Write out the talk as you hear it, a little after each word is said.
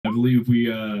believe we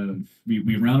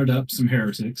rounded up some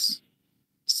heretics,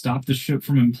 stopped the ship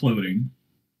from imploding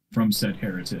from said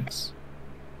heretics,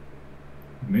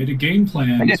 made a game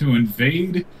plan to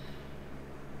invade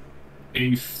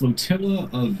a flotilla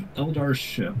of Eldar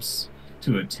ships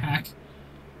to attack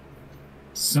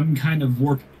some kind of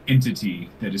warp entity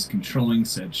that is controlling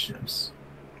said ships.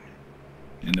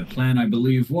 And the plan, I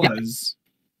believe, was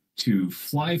to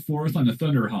fly forth on a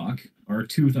Thunderhawk, or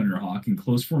two Thunderhawk, in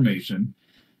close formation,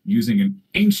 using an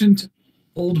ancient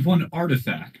Old One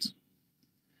artifact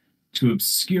to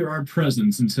obscure our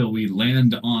presence until we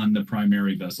land on the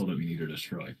primary vessel that we need to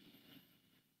destroy.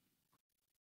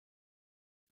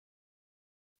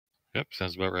 Yep,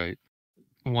 sounds about right.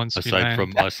 Once Aside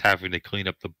from us having to clean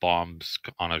up the bombs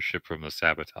on a ship from the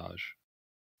sabotage.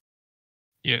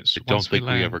 Yes, I don't think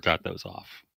we ever got those off.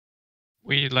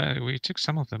 We took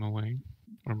some of them away,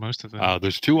 or most of them.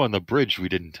 There's two on the bridge we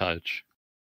didn't touch.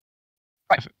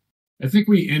 I think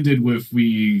we ended with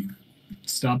we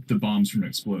stopped the bombs from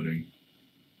exploding.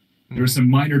 There was some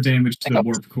minor damage to the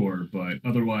warp core, but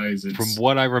otherwise it's... From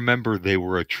what I remember, they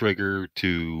were a trigger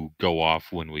to go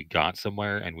off when we got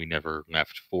somewhere, and we never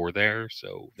left for there,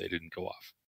 so they didn't go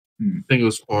off. I think it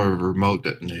was for a remote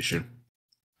detonation.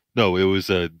 No, it was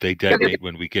they detonate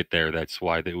when we get there. That's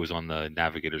why it was on the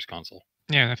navigator's console.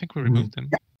 Yeah, I think we removed them.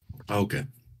 Okay.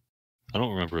 I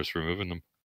don't remember us removing them.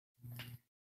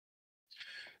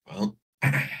 Well...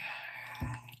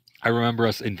 I remember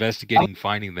us investigating,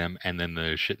 finding them, and then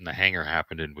the shit in the hangar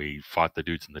happened, and we fought the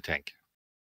dudes in the tank.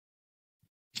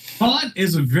 Fought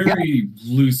is a very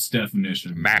loose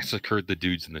definition. Massacred the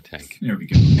dudes in the tank. There we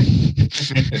go.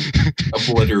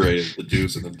 Obliterated the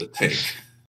dudes in the tank.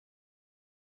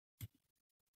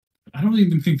 I don't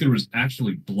even think there was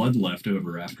actually blood left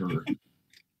over after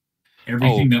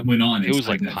everything that went on. It was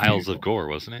like piles of gore,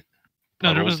 wasn't it?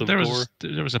 No, there was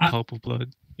a pulp of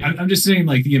blood. Yeah. I'm just saying,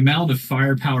 like, the amount of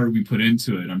firepower we put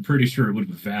into it, I'm pretty sure it would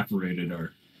have evaporated,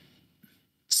 or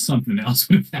something else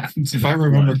would have happened to it. If I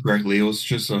remember correctly, it was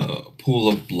just a pool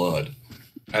of blood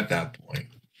at that point.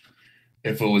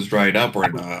 If it was dried up or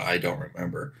not, I don't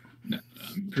remember. No,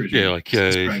 I'm pretty sure. Yeah, like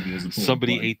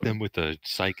somebody ate them with a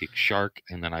psychic shark,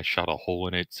 and then I shot a hole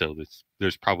in it, so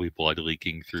there's probably blood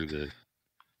leaking through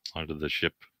onto the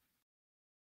ship.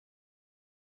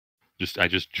 I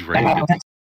just drained it.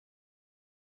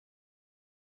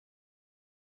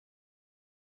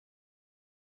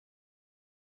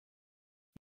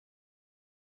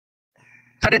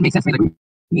 That didn't make sense to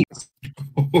me.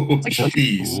 Oh,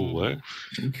 jeez. Ooh, what?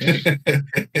 Okay.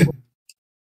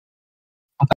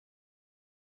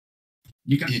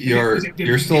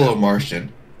 You're still a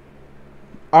Martian.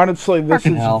 Honestly, this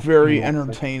is hell. very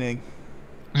entertaining.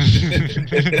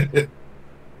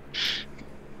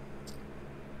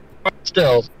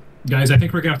 Still. Guys, I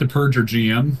think we're going to have to purge your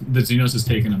GM. The Xenos is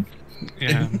taking him.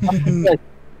 Yeah.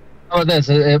 How about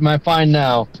this? Am I fine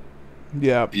now?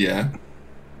 Yeah. Yeah.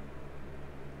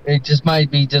 It just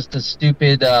might be just a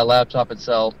stupid laptop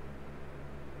itself.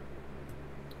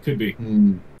 Could be.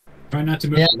 Try not to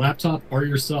move the laptop or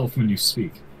yourself when you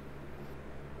speak.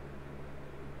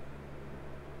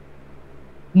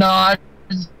 No,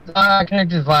 I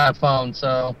connected via phone,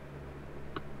 so...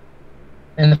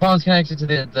 And the phone's connected to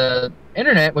the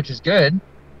internet, which is good.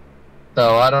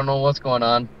 So I don't know what's going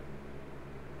on.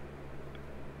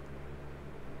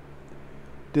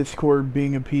 Discord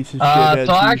being a piece of shit. As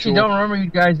so I actually usual. don't remember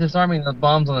you guys disarming the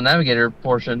bombs on the navigator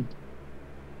portion.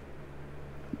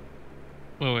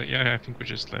 Well, yeah, I think we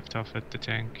just left off at the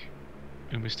tank,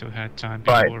 and we still had time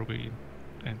before we,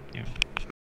 and yeah.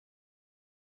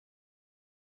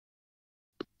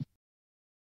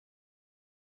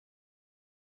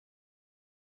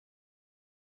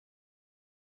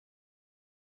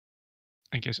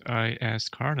 I guess I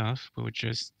asked Karnov, we'll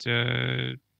just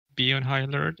be on high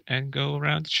alert and go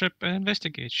around the ship and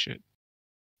investigate shit.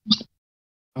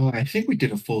 I think we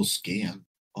did a full scan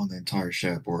on the entire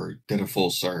ship, or did a full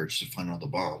search to find all the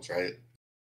bombs, right?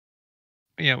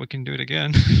 Yeah, we can do it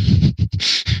again.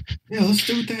 Yeah, let's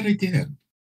do that again.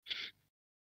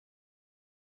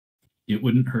 It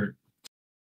wouldn't hurt.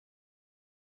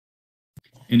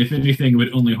 And if anything, it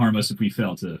would only harm us if we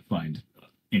fail to find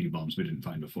any bombs we didn't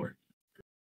find before.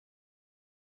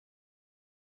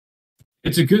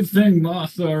 It's a good thing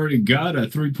Moth already got a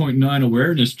 3.9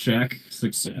 awareness check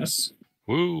success.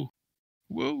 Woo.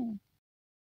 Whoa.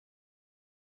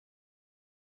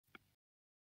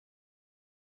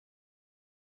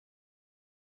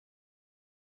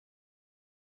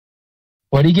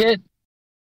 What'd he get?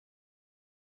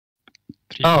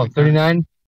 Oh, 39?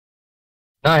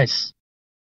 Nice.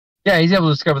 Yeah, he's able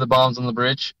to discover the bombs on the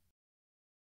bridge.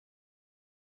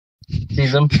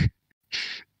 sees them.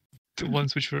 The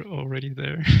ones which were already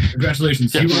there.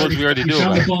 Congratulations. Yeah, you the ones we already you knew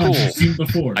found about. the bonds Cool. you've seen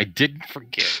before. I didn't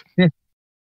forget.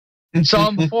 You saw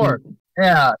him before.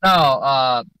 Yeah,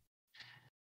 no,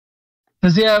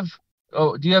 does he have...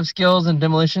 Oh, do you have skills in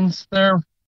demolitions there,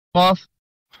 Moth?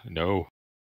 No.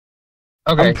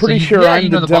 Okay, I'm pretty so sure I'm you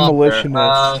the know bomb there.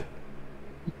 demolitionist.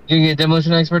 You can get a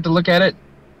demolition expert to look at it?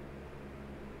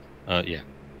 Yeah.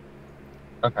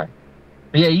 Okay.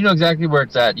 But yeah, you know exactly where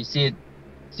it's at. You see it.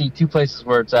 See two places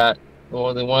where it's at.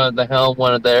 One at the helm,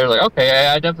 one at there. Like, okay,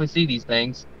 I definitely see these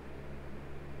things.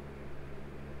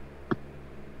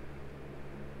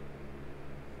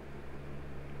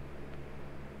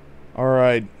 All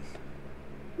right.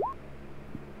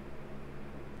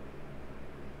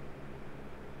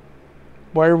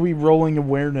 Why are we rolling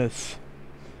awareness?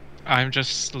 I'm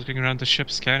just looking around the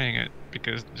ship, scanning it,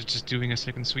 because they're just doing a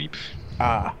second sweep.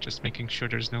 Ah. Just making sure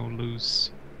there's no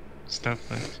loose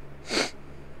stuff left.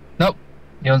 Nope.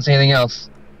 You don't see anything else.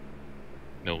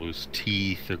 No loose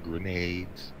teeth or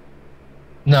grenades.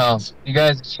 No. You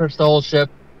guys searched the whole ship.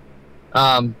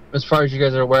 As far as you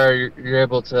guys are aware, you're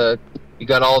able to... You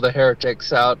got all the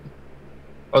heretics out.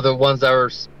 Or the ones that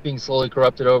were being slowly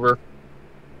corrupted over.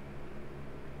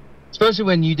 Especially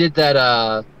when you did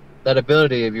that, that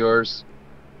ability of yours.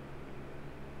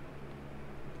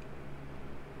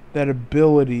 That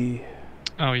ability.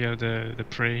 Oh yeah, the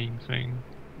praying thing.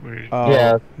 Where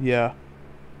Yeah. Yeah.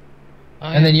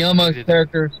 And then Yoma's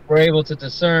characters were able to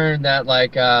discern that,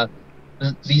 like,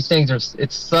 these things are...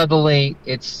 It's subtly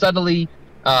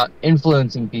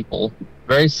influencing people.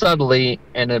 Very subtly,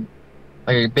 and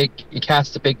it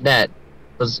casts a big net.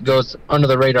 Goes under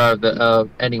the radar of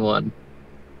anyone.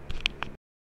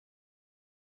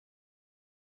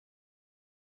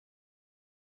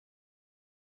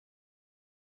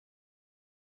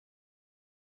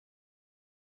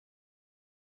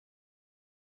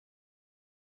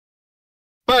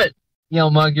 But, you know,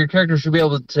 Mug, your character should be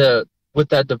able to, with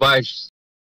that device,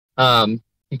 you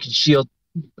can shield,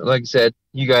 like I said,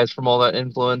 you guys from all that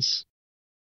influence.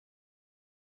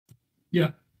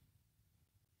 Yeah.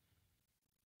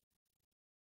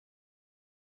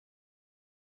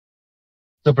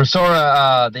 So,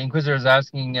 Persora, the Inquisitor is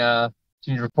asking to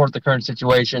report the current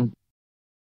situation.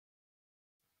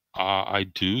 I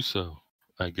do so,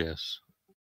 I guess.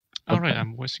 Alright, Okay.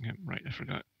 I'm voicing him. Right, I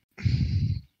forgot.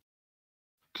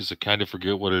 Because I kind of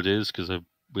forget what it is, because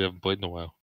we haven't played in a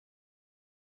while.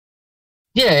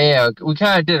 Yeah. We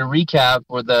kind of did a recap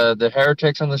where the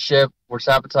heretics on the ship were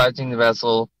sabotaging the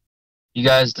vessel. You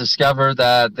guys discover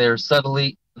that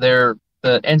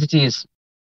the entity is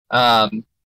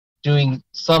doing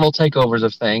subtle takeovers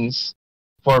of things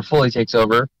before it fully takes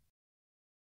over.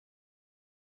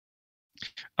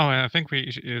 Oh, and I think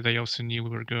they also knew we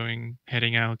were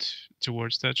heading out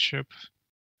towards that ship,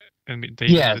 and they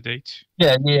knew the date.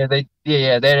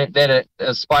 Yeah. They had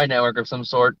a spy network of some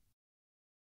sort.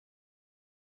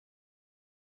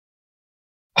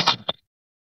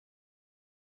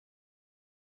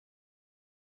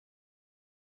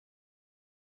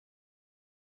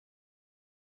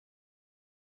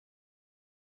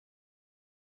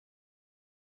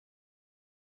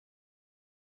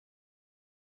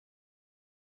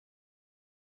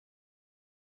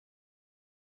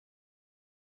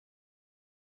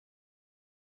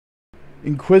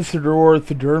 Inquisitor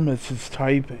Orthodermis is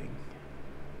typing.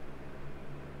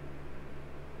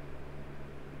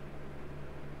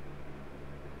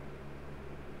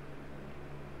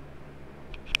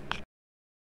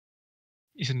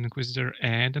 He's an Inquisitor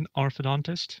and an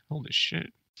orthodontist? Holy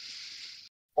shit.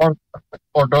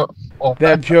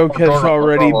 That joke has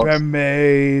already been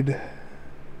made.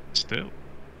 Still.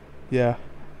 Yeah.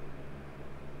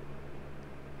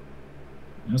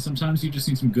 You know, sometimes you just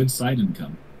need some good side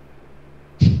income.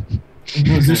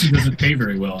 Inquisition doesn't pay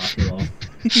very well, after all.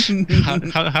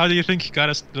 How do you think he got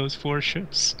us those 4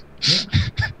 ships? Yeah.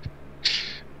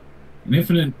 An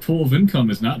infinite pool of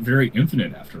income is not very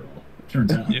infinite, after all. It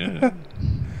turns out. Yeah.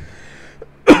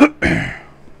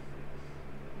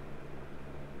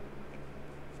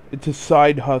 It's a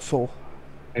side hustle.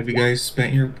 Have you guys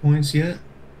spent your points yet?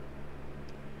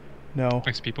 No.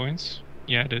 XP points?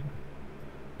 Yeah, I did.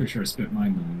 Pretty sure I spent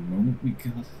mine the moment we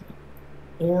got...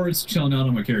 Or it's chilling out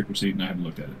on my character sheet and I haven't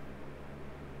looked at it.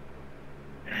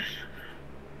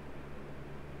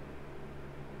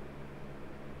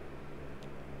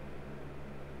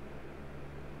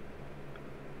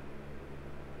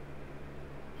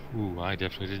 Ooh, I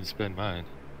definitely didn't spend mine.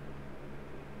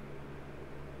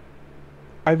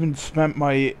 I haven't spent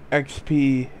my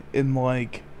XP in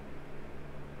like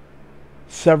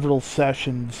several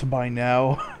sessions by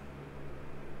now.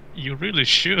 You really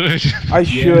should. I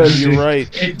should. You're right.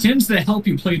 It tends to help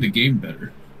you play the game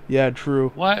better. Yeah,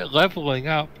 true. What? Leveling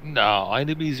up? No,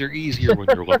 enemies are easier when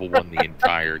you're level 1 the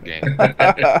entire game. They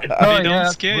Oh, don't yeah,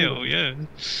 scale, yeah.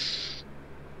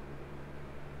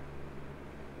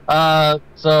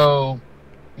 So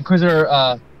Inquisitor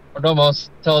Ordomos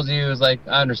tells you is like,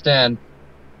 I understand.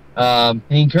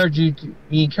 He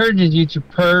encourages you to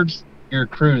purge your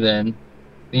crew then,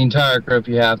 the entire crew if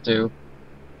you have to.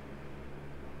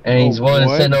 And he's willing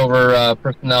to send over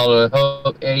personnel to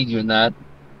help aid you in that.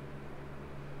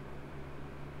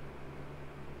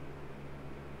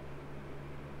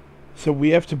 So we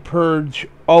have to purge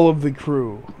all of the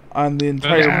crew on the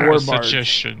entire That war was a barge.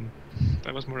 suggestion.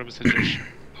 That was more of a suggestion.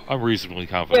 I'm reasonably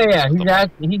confident. Yeah, we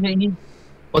got them all. he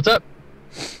what's up?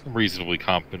 I'm reasonably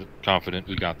confident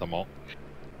we got them all.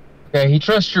 Okay, he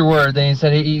trusts your word. Then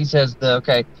he says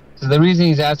okay. So the reason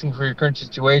he's asking for your current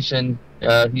situation,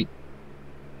 he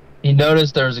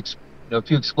noticed there's a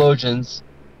few explosions,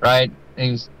 right? And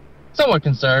he was somewhat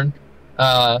concerned.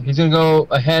 He's gonna go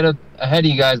ahead of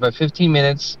you guys by 15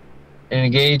 minutes and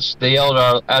engage the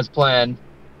Eldar as planned,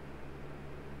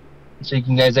 so you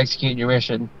can guys execute your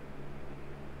mission.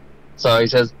 So he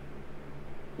says,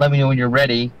 "Let me know when you're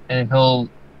ready," and he'll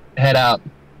head out.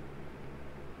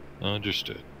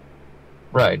 Understood.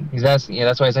 Right. He's asking. Yeah,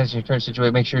 that's why he's asking your current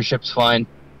situation. Make sure your ship's fine.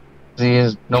 He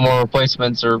has no more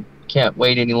replacements or can't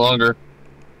wait any longer.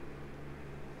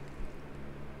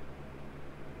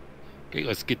 Okay,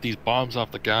 let's get these bombs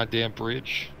off the goddamn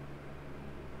bridge.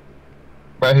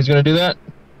 Right. Who's gonna do that?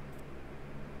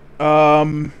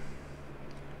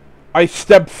 I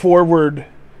step forward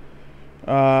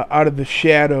out of the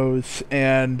shadows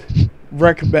and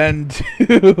recommend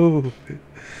to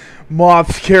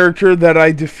Moth's character that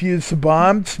I defuse the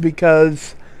bombs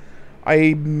because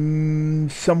I'm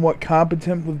somewhat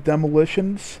competent with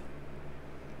demolitions.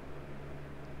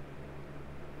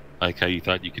 Like how you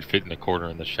thought you could fit in a corner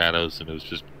in the shadows and it was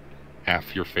just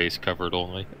half your face covered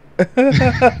only.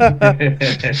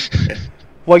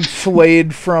 Like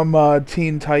Slade from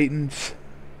Teen Titans.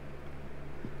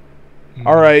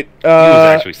 Alright. He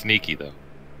was actually sneaky, though.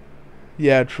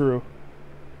 Yeah, true.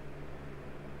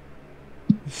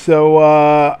 So,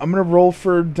 I'm gonna roll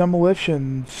for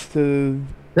demolitions to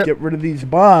get rid of these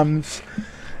bombs.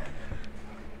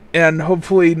 And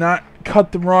hopefully not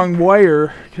cut the wrong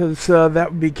wire, because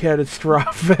that would be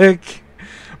catastrophic.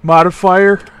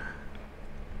 Modifier?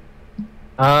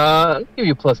 I'll give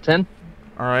you +10.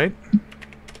 Alright.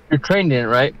 You're trained in it,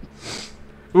 right?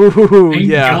 Ooh, Thank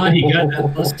yeah. God he got that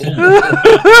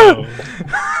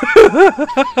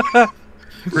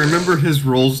 +10. Remember, his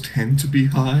rolls tend to be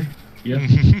high. Yep.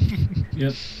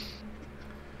 Yep.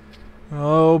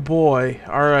 Oh boy.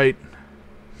 Alright.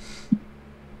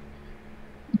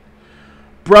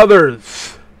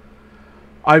 Brothers,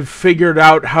 I've figured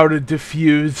out how to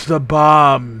defuse the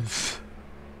bombs.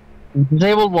 You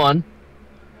disabled one.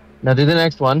 Now do the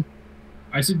next one.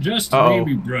 I suggest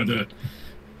maybe, brother,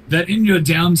 that in your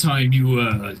downtime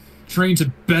you train to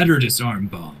better disarm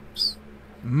bombs.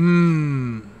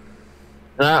 Mmm.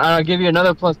 And I'll give you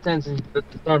another +10 since you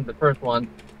disarmed the first one.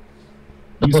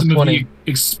 Use some of +20. the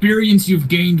experience you've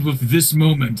gained with this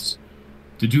moment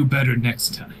to do better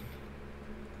next time.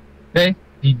 Okay.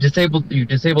 You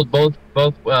disabled both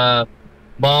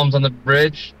bombs on the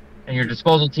bridge, and your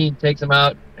disposal team takes them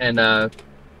out and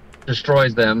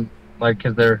destroys them, like,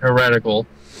 because they're heretical.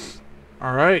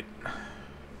 All right.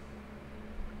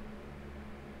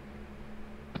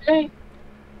 Okay.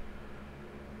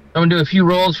 I'm gonna do a few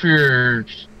rolls for your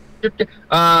ship.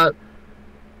 Let's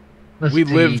We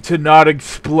see. live to not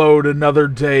explode another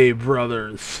day,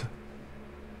 brothers.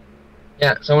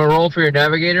 Yeah, so I'm gonna roll for your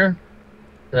navigator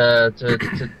to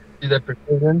do that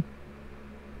precision.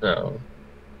 So.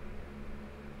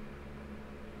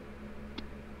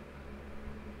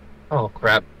 Oh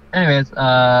crap. Anyways,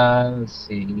 let's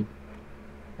see.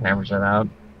 Average that out.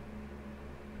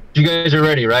 You guys are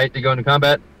ready, right, to go into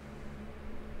combat?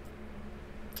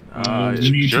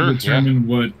 We need sure, to determine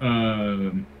what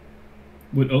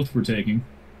oath we're taking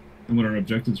and what our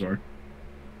objectives are.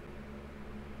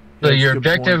 So That's your the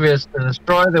objective point. is to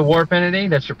destroy the warp entity.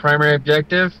 That's your primary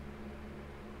objective.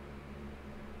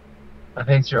 I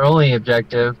think it's your only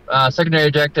objective. Secondary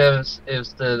objective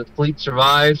is the fleet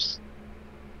survives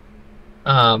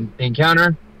the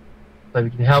encounter. So if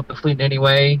you can help the fleet in any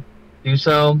way, do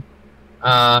so.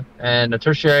 And a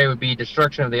tertiary would be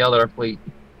destruction of the Eldar fleet,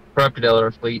 corrupted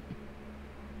Eldar fleet.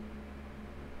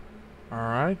 All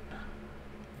right.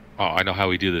 Oh, I know how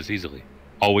we do this easily.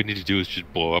 All we need to do is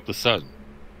just blow up the sun.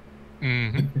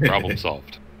 Problem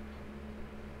solved.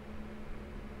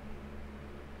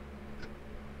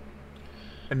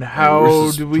 And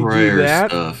how do we do that?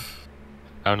 Stuff.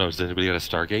 I don't know. Does anybody got a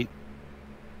Stargate?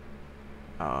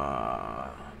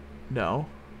 No.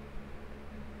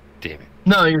 Damn it.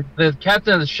 No, the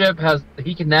captain of the ship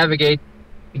he can navigate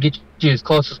and get you as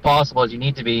close as possible as you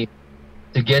need to be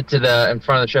to get to in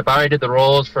front of the ship. I already did the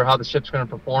rolls for how the ship's going to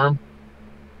perform.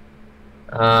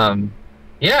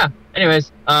 Yeah.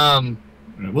 Anyways, Well,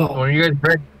 when you guys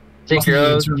ready, take your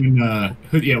oath. Determine,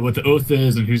 what the oath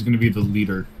is and who's going to be the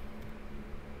leader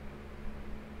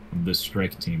of this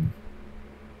strike team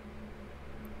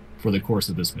for the course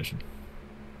of this mission.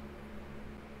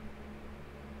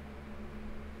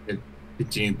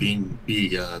 Continue being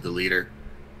the leader.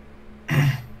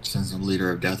 Since I'm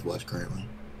leader of Deathwatch currently.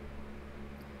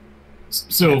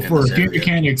 So for game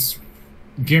mechanics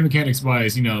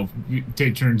wise, we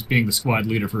take turns being the squad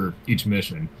leader for each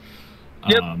mission.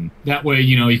 Yep. That way,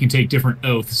 you can take different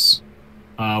oaths,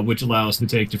 which allows to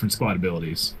take different squad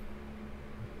abilities.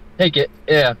 Take it,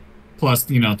 yeah. Plus,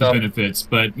 the benefits,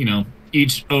 but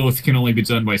each oath can only be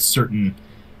done by certain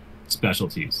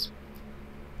specialties.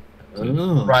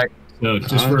 Oh. Right. So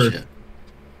just for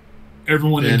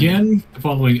everyone again, the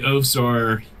following oaths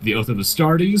are the Oath of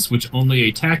Astartes, which only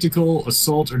a tactical,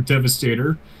 assault, or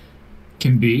devastator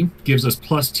can be. Gives us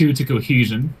 +2 to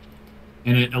cohesion,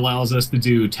 and it allows us to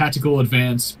do tactical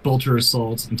advance, bolter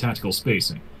assault, and tactical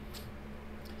spacing.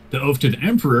 The Oath to the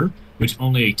Emperor, which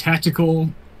only a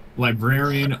tactical,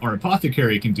 librarian, or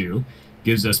apothecary can do,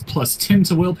 gives us +10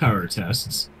 to willpower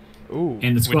tests. Ooh.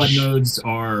 And the squad modes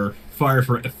are Fire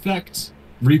for Effect,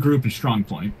 Regroup, and Strong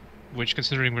Point. Which,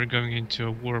 considering we're going into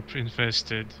a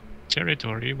warp-infested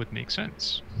territory, would make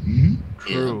sense. Mm-hmm.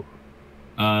 True.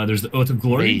 There's the Oath of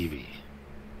Glory, Maybe.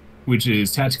 which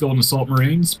is Tactical and Assault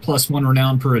Marines, +1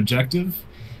 renown per objective,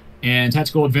 and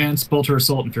Tactical Advance, Bolter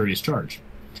Assault, and Furious Charge.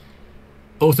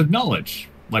 Oath of Knowledge,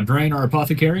 Librarian or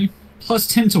Apothecary,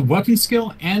 +10 to weapon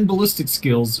skill and ballistic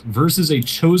skills versus a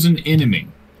chosen enemy,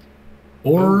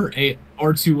 or to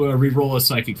reroll a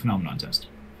psychic phenomenon test.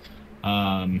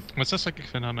 What's a psychic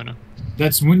phenomena?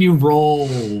 That's when you roll.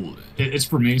 It's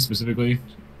for me specifically.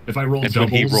 If I roll It's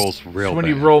doubles, when he rolls real It's when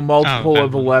bad. you roll multiple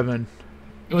of 11.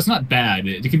 it's not bad.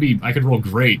 It could be. I could roll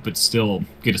great, but still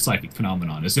get a psychic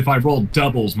phenomenon. As if I roll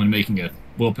doubles when making a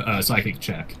psychic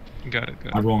check. Got it.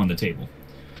 I roll on the table.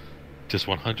 Does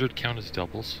 100 count as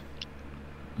doubles?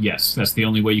 Yes, that's the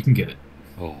only way you can get it.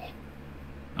 Oh.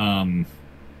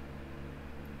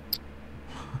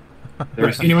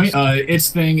 Anyway, its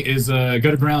thing is go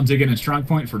to ground, dig in, and strong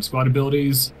point for squad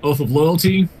abilities. Oath of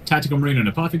Loyalty, Tactical Marine and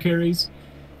Apothecaries,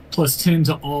 +10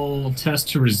 to all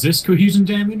tests to resist cohesion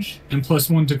damage, and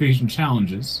 +1 to cohesion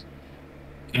challenges.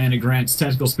 And it grants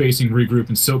tactical spacing, regroup,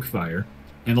 and soak fire.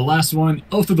 And the last one,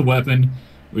 Oath of the Weapon,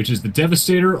 which is the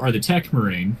Devastator or the Tech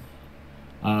Marine.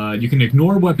 You can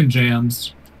ignore weapon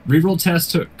jams, reroll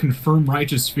tests to confirm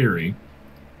Righteous Fury.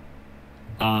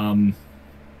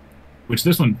 Which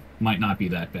this one might not be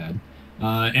that bad.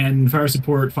 And fire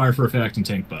support, fire for effect, and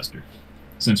tank buster.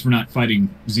 Since we're not fighting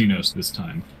Xenos this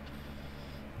time,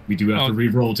 we do have to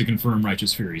reroll to confirm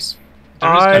Righteous Furies.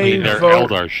 They're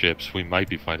Eldar ships. We might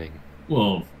be fighting.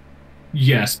 Well,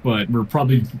 yes, but we're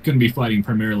probably going to be fighting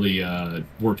primarily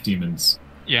warp demons.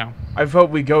 Yeah. I vote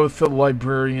we go with the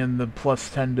librarian, the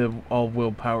 +10 to all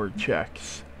willpower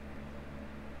checks.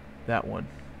 That one.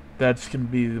 That's going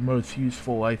to be the most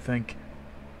useful, I think.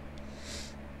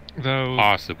 Though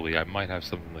Possibly. I might have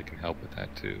something that can help with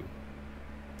that, too.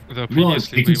 Though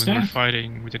previously, when we were staff.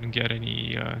 fighting, we didn't get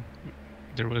any.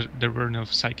 There were no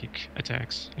psychic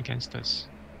attacks against us.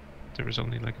 There was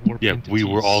only like warp. Yeah, entities. we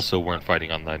weren't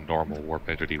fighting on the normal warp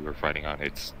entity. We were fighting on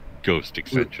its ghost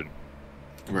extension.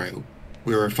 Right.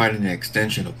 We were fighting an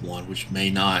extension of one, which may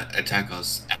not attack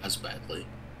us as badly.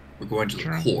 We're going to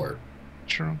the core.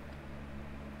 True.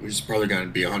 Which is probably going to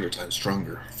be 100 times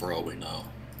stronger, for all we know.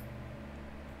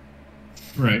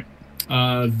 Right.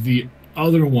 The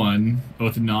other one,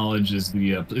 Oath of Knowledge, is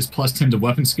is +10 to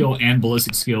weapon skill and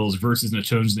ballistic skills versus a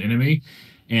chosen enemy,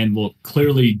 and will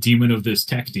clearly demon of this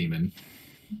tech demon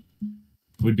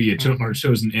would be our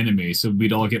chosen enemy, so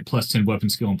we'd all get +10 weapon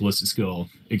skill and ballistic skill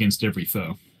against every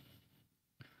foe.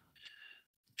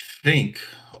 I think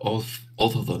Oath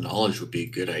of the Knowledge would be a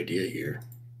good idea here.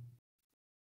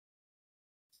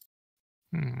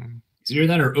 It's either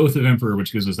that or Oath of Emperor,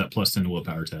 which gives us that +10 to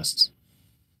willpower tests.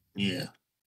 Yeah.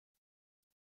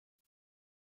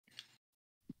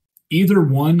 Either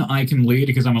one I can lead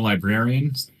because I'm a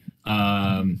librarian.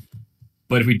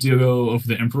 But if we do go Oath of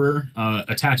the Emperor,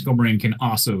 a tactical marine can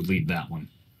also lead that one.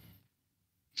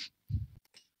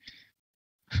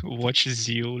 Watch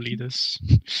Zio lead us,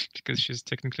 because she's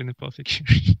technically an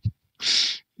apothecary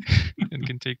and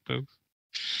can take both.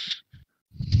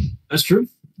 That's true.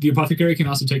 The apothecary can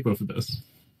also take both of those.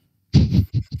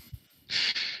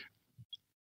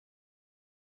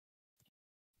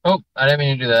 Oh, I didn't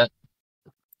mean to do that.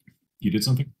 You did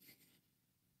something?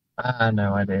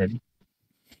 No, I did.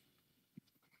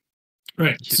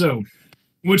 Right. So,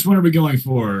 which one are we going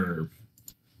for?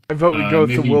 I vote we go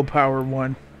with the maybe- willpower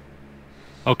one.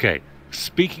 Okay,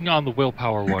 speaking on the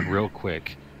willpower one real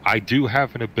quick, I do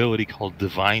have an ability called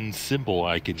Divine Symbol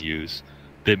I can use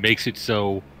that makes it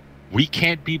so we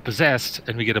can't be possessed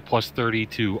and we get a plus 30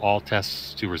 to all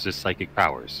tests to resist psychic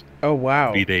powers. Oh,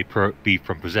 wow. Be they be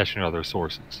from possession or other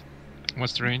sources.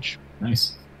 What's the range?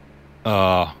 Nice.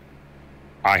 I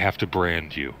have to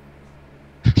brand you.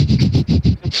 What?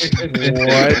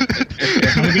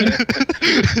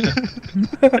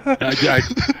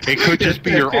 It could just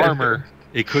be your armor.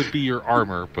 It could be your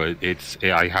armor, but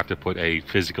I have to put a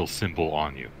physical symbol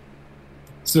on you.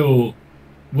 So,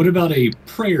 what about a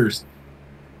prayer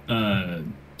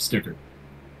sticker?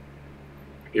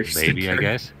 Maybe, I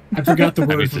guess. I forgot the I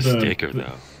word mean, for it's a the sticker,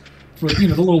 though. For the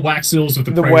little wax seals with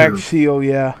the The prayer wax seal,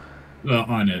 yeah.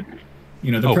 on it.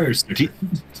 The prayer sticker.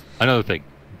 Another thing,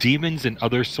 demons and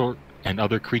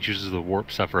other creatures of the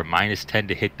warp suffer a -10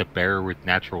 to hit the bearer with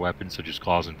natural weapons such as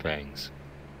claws and fangs.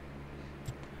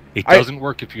 It doesn't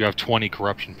work if you have 20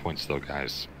 corruption points, though,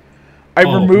 guys.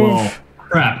 Well,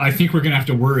 crap. I think we're gonna have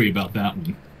to worry about that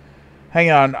one.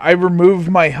 Hang on. I removed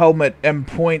my helmet and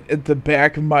point at the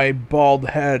back of my bald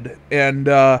head and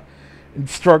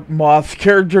instruct Moth's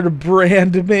character to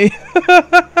brand me.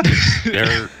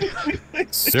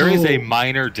 There is a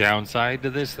minor downside to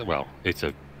this. Well, it's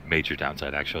a major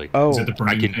downside, actually. Oh. Is it the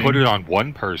I burning can put thing? it on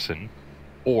one person,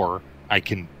 or I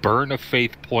can burn a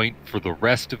faith point for the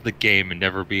rest of the game and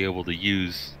never be able to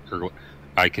use, or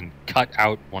I can cut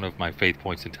out one of my faith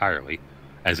points entirely.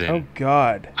 As in, Oh,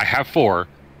 God. I have 4,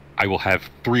 I will have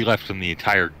 3 left in the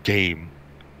entire game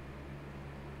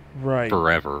Right.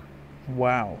 forever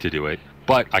Wow. to do it,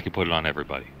 but I can put it on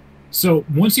everybody. So,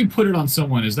 once you put it on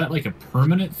someone, is that like a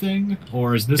permanent thing?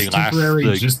 Or is this It lasts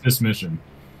temporary, just this mission?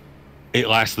 It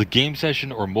lasts the game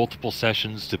session or multiple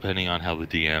sessions, depending on how the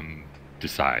DM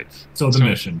decides. So, the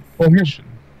mission.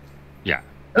 Yeah.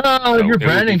 Oh, So you're it would be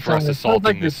branding for us someone. It sounds assaulting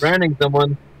like you're this- branding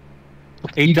someone.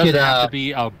 It You doesn't could, have to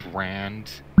be a brand,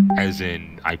 as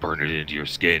in I burn it into your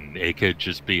skin. It could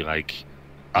just be like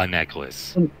a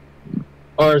necklace.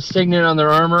 Or a signet on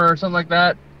their armor or something like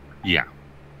that. Yeah.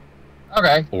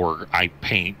 Okay. Or I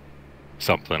paint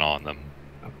something on them.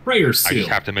 A prayer I seal. just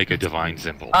have to make a divine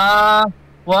symbol.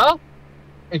 Well,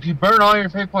 if you burn all your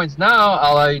fate points now,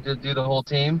 I'll allow you to do the whole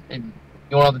team. And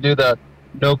you won't have to do the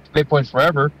no fate points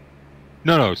forever.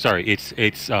 No, sorry.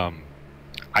 It's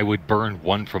I would burn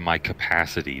 1 from my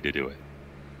capacity to do it.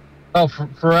 Oh,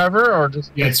 forever or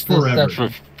just Yeah, it's this forever.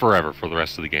 session? Forever for the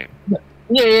rest of the game.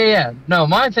 Yeah. No,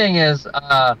 my thing is,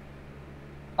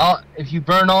 if you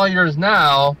burn all yours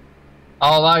now,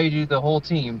 I'll allow you to do the whole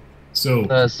team. So, With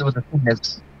the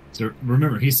signets. so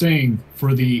remember, he's saying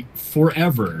for the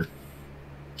forever,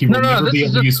 he will No, never this be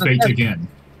is able to use just for the faith session. again.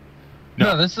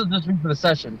 No, this is just for the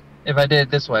session. If I did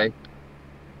it this way.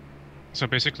 So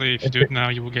basically, if you do it now,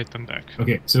 you will get them back.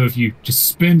 Okay, so if you just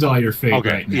spend all your faith Okay,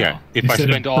 right now, yeah. If I instead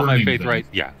of spend all my burning faith them. right,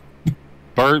 yeah.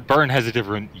 Burn has a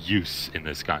different use in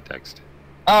this context.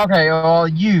 Okay, well,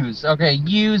 use. Okay,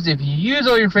 use. If you use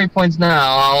all your fate points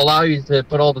now, I'll allow you to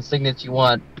put all the signets you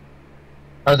want.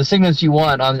 Or the signets you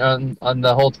want on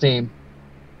the whole team.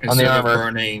 On the Instead of armor.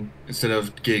 burning, instead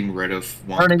of getting rid of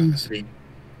one Burning. capacity.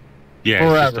 Yeah,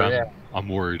 it's Forever, just, I'm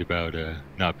worried about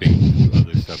not being able to do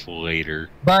other stuff later.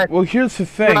 But Well, here's the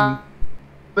thing.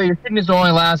 but your signets will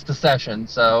only last a session,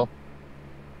 so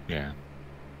Yeah.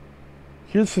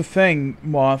 Here's the thing,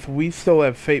 Moth. We still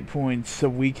have fate points, so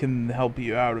we can help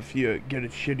you out if you get a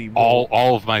shitty roll.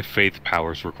 All of my faith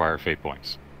powers require fate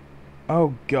points.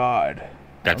 Oh, God.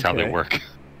 That's how they Okay. work. Is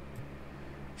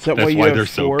that That's you why have they're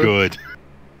 4? so good.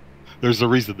 There's a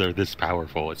reason they're this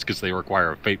powerful. It's because they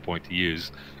require a fate point to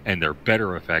use, and their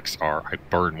better effects are I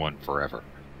burn 1 forever.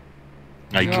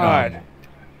 Like, God.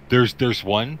 there's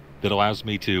one that allows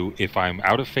me to, if I'm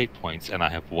out of fate points and I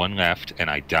have 1 left and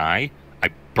I die, I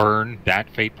burn that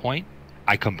fate point.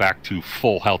 I come back to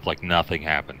full health like nothing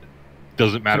happened.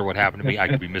 Doesn't matter what happened to me. I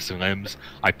could be missing limbs.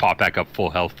 I pop back up full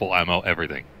health, full ammo,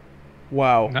 everything.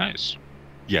 Wow. Nice.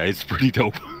 Yeah, it's pretty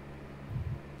dope.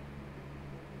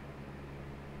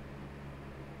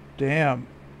 Damn.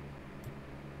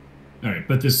 Alright,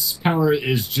 but this power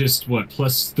is just, what,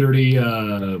 plus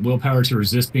 30 willpower to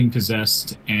resist being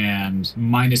possessed, and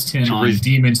minus 10 To on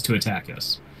demons to attack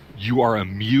us. You are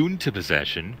immune to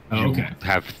possession. Oh, You okay.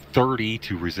 have 30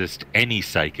 to resist any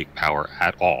psychic power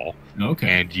at all. Okay.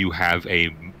 And you have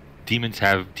a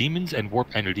demons and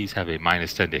warp entities have a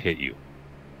 -10 to hit you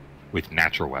with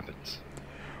natural weapons.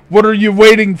 What are you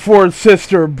waiting for,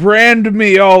 sister? Brand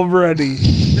me already.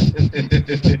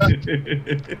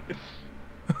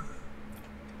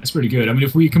 That's pretty good. I mean,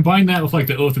 if we combine that with like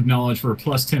the Oath of Knowledge for a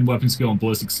 +10 weapon skill and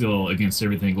ballistic skill against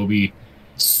everything, we'll be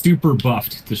super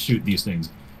buffed to shoot these things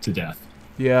to death.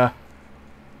 Yeah.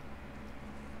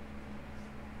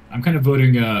 I'm kind of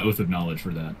voting Oath of Knowledge for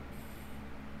that.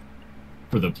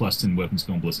 For the +10 weapon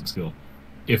skill and ballistic skill.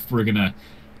 If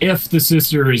the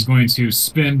sister is going to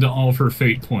spend all of her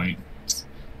fate points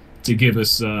to give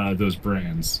us those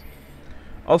brands.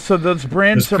 Also, those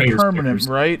brands Those are prayers permanent,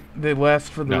 stickers. right? They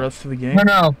last for the No. rest of the game?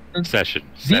 No. Session.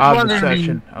 These Ah, ones the are gonna be-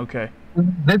 session. Okay.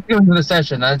 This goes to the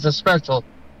session. That's a special.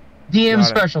 DM Got it.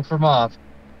 special from off.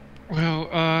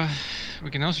 Well, we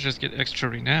can also just get extra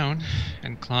renown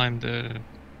and climb the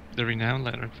renown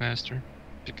ladder faster,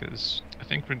 because I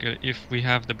think we're good. If we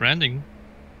have the branding,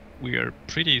 we are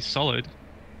pretty solid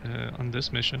on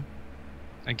this mission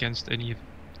against any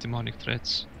demonic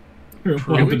threats. We'll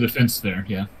have the defense there,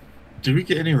 yeah. Did we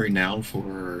get any renown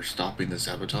for stopping the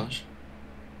sabotage?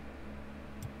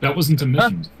 That wasn't a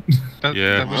mission. Yeah.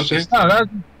 That was Okay. just, No, that.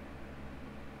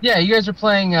 Yeah, you guys are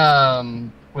playing.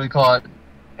 What do you call it?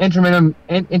 Intermittent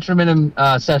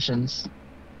sessions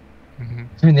Mhm.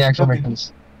 between the actual Okay.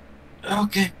 missions.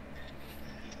 Okay.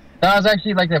 That was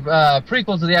actually like the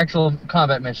prequel to the actual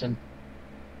combat mission.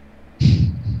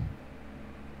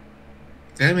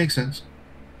 That makes sense.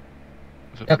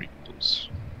 the Yep. prequels.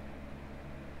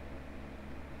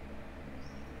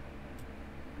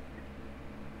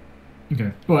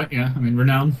 Okay, but yeah, I mean,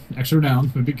 renown, extra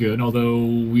renown would be good. Although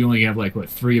we only have like what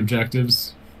 3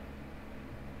 objectives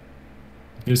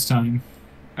this time.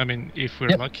 I mean, if we're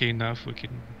Yep. lucky enough, we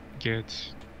can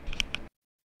get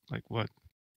like what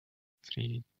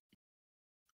 3.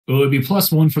 Well, it would be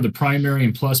 +1 for the primary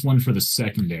and +1 for the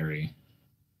secondary.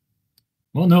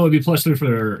 Well, no, it'd be +3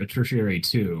 for a tertiary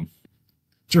too.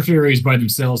 Tertiaries by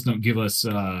themselves don't give us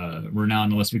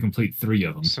renown unless we complete 3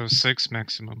 of them. So 6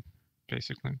 maximum,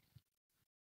 basically.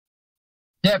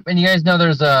 Yep, and you guys know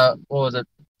there's what was it,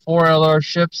 4 LR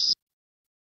ships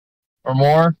or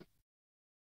more.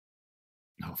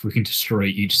 Oh, if we can destroy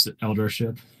each Eldar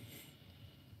ship.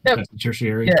 Yep. That's the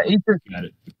tertiary. Yeah, each Got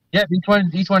it.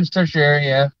 one's tertiary.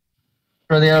 Yeah,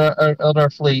 for the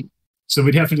Eldar fleet. So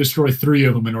we'd have to destroy 3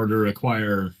 of them in order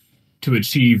to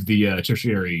achieve the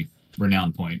tertiary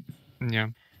renown point. Yeah.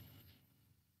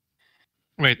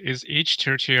 Wait, is each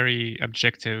tertiary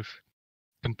objective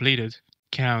completed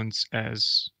counts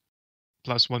as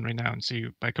 +1 renown?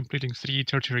 So by completing 3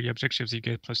 tertiary objectives, you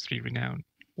get +3 renown.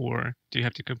 Or do you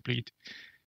have to complete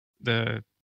the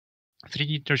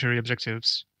 3 tertiary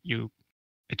objectives, you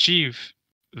achieve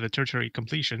the tertiary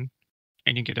completion,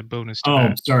 and you get a bonus to Oh,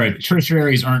 that? sorry.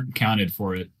 Tertiaries aren't counted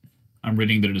for it. I'm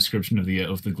reading the description of the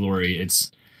Oath of Glory.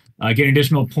 It's get an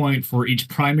additional point for each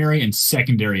primary and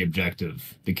secondary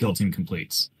objective the kill team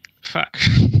completes. Fuck.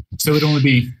 So it'd only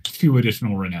be 2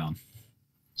 additional renown.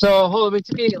 So hold on,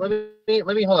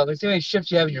 let me hold on. Let's see how many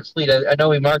ships you have in your fleet. I know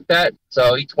we marked that,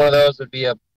 so each one of those would be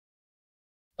a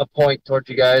point towards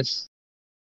you guys.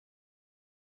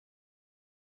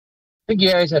 I think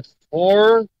you guys had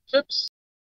 4 ships.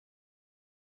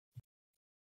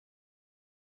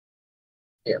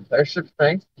 Yeah, their ship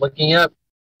strength. Looking up,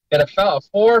 got a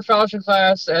 4 Falchion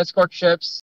class escort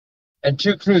ships and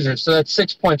 2 cruisers. So that's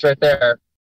 6 points right there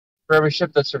for every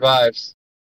ship that survives.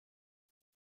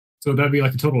 So that'd be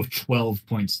like a total of 12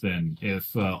 points then,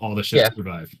 if all the ships Yeah.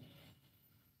 survive.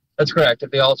 That's correct.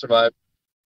 If they all survive,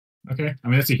 Okay. I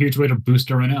mean, that's a huge way to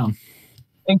boost our renown.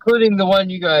 including the one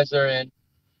you guys are in.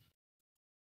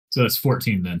 So that's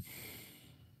 14 then.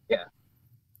 Yeah.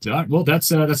 So, well,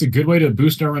 that's a good way to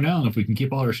boost our renown if we can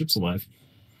keep all our ships alive.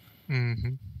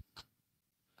 Mm-hmm.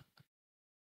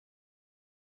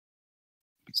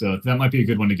 So that might be a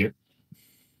good one to get.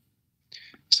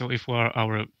 So if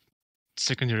our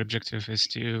secondary objective is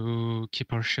to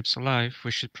keep our ships alive,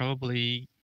 we should probably,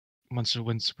 once we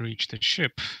reach the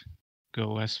ship,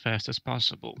 go as fast as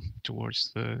possible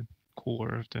towards the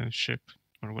core of the ship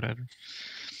or whatever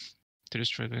to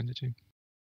destroy the entity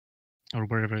or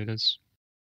wherever it is.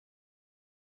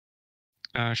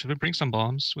 Should we bring some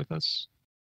bombs with us?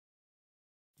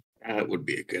 That would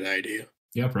be a good idea.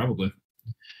 Yeah, probably.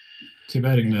 Too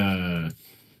bad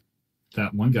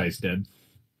that one guy's dead.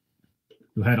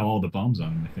 Who had all the bombs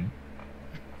on him, I think.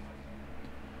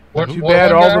 Too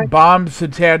bad all the bombs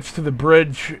attached to the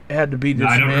bridge had to be No,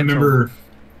 I dismantled.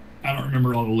 don't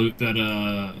remember all the loot that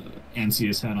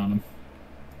Ansius had on him.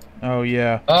 Oh,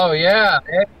 yeah. Oh, yeah.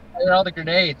 And all the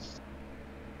grenades.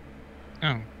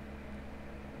 Oh,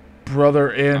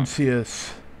 brother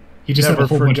Ansius. He just Never had a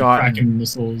whole bunch of forgotten. Kraken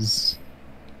missiles.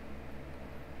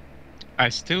 I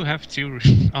still have 2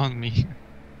 on me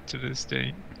to this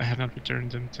day. I have not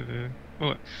returned them to the.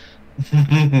 Well,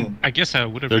 I guess I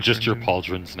would have. They're just your returned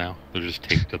pauldrons now. They're just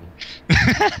taped to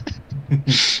them.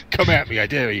 Come at me, I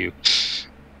dare you.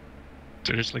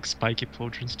 They're just like spiky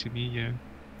pauldrons to me, yeah.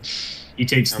 He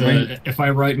takes How the. many- If I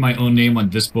write my own name on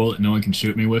this bullet, no one can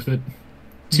shoot me with it.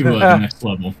 To the next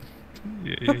level.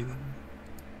 Yeah.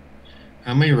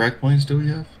 How many rec points do we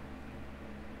have?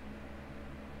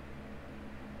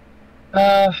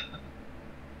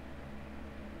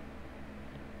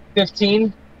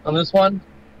 15 on this one.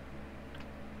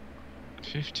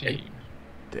 15.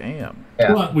 Damn.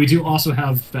 Yeah. But we do also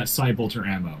have that side bolter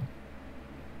ammo.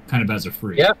 Kind of as a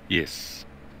free. Yep. Yes.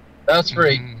 That's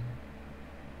free. Mhm.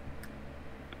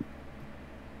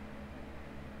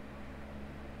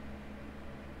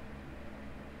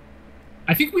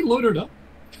 I think we loaded up.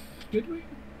 Did we?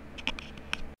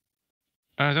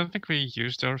 I don't think we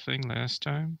used our thing last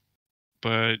time,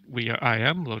 but I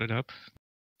am loaded up,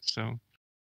 so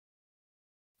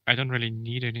I don't really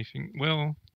need anything.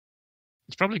 Well,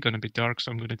 it's probably gonna be dark,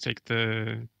 so I'm gonna take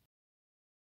the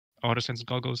autosense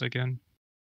goggles again.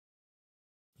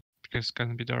 Because it's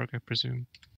gonna be dark, I presume.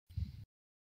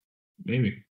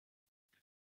 Maybe.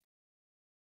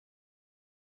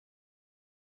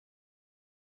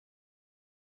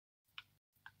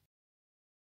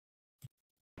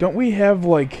 Don't we have,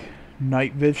 like,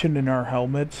 night vision in our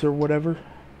helmets or whatever?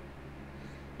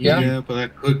 Yeah. But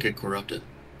that could get corrupted.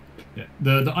 Yeah.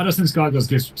 The autosense goggles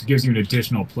gives you an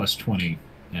additional +20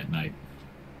 at night.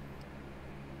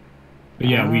 But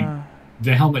yeah,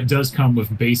 the helmet does come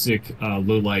with basic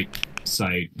low light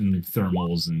sight and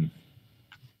thermals and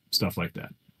stuff like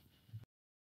that.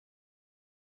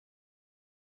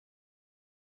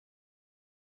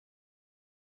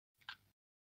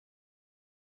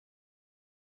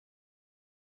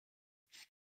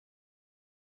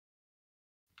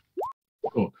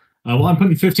 Cool. Well, I'm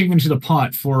putting 15 into the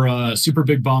pot for super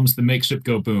big bombs that make ship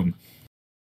go boom.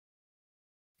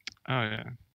 Oh yeah.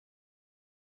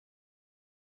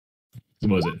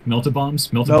 What was it? Melted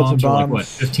bombs? Melted Melted bombs are like what,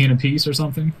 bombs. 15 apiece or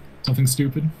something? Something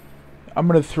stupid? I'm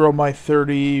gonna throw my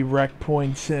 30 rec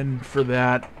points in for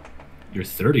that. Your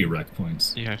 30 rec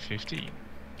points. Yeah, 15.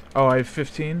 Oh, I have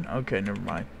 15? Okay, never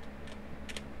mind.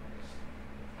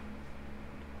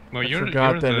 Well, I you're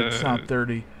forgot that the, it's not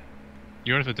 30.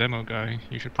 You're the demo guy.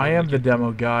 You should. I Probably am the get-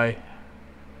 demo guy.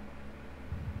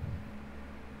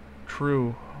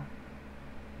 True.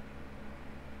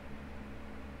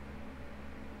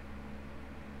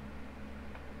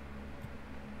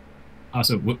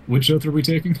 So, which oath are we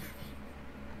taking?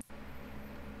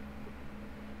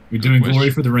 We doing Which?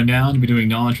 glory for the renown? We doing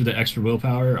knowledge for the extra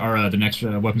willpower, or the next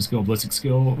weapon skill, ballistic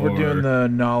skill? We're or... doing the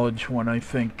knowledge one, I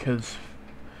think, because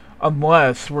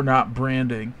unless we're not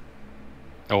branding.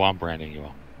 Oh, I'm branding you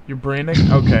all. You're branding?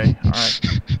 Okay,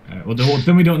 alright. Alright, well,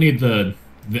 then we don't need the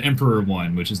Emperor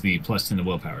one, which is the +10 to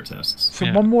willpower tests. So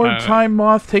Yeah, one more time,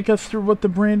 Moth, take us through what the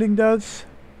branding does?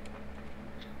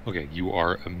 Okay, you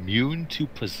are immune to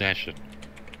possession.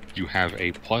 You have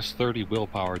a +30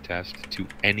 willpower test to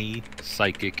any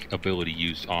psychic ability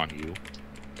used on you.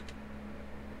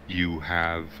 You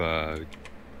have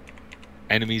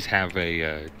enemies have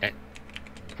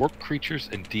warp creatures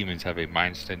and demons have a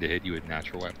 -10 to hit you with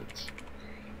natural weapons.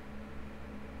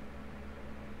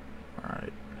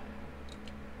 Alright.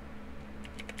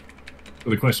 So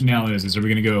the question now is are we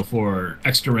going to go for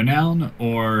extra renown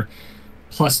or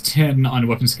 +10 on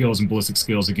weapon skills and ballistic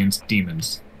skills against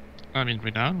demons? I mean,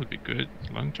 renown would be good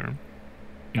long term.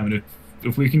 I mean,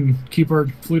 if we can keep our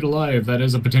fleet alive, that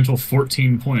is a potential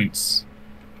 14 points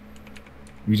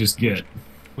we just get.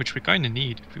 Which we kind of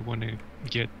need if we want to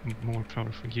get more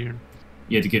powerful gear.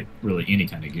 Yeah, to get really any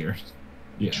kind of gear.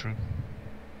 Yeah. True.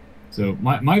 So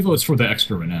my vote's for the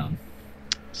extra renown.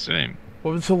 Same.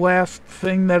 What was the last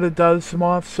thing that it does,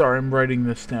 Moth? Sorry, I'm writing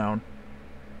this down.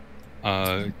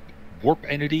 Warp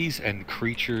entities and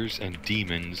creatures and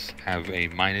demons have a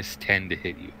 -10 to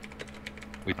hit you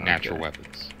with natural Okay.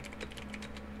 weapons.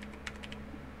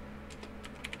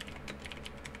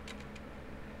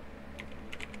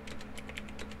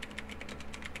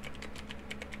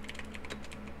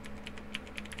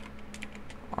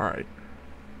 Alright.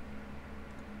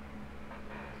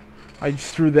 I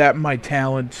just threw that in my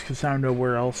talents because I don't know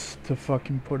where else to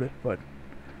fucking put it, but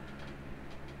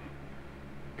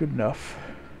good enough.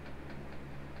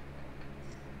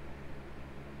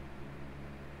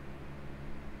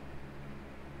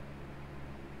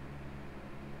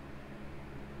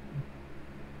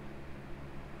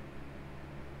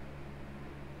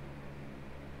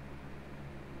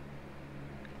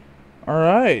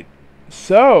 Alright.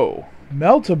 So,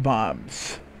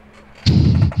 melt-a-bombs.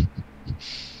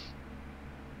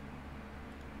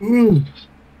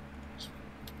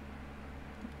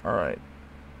 Alright.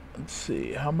 Let's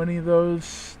see. How many of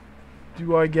those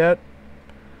do I get?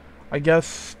 I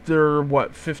guess they're,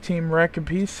 what, 15 rack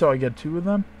apiece, so I get 2 of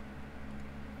them?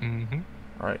 Mm-hmm.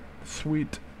 Alright.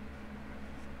 Sweet.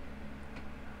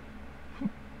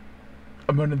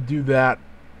 I'm gonna do that.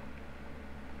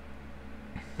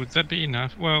 Would that be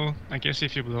enough? Well, I guess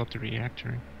if you blow up the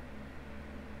reactor.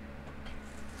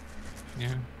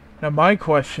 Yeah. Now my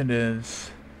question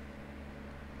is,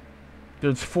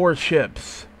 there's 4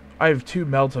 ships. I have 2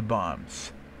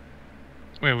 melt-a-bombs.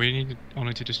 Well, we need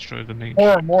only to destroy the main.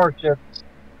 4 more ships.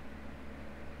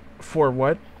 4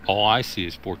 what? All I see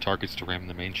is 4 targets to ram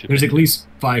the main ship. There's at least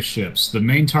 5 ships. The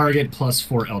main target plus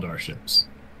 4 Eldar ships.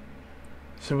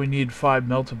 So we need 5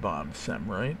 melt-a-bombs then,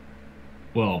 right?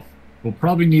 Well, we'll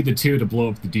probably need the 2 to blow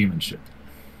up the demon ship.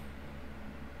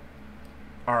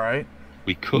 Alright.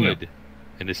 We could, Yeah.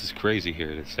 and this is crazy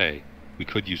here to say, we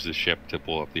could use the ship to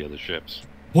blow up the other ships.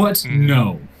 What? Mm.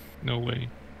 No. No way.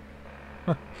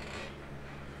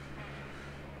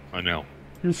 I know.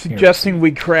 You're suggesting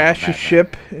we crash a Madman.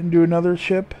 ship into another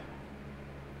ship?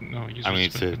 No, use I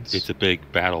mean, weapons. it's a big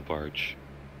battle barge.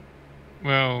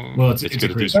 Well, Well, it's It's a gonna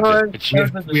do cruiser. some Alright. good. It's,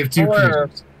 We have 2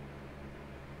 cruisers.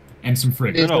 And some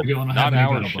frigates. No, We don't have not any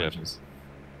our battle ship. barges.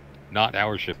 not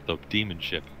our ship, the demon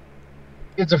ship.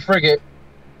 It's a frigate.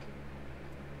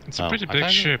 it's a Oh, pretty I big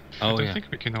thought you- ship. I oh, don't yeah. think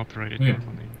we can operate it Yeah.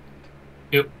 normally.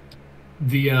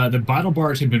 The battle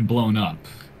barge had been blown up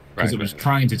because Right, it was right.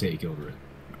 trying to take over it.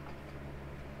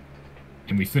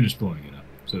 And we finished blowing it up.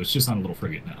 So it's just on a little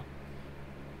frigate now.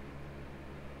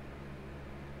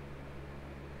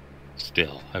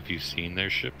 Still, have you seen their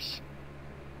ships?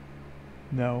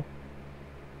 No.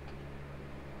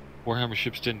 Warhammer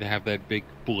ships tend to have that big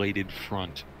bladed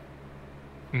front.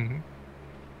 Mm-hmm.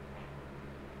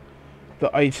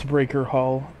 The icebreaker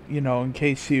hull, you know, in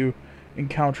case you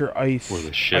encounter ice. Or the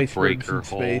icebergs shipbreaker in hull,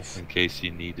 space. in case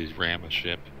you need to ram a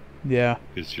ship, Yeah.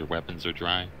 because your weapons are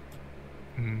dry.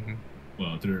 Mm-hmm.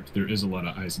 Well, there is a lot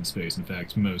of ice in space. In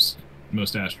fact, most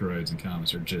asteroids and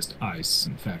comets are just ice.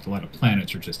 In fact, a lot of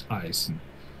planets are just ice. And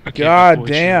Okay, God but void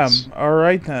damn. shields.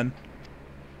 Alright then.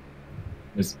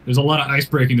 there's a lot of ice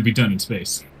breaking to be done in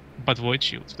space. But void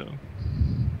shields, though.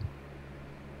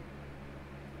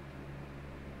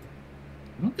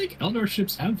 I don't think Eldar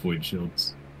ships have void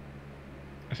shields.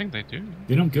 I think they do.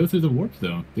 They don't go through the warp,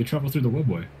 though. They travel through the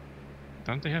webway.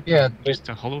 Don't they have Yeah, just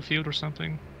a hollow field or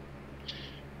something?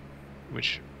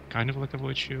 Which kind of like a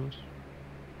void shield.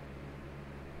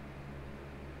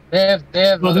 They have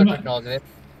Well, other they're not- technology.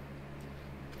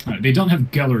 They don't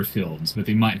have Geller fields, but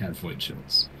they might have void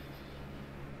shields.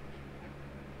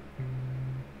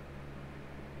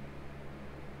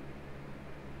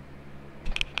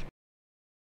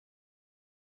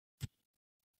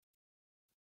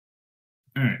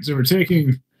 Alright, so we're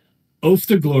taking Oath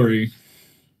to Glory,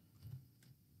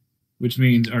 which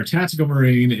means our Tactical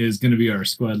Marine is going to be our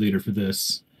squad leader for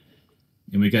this.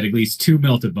 And we got at least 2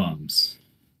 melted bombs.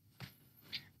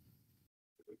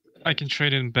 I can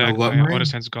trade in back what, my Marine?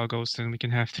 autosense goggles, and we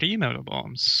can have 3 metal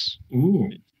bombs. Ooh.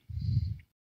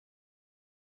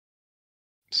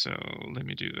 So let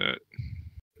me do that.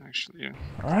 Actually, yeah.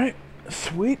 Alright.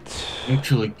 Sweet.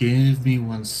 Actually, give me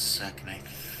 1 second.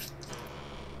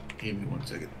 Give me 1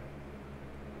 second.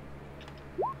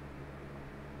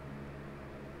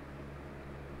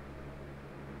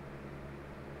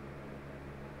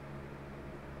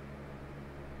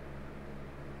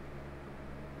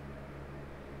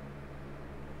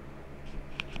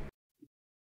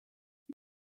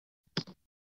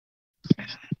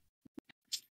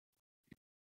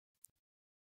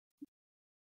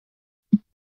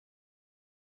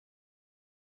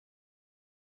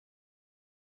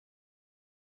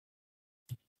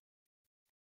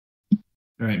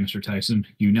 All right, Mr. Tyson,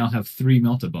 you now have 3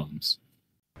 melted bombs.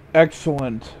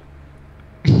 Excellent.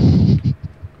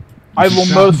 I will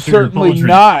Shot most through the certainly pauldron.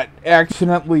 not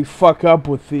accidentally fuck up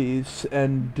with these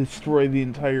and destroy the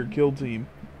entire kill team.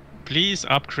 Please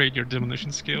upgrade your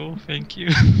demolition skill. Thank you.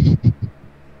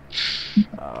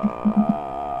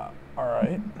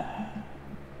 Alright.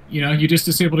 You know, you just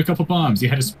disabled a couple bombs. You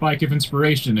had a spike of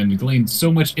inspiration and gleaned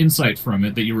so much insight from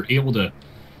it that you were able to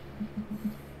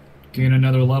gain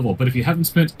another level. But if you haven't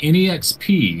spent any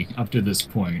XP up to this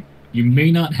point, you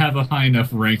may not have a high enough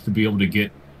rank to be able to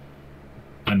get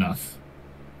enough.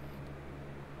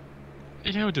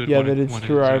 Yeah, we'll do it Yeah, one that at- is one at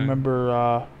true. a I time.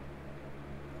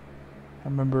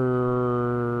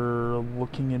 remember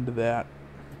looking into that.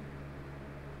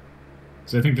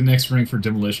 So I think the next rank for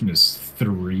demolition is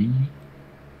 3.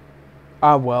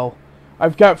 Ah, well.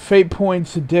 I've got fate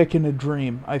points, a dick, and a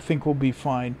dream. I think we'll be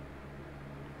fine.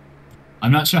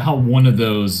 I'm not sure how one of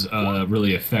those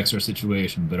really affects our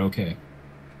situation, but okay.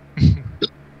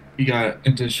 You got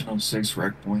additional 6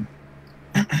 rec point.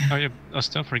 Oh yeah, I'll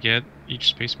still forget. Each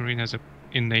Space Marine has a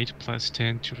innate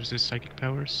 +10 to resist psychic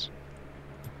powers.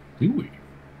 Do we?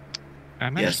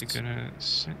 I'm Yes. actually gonna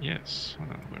yes.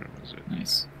 Hold on, where was it?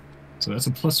 Nice. So that's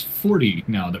a +40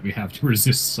 now that we have to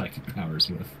resist psychic powers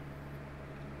with.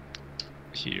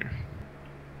 Here.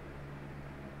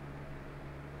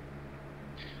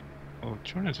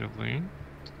 Alternatively,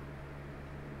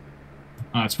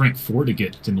 It's rank 4 to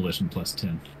get demolition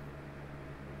 +10.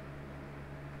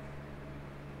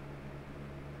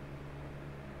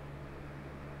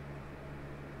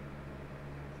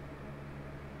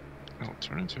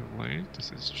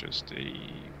 this is just a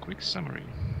quick summary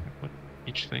of what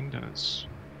each thing does.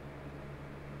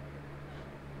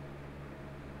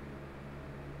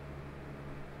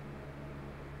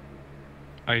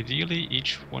 Ideally,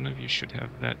 each one of you should have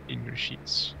that in your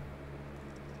sheets.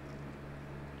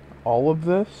 All of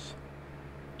this?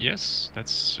 Yes,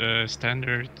 that's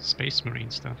standard Space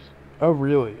Marine stuff. Oh,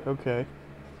 really? Okay.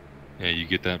 Yeah, you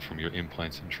get that from your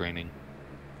implants and training.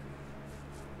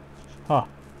 Huh.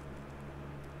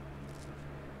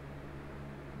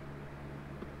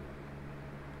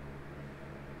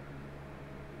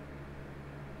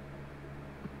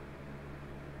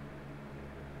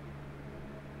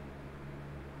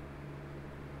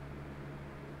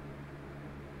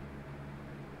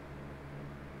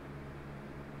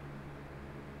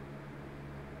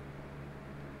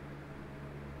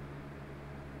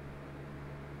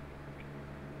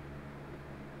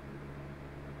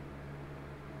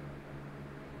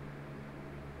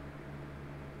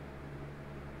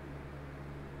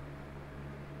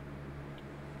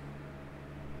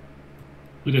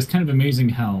 But it's kind of amazing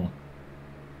how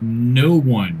no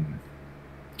one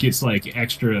gets like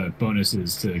extra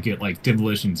bonuses to get like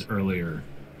demolitions earlier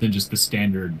than just the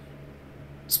standard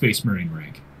Space Marine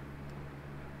rank.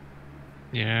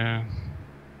 Yeah.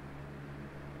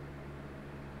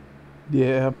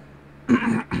 Yeah.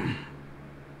 Actually,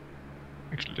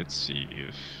 let's see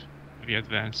if the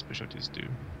advanced specialties do.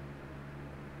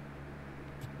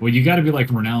 Well, you got to be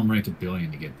like renown rank a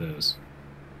billion to get those.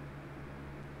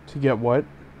 To get what?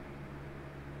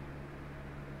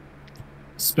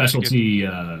 Specialty,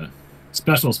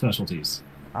 special specialties.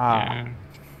 Ah. Yeah.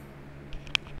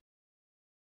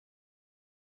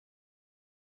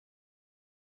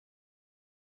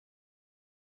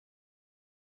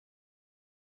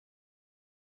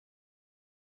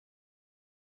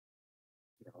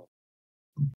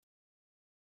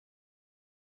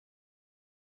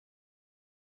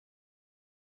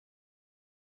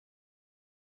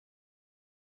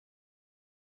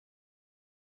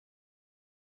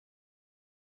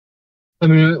 Let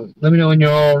me know when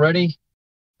you're all ready,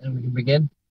 and we can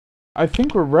begin. I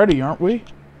think we're ready, aren't we?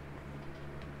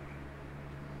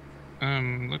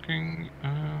 Looking.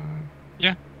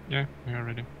 Yeah, we are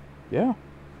ready. Yeah.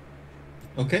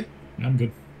 Okay. I'm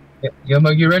good.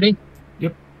 Yomo, you ready?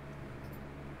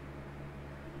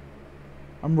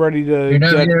 I'm ready to Your get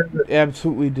navigator.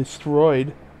 absolutely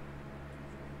destroyed.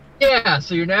 Yeah.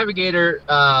 So your navigator,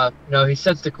 he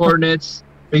sets the coordinates.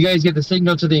 You guys get the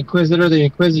signal to the Inquisitor. The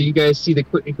Inquisitor, you guys see the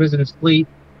Inquisitor's fleet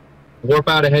warp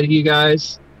out ahead of you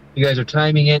guys. You guys are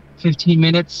timing it 15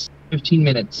 minutes. 15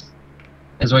 minutes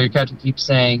is what your captain keeps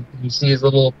saying. You see his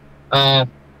little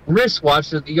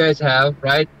wristwatch that you guys have,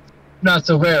 right? Not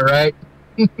so rare, right?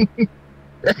 Mhm.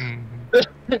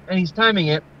 And he's timing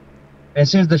it.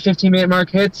 As soon as the 15-minute mark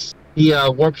hits, he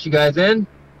warps you guys in.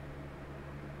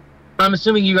 I'm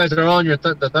assuming you guys are all on your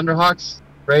the Thunderhawks,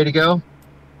 ready to go.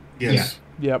 Yes.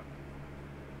 Yep.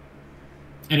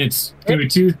 And it's going to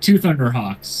be two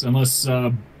Thunderhawks, unless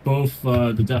both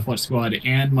the Deathwatch squad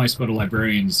and my Spuddle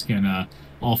Librarians can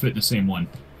all fit in the same one.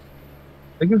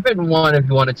 You can fit in one if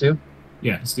you wanted to.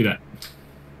 Yeah, let's do that.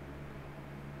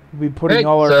 We'll be putting Okay,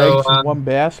 all our so, eggs in one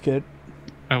basket.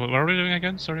 What are we doing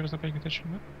again? Sorry, I was not paying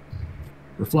attention.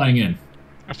 We're flying in.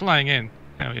 Flying in.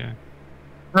 Hell yeah.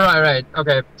 Right.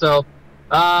 Okay, so,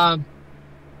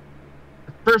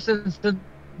 first instance,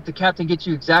 the captain gets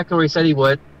you exactly where he said he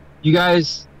would. You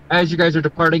guys, as you guys are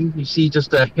departing, you see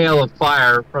just a hail of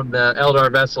fire from the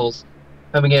Eldar vessels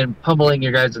coming in, pummeling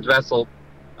your guys' vessel.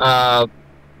 The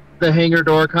hangar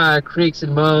door kind of creaks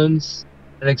and moans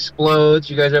and explodes.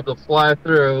 You guys are able to fly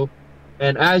through,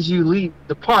 and as you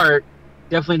depart,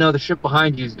 definitely know the ship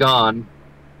behind you is gone.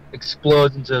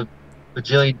 Explodes into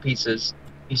bajillion pieces.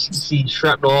 You see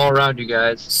shrapnel all around you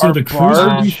guys. So Our the cruiser we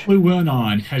barge- flew in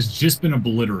on has just been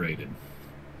obliterated.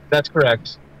 That's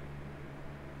correct.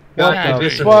 What Yeah, the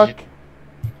eviscerated. fuck?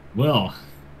 Well,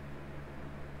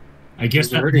 I guess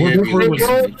It's that already mortar heavy was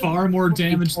equipment. far more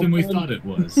damage than we thought it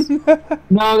was.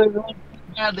 No, they rolled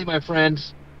badly, my friend.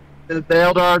 The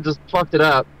Eldar just fucked it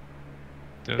up.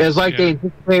 It was like they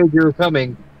anticipated you were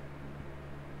coming.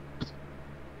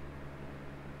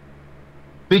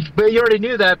 But you already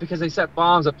knew that because they set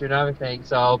bombs up there and everything.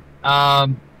 So,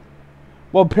 Well,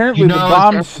 apparently you the know,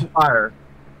 bombs. it's enemy fire.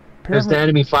 There's the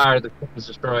enemy fire that was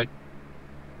destroyed.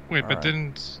 Wait, but Alright.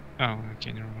 didn't... Oh,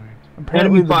 okay, never mind.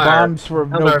 Apparently enemy the fire. bombs were of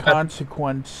no Eldar-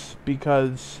 consequence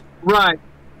because Right.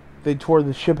 they tore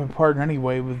the ship apart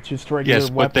anyway with just regular Yes,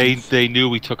 but weapons. they knew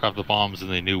we took off the bombs and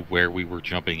they knew where we were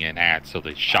jumping in at, so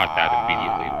they shot that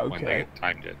immediately when okay. they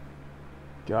timed it.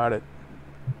 Got it.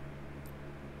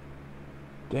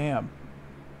 Damn.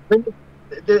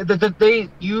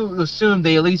 You assume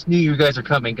they at least knew you guys are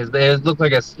coming because they looked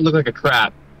like a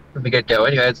trap from the get go.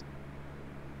 Anyways,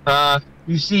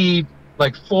 you see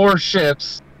like 4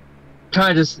 ships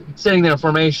kind of just sitting there in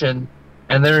formation,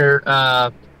 and they're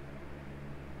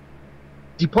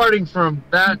departing from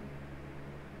that.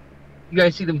 You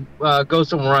guys see them go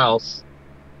somewhere else,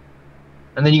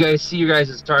 and then you guys see your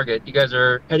guys' target. You guys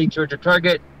are heading towards your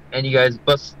target, and you guys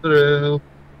bust through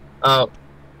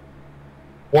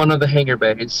one of the hangar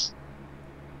bays.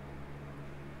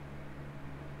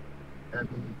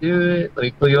 Let me do it. Let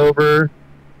me pull you over.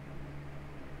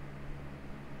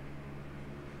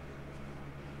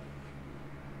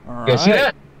 All You guys see right.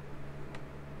 that?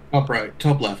 Top right,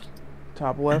 top left.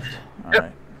 Top left. All Yep.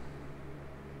 right.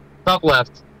 Top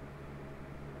left.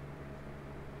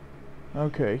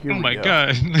 Okay. Here Oh we my go.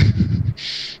 god.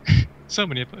 So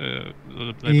many Ian.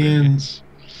 librarians.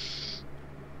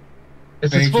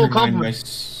 It's Thanks its for full reminding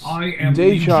complement. I am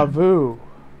Deja Legion. vu.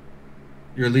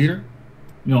 Your leader?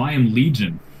 No, I am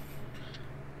Legion.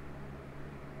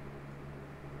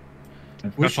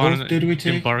 Which oath did we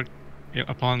take?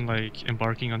 Upon like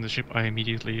embarking on the ship, I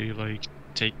immediately like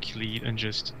take lead and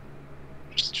just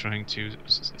trying to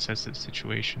assess the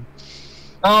situation.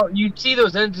 Oh, you see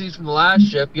those entities from the last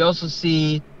ship. You also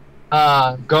see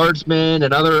guardsmen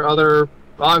and other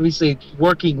obviously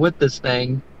working with this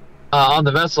thing on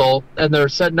the vessel, and they're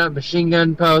setting up machine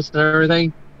gun posts and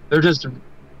everything. They're just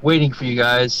waiting for you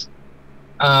guys.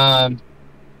 From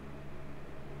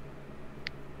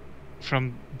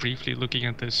briefly looking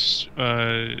at this,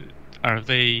 are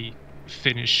they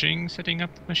finishing setting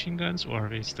up the machine guns, or are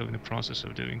they still in the process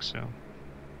of doing so?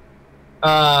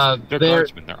 They're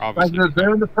guardsmen. They're obviously.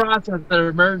 They're in the process of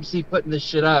emergency putting this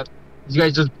shit up. You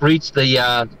guys just breached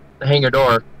the hangar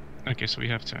door. Okay, so we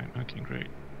have time. Okay, great.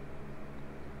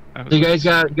 So you guys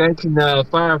can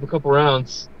fire up a couple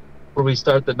rounds before we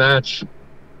start the match.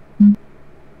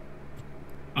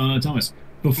 Thomas,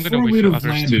 I'm gonna before wait we'd for have others to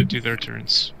landed, do their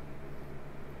turns.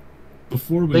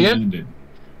 before we Say again?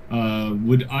 landed,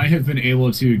 would I have been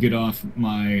able to get off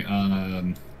my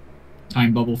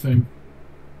time bubble thing?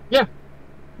 Yeah.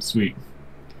 Sweet.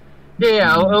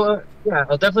 Yeah, I'll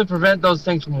definitely prevent those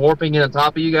things from warping in on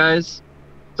top of you guys,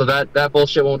 so that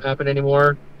bullshit won't happen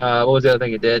anymore. What was the other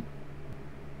thing it did?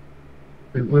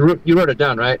 You wrote it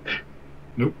down, right?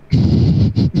 Nope.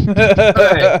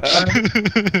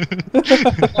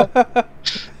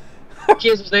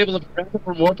 Kids was able to prevent them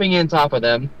from warping in top of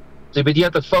them, so but you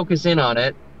have to focus in on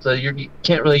it. So you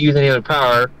can't really use any other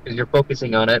power because you're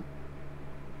focusing on it.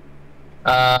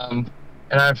 And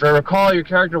if I recall, your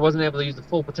character wasn't able to use the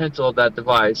full potential of that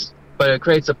device, but it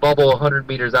creates a bubble 100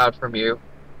 meters out from you.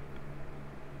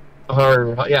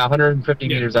 Or 150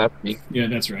 Yeah. meters out from you. Yeah,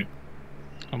 that's right.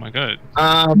 Oh my god.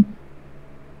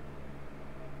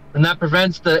 And that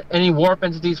prevents any warp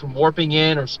entities from warping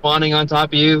in or spawning on top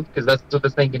of you, because that's what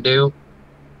this thing can do.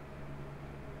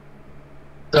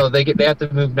 So they have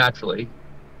to move naturally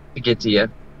to get to you.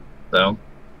 So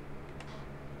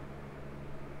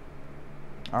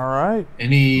All right.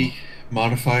 Any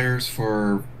modifiers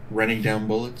for running down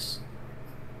bullets?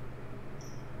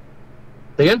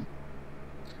 again,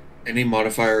 Any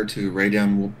modifier to ray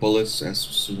down bullets as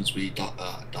soon as we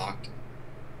docked?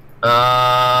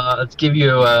 let's give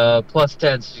you a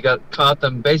 +10. So you caught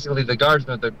them, basically the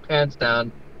guardsmen with their pants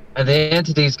down, and the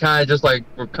entities kind of just like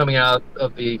were coming out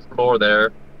of the floor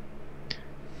there.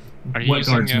 Are you What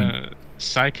using guardsmen?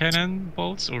 Psy cannon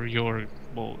bolts or your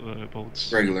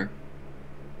bolts? Regular.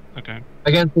 Okay.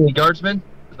 Against the guardsmen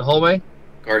in the hallway.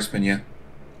 Guardsman, yeah.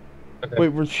 Okay. Wait,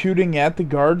 we're shooting at the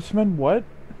guardsmen? What?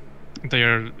 They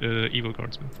are evil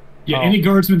guardsmen. Yeah, Oh. any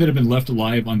guardsmen that have been left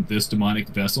alive on this demonic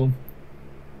vessel,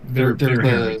 they're They're the-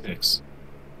 heretics.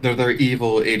 They're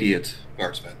evil idiot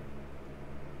guardsmen.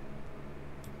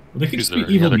 Well, they could Is just be there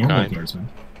any evil other normal kind? guardsmen.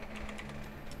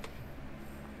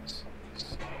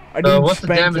 I didn't what's the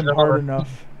spank damage them on hard armor?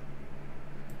 enough.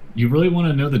 You really want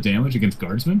to know the damage against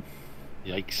guardsmen?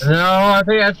 Yikes. No,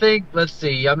 I think. Let's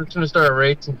see. I'm just gonna start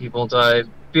rating people until I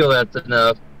feel that's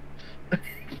enough.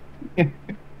 I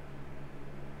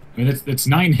mean, it's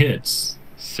 9 hits.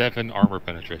 7 armor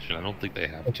penetration. I don't think they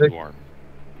have Okay. 2 armor.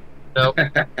 Nope.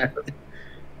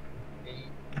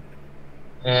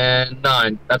 And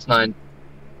 9. That's 9.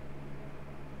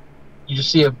 You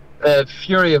just see a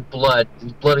fury of blood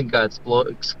and guts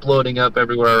exploding up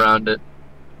everywhere around it.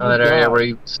 Oh, That area God. where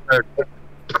you start.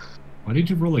 Why did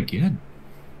you roll again?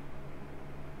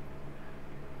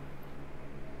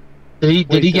 Did he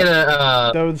Wait, get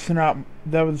a?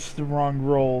 That was the wrong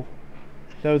roll.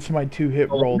 That was my 2-hit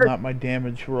Oh, roll, okay. not my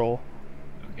damage roll.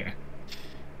 Okay.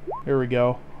 Here we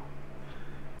go.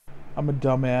 I'm a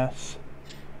dumbass.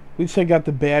 At least I got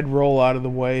the bad roll out of the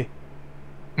way.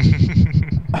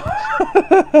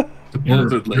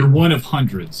 Supposedly. You're one of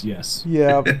hundreds, yes.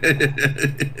 Yeah.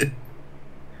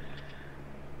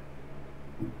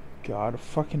 God, a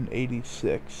fucking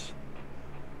 86.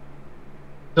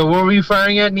 So what were you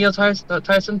firing at, Neil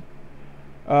Tyson?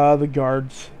 The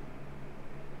guards.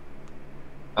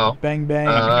 Oh. Bang bang.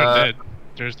 I think Uh, they're dead.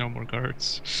 There's no more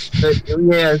guards.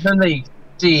 Yeah, then they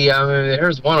see. I mean,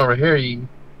 there's one over here. You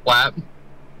flap.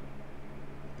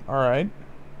 Alright.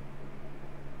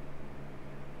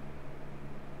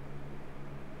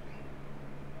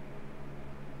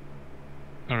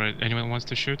 All right. Anyone wants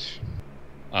to shoot?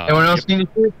 Anyone else Yep. need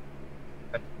to shoot?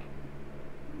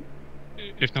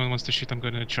 If no one wants to shoot, I'm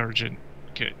gonna charge it.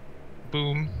 Okay.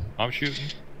 Boom. I'm shooting.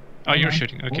 Oh, Hold you're on,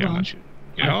 shooting. Okay, hold I'm on. not shooting.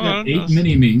 Yeah, I've hold got on, 8 let's-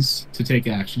 mini-me's to take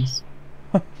actions.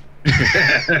 And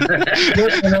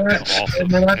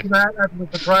then after that, after the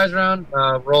surprise round,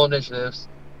 roll initiatives.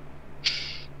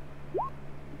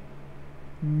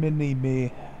 Mini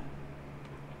me.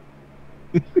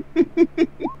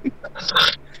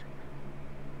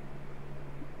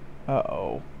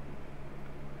 Uh-oh.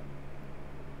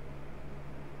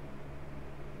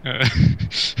 Uh,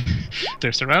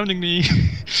 they're surrounding me.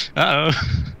 Uh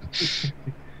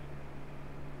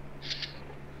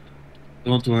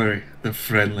Don't worry, they're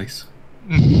friendlies.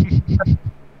 oh.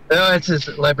 No, it's his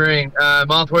librarian.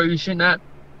 Moth, where are you shooting at?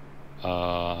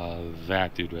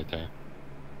 That dude right there.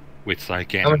 With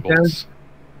psych How cannon much damage? bolts.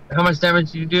 How much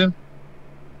damage do you do?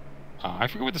 I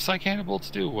forget what the psych cannon bolts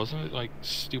do. Wasn't it like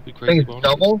stupid I crazy think it's bonuses?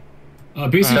 double.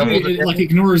 Basically, Double the it like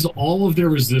ignores all of their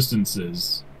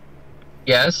resistances.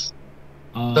 Yes.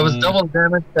 So it's double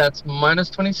damage. That's minus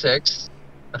 26.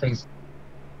 I think.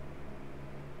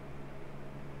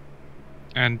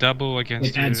 And double against.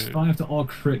 It adds 5 to all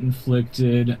crit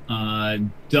inflicted.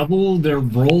 Double their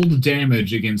rolled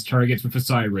damage against targets with a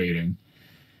psi rating,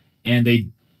 and it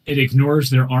ignores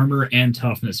their armor and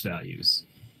toughness values.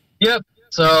 Yep.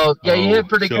 So yeah, you hit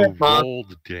pretty so good, Moth.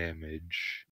 rolled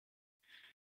damage.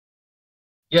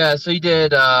 Yeah. So you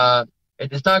did.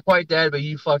 It's not quite dead, but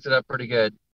you fucked it up pretty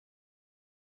good.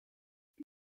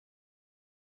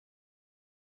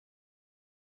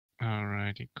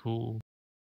 Alrighty, cool.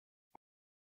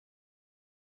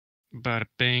 Bada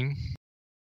bing.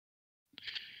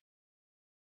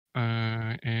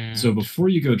 And So before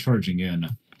you go charging in,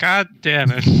 God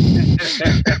damn it!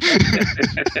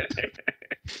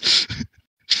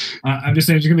 I'm just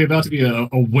saying there's going to be about to be a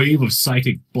wave of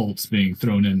psychic bolts being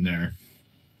thrown in there.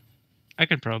 I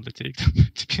could probably take them,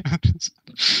 to be honest.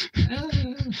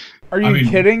 Are you I mean,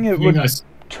 kidding? It you would guys,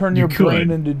 turn you your brain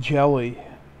could. into jelly.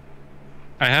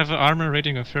 I have an armor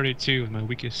rating of 32 in my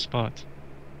weakest spot.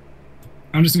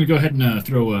 I'm just going to go ahead and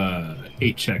throw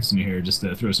 8 checks in here just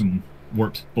to throw some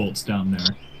warped bolts down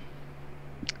there.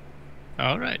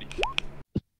 Alrighty.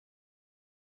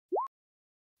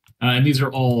 And these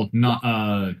are all not,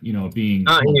 being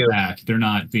Not pulled you. back. They're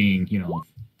not being,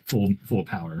 full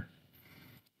power.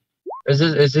 Is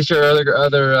this your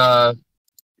other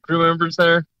crew members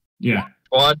there? Yeah.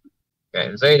 Squad? Okay,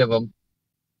 there's 8 of them.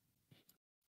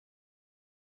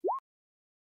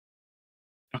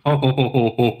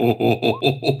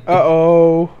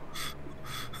 Uh-oh.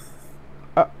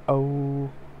 Uh-oh.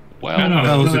 Well, No,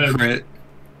 That was a no, crit.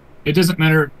 It doesn't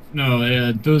matter.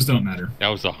 No, those don't matter. that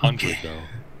was 100 though.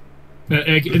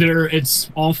 It's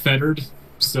all fettered,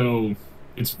 so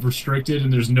it's restricted,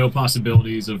 and there's no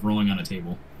possibilities of rolling on a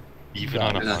table. Even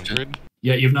on Gotcha. 100?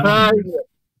 Yeah, you've not. 100.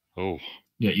 Oh.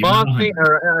 Yeah, you've not. Bob 100.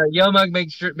 or Yomug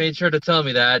made sure to tell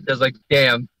me that. I was like,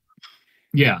 damn.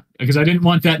 Yeah, because I didn't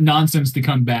want that nonsense to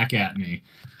come back at me.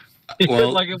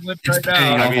 Well, like it would it's right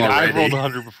paying now. off. I mean, I already. rolled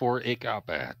 100 before it got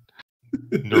bad.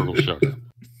 Nurgle showed up.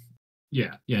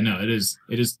 Yeah, no, it is.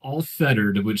 It is all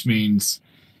fettered, which means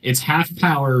it's half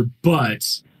power,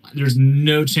 but there's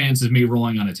no chance of me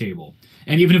rolling on a table.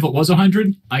 And even if it was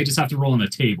 100, I just have to roll on a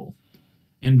table.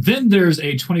 And then there's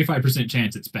a 25%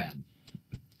 chance it's bad.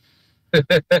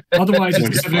 Otherwise,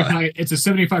 it's a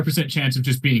 75% chance of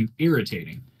just being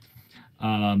irritating.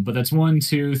 But that's 1,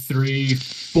 2, 3,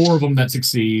 4 of them that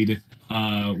succeed,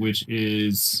 which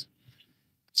is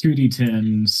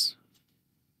 2d10s.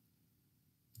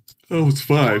 Oh, it's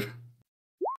 5.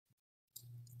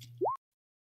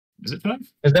 Is it 5?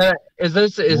 Is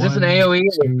this an AOE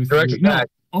or direct attack?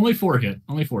 No, only 4 hit.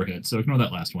 Only 4 hit. So ignore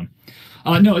that last one.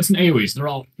 No, it's an AOEs. They're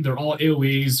all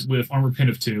AOEs with armor pin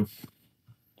of 2.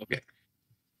 Okay.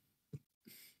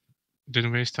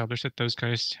 Didn't we establish that those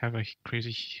guys have a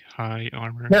crazy high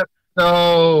armor? Yep.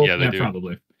 So Yeah, they do.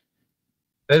 Probably.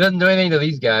 It doesn't do anything to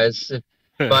these guys,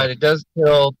 but it does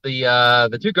kill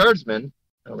the 2 guardsmen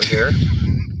over here.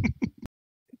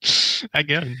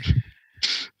 Again.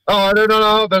 Oh,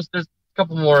 no. There's a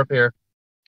couple more up here.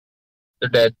 They're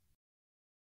dead.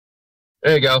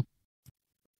 There you go.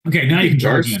 Okay, now you can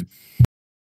charge in.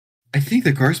 I think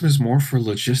the guardsman is more for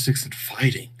logistics and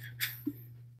fighting.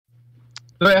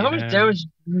 Wait, how much damage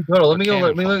total? Let me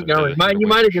look at you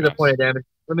might have get a point of damage.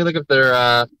 Let me look up their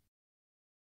armor.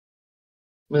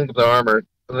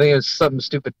 I think it's something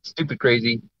stupid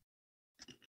crazy.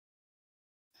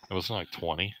 It was like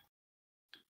 20.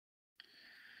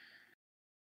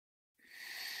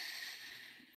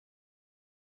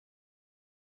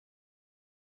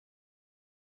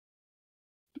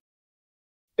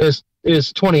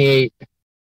 Is 28.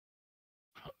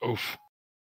 Oof.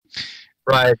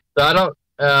 Right. So I don't.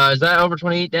 Is that over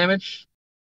 28 damage?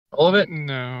 All of it?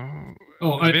 No.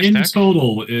 Oh, in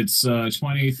total, it's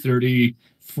 20, 30,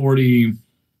 40,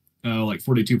 like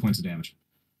 42 points of damage.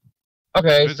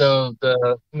 Okay, so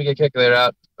let me get a calculator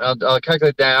out. I'll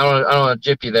calculate that. I don't want to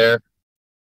jip you there.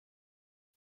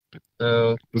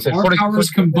 So with our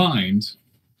powers combined,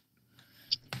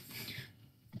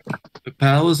 the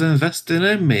pal is invested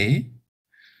in me.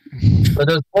 So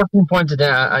there's 14 points of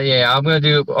damage. Yeah, I'm gonna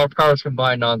do our powers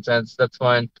combined nonsense. That's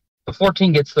fine. The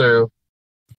 14 gets through.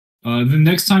 The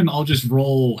next time I'll just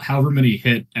roll however many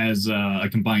hit as a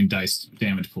combined dice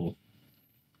damage pool.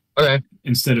 Okay.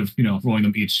 Instead of rolling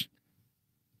them each.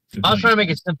 I was trying to make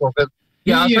it simple, but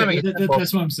I was trying to make it simple.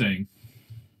 That's what I'm saying.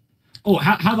 Oh,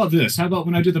 how about this? How about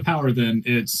when I do the power? Then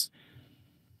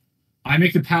I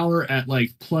make the power at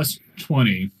like plus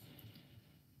 20,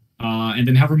 and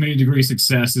then however many degree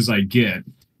successes I get,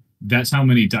 that's how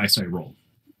many dice I roll.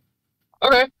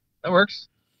 Okay, that works.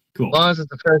 Cool. As long as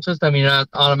it's a fair system, you're not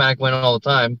automatic win all the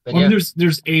time. Then well,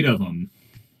 there's 8 of them.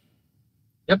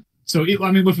 Yep. So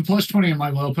I mean, with a plus 20 on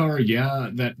my willpower, yeah,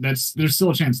 there's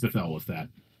still a chance to fail with that.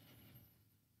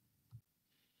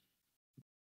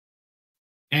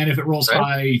 And if it rolls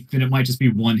high, then it might just be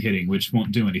 1 hitting, which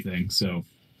won't do anything. So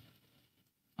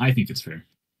I think it's fair.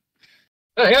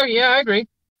 Yeah, I agree.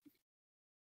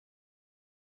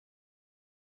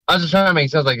 I was just trying to make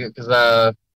sense, like,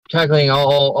 because calculating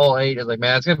all 8 is like,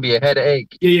 man, it's gonna be a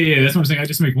headache. Yeah. That's what I'm saying. I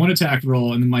just make 1 attack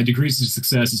roll, and then my degrees of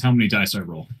success is how many dice I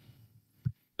roll.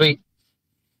 Sweet.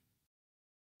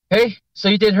 Okay, so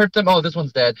you did hurt them. Oh, this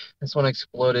one's dead. This one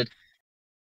exploded.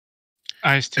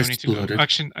 I still need to go.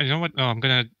 Actually, you know what? No, I'm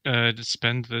gonna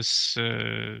spend this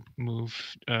move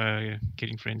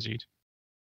getting frenzied.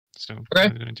 So I'm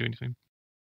not gonna do anything.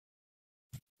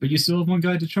 But you still have 1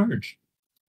 guy to charge.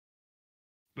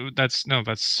 That's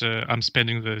I'm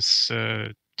spending this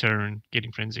turn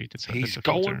getting frenzied. He's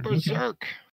going berserk.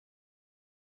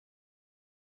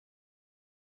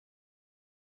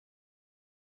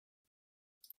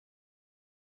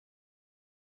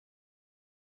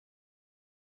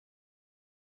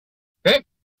 Okay.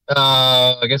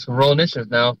 I guess we'll roll initiative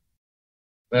now.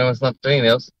 No one's not doing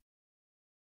this.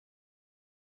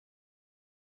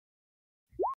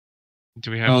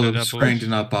 Do we have the the screen did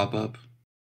not pop up.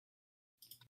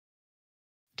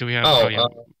 Do we have? Yeah,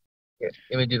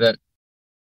 let me do that.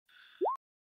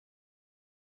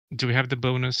 Do we have the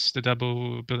bonus, the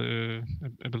double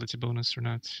ability bonus, or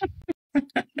not?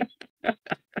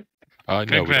 No, we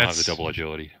don't have the double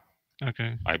agility.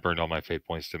 Okay. I burned all my fate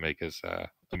points to make us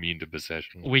immune to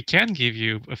possession. We can give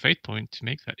you a fate point to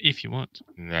make that if you want.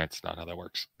 That's not how that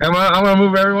works. I'm gonna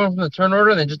move everyone from the turn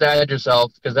order and then just add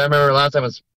yourself, because I remember last time it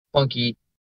was funky.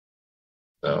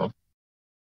 So.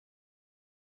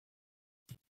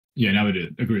 Yeah, and I would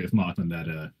agree with Moth on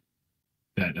that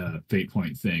fate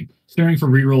point thing. Sharing for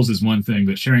rerolls is one thing,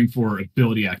 but sharing for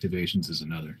ability activations is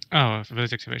another. Oh,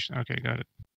 ability activation. Okay, got it.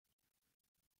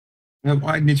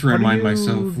 I need to remind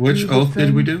myself. Which oath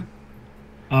did we do?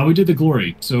 We did the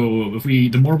glory. So if the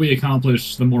more we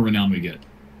accomplish, the more renown we get.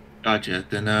 Gotcha.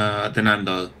 Then I'm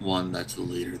the one that's the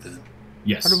leader then.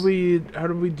 Yes. How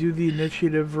do we do the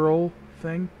initiative roll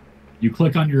thing? You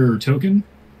click on your token,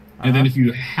 and then Uh-huh. if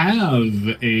you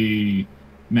have a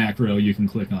macro, you can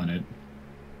click on it.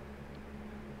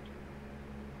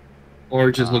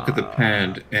 Or just look at the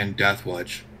pen and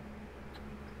DEATHWATCH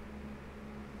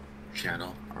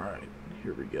channel. All right,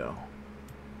 here we go.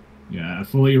 Yeah, I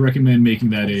fully recommend making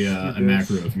that Let's a do this.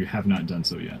 macro if you have not done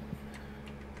so yet.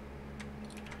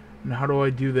 And how do I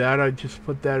do that? I just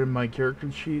put that in my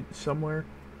character sheet somewhere.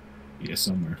 Yeah,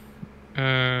 somewhere.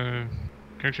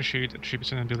 Character sheet,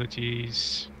 attributes and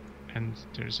abilities, and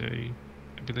there's a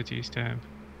abilities tab.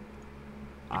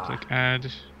 You click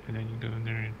add, and then you go in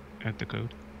there and add the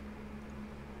code.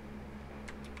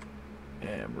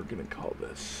 And we're gonna call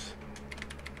this.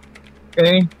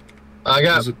 Okay. I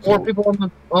got Is it 4 cool? people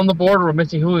on the board. We're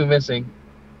missing. Who are we missing?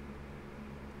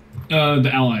 The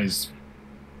allies.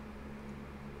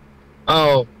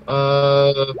 Oh,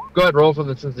 go ahead, roll for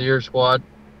the since the year squad.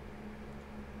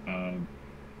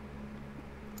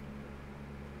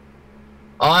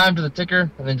 I'll add to the ticker,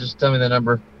 and then just tell me the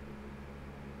number.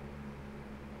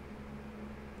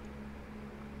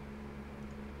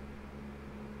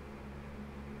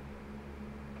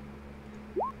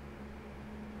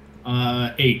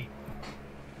 Uh, 8.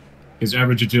 His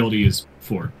average agility is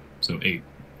 4, so 8.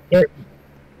 Yep.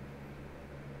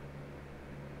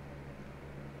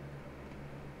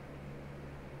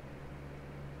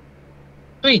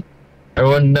 Sweet.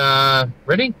 Everyone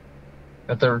ready?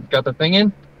 Got the thing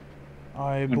in?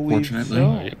 I believe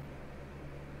Unfortunately. so.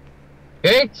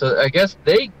 Okay, so I guess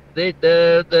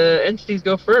the entities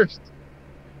go first.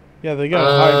 Yeah, they got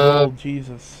a high roll.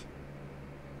 Jesus.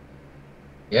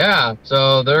 Yeah,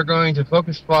 so they're going to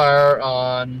focus fire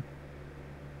on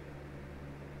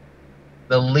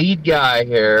the lead guy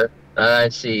here that I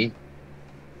see.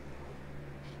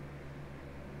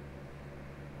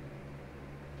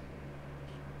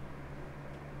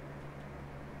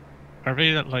 Are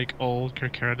they like old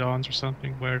Carcharodons or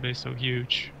something? Why are they so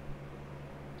huge?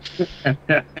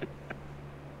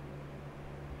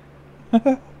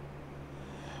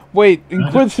 Wait,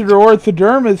 Inquisitor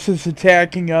Orthodermis is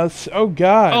attacking us. Oh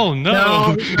God. Oh no! No,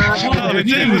 Oh, it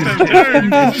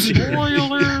Jeez. did.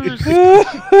 Spoilers!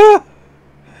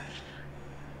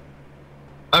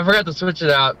 I forgot to switch it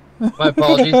out. My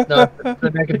apologies. No,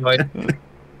 the mechanoid.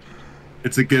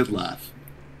 It's a good laugh.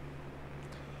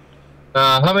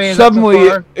 How many is that Suddenly, so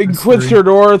far? Inquisitor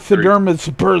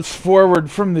Orthodermis bursts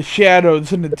forward from the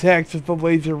shadows and attacks with the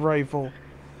laser rifle.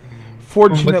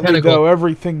 Fortunately, Mechanical. though,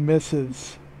 everything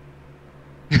misses.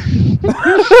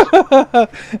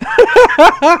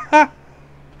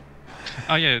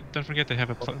 Oh yeah, don't forget they have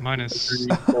a minus.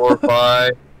 3, 4,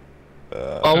 5.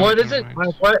 Oh, what is it? never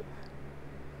mind. What?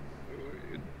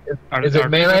 Is it are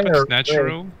melee weapons or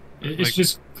natural? It's Like-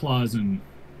 just claws and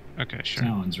Okay, sure.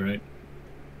 talons, right?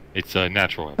 It's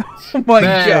natural weapons. Oh my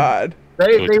Man. God. They,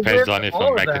 So it they depends whipped on if a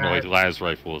all of mechanoid that. las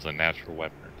rifle is a natural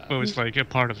weapon or not. Well, it's like a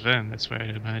part of them. That's what I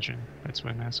imagine. That's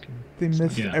what I'm asking. They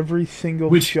missed Yeah. every single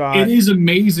Which shot. it is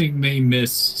amazing they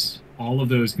missed all of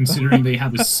those, considering they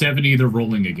have a 70 they're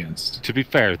rolling against. To be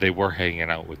fair, they were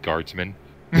hanging out with guardsmen.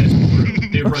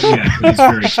 They were, yeah, it's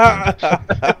very true.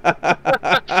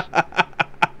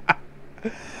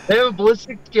 They have a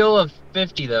ballistic skill of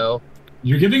 50, though.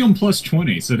 You're giving them plus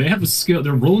 20, so they have a skill.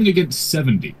 They're rolling against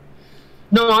 70.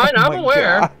 No, Oh I'm my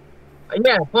aware. God.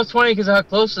 Yeah, plus 20 because of how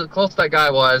close that guy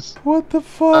was. What the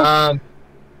fuck?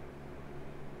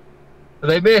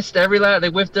 They missed every lap. They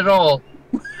whiffed it all.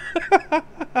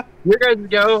 Your guys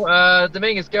go.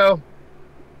 Dominguez, go.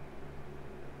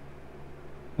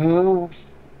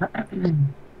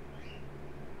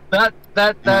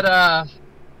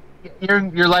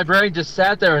 Your librarian just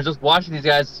sat there and just watching these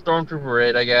guys stormtrooper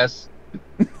it, I guess.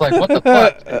 It's like, what the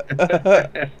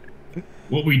fuck?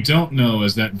 What we don't know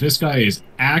is that this guy is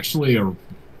actually a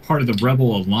part of the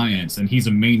Rebel Alliance, and he's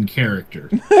a main character.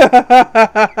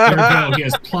 Ergo, he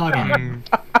has plot armor.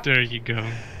 There you go.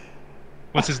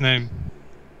 What's his name?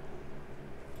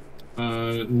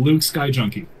 Luke Sky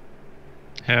Junkie.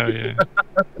 Hell yeah.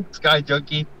 Sky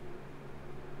Junkie.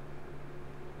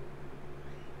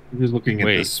 I'm just looking at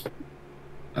Wait. this.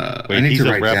 I Wait, need he's to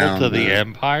a write rebel down to the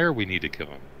Empire? We need to kill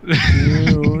him.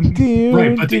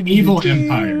 Right, but the evil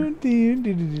empire.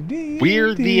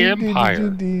 We're the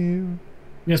Empire.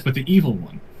 Yes, but the evil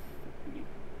one.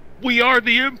 We are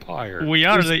the Empire! We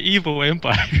are the evil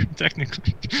empire,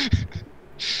 technically.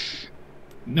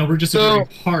 No, we're just a So,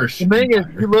 very harsh Dominguez,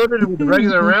 empire. you loaded it with the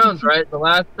regular rounds, right? The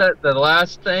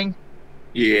last thing.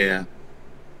 Yeah.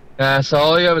 So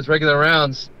all you have is regular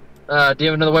rounds. Do you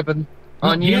have another weapon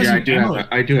on you? Yes. Yeah,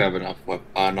 I do have enough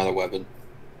another weapon.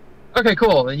 Okay,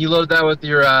 cool. And you load that with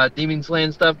your demon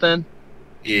slaying stuff then?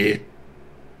 Yeah.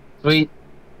 Sweet.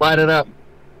 Light it up.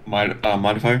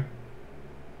 Modifier?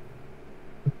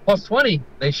 Plus 20.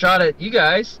 They shot at you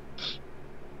guys.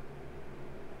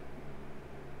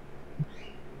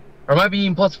 Or it might be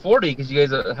even plus 40 because you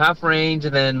guys are half range,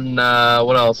 and then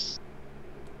what else?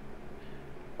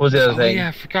 What was the other thing? Yeah,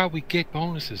 I forgot we get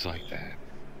bonuses like that.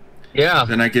 Yeah.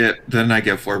 Then I get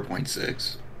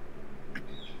 4.6.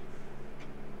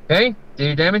 Okay. Do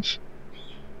your damage.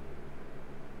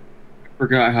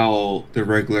 Forgot how the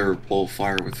regular bolt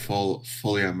fire with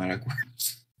fully automatic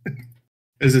works.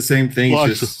 It's the same thing. Well,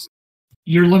 Just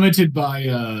You're limited by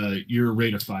your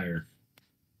rate of fire.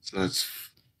 so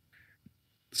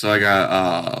I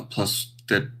got plus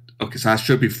that. Okay, so that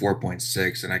should be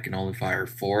 4.6, and I can only fire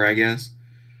 4, I guess.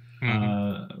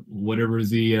 Whatever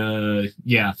the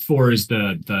 4 is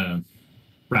the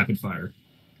rapid fire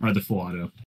or the full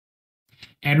auto.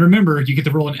 And remember, you get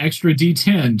to roll an extra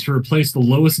d10 to replace the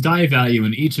lowest die value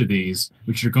in each of these,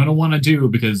 which you're going to want to do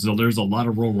because there's a lot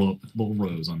of low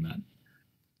rows on that.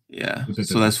 Yeah,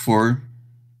 so that's 4.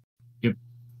 Yep.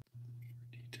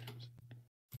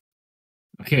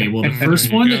 Okay, well, the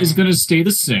first one is going to stay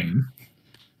the same.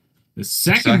 The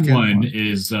second one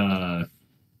is 4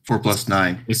 plus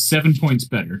 9. is 7 points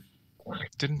better.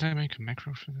 Didn't I make a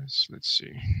macro for this? Let's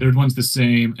see. Third one's the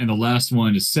same, and the last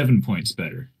one is 7 points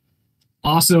better.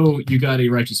 Also, you got a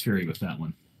Righteous Fury with that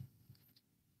one.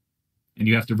 And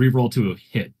you have to reroll to a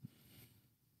hit.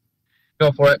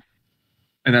 Go for it.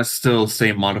 And that's still the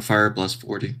same modifier plus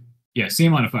 40. Yeah,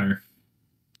 same modifier.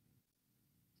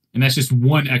 And that's just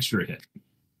one extra hit.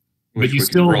 Which you we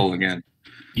still can roll again.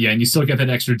 Yeah, and you still get that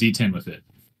extra d10 with it.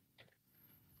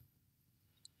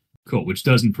 Cool, which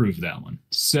does improve that one.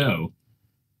 So,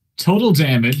 total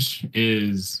damage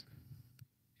is...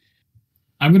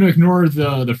 I'm going to ignore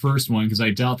the first one because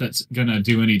I doubt that's going to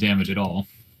do any damage at all.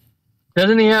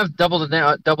 Doesn't he have double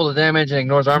the damage and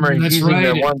ignores armor? That's He's using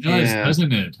right, the one. it does, Yeah.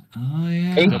 doesn't it? Oh,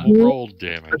 yeah. 18, Double roll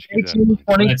damage. keep that in 18,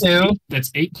 mind. 22. That's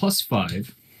 8 plus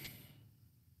 5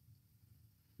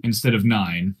 instead of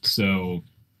 9. So,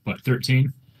 what,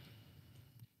 13?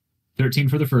 13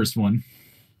 for the first one.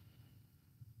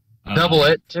 Double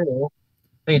it, too.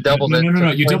 I think he doubles it.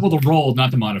 No. You double the roll, not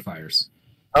the modifiers.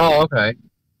 Oh, okay.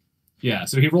 Yeah,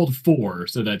 so he rolled 4,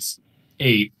 so that's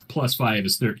 8 plus 5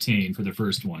 is 13 for the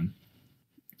first one.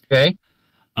 Okay.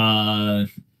 9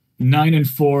 and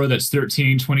 4, that's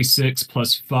 13, 26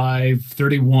 plus 5,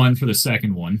 31 for the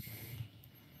second one.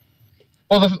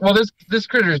 Well, this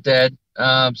critter's dead.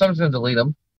 Someone's gonna delete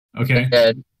him. Okay.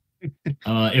 Dead.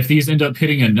 If these end up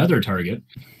hitting another target.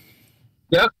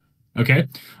 Yep. Okay.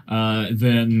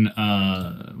 Then,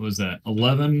 what was that?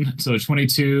 11, so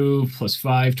 22 plus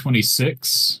 5,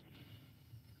 26.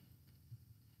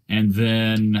 And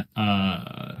then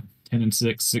 10 and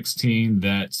 6, 16.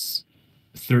 That's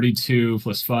 32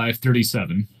 plus 5,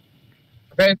 37.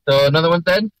 Okay, so another one's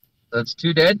dead. That's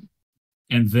 2 dead.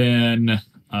 And then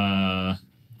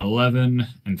 11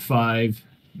 and 5.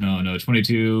 No,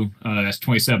 22. That's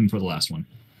 27 for the last one.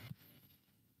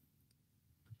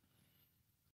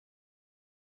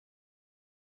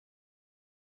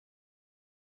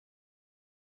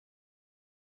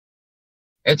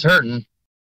 It's hurting.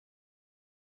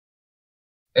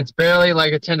 It's barely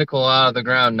like a tentacle out of the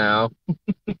ground now.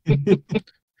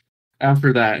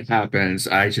 After that happens,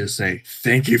 I just say,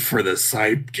 thank you for the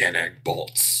cybernetic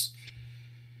bolts.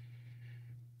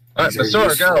 All right, These are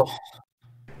Basora, go. useful.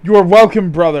 You are welcome,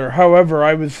 brother. However,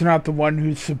 I was not the one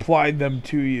who supplied them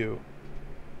to you.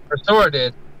 Basora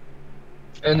did.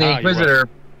 And the you're Inquisitor.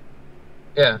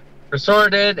 Yeah.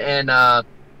 Basora did, and the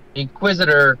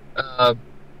Inquisitor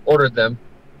ordered them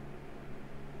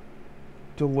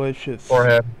Delicious. for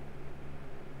him.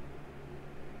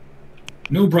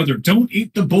 No, brother, don't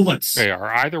eat the bullets. Hey,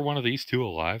 are either one of these two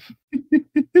alive?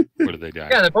 Or did they die?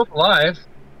 Yeah, they're both alive.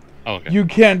 Oh, okay. You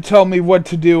can't tell me what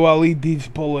to do. I'll eat these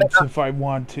bullets if I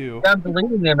want to. I'm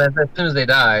deleting them as soon as they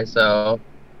die, so...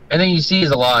 Anything you see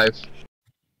is alive.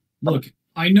 Look,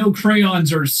 I know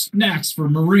crayons are snacks for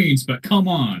Marines, but come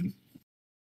on.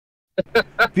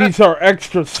 These are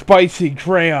extra spicy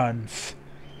crayons.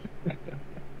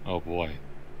 Oh boy.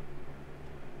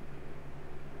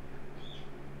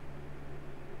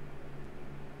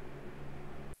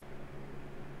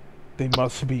 They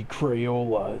must be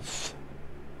Crayolas.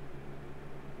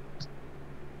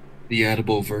 The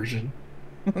edible version.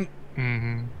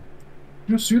 Mm-hmm.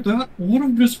 You see that? One of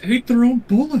them just ate their own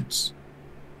bullets.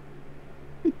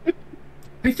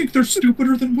 I think they're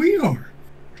stupider than we are.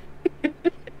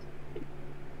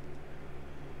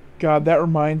 God, that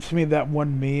reminds me of that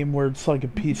one meme where it's like a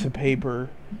piece of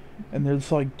paper and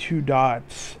there's like 2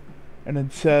 dots and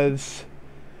it says,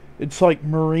 it's like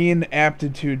marine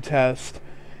aptitude test.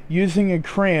 Using a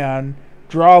crayon,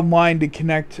 draw a line to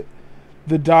connect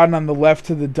the dot on the left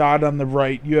to the dot on the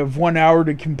right. You have 1 hour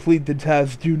to complete the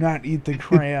test. Do not eat the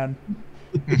crayon.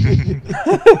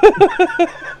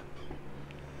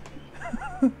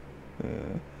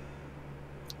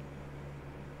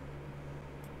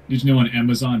 Did you know on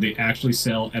Amazon they actually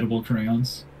sell edible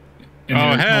crayons? And Oh,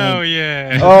 they're hell called-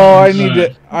 yeah. Oh,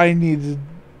 I need to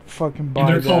fucking buy And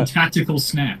they're that. called tactical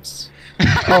snacks.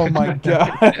 Oh my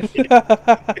god.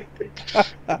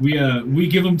 We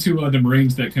give them to the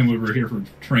Marines that come over here for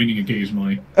training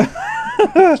occasionally.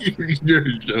 You're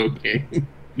joking.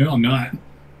 No, I'm not.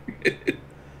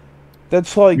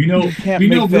 That's like, We know you can't we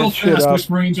make know that real shit fast up. which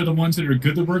Marines are the ones that are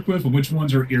good to work with and which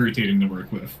ones are irritating to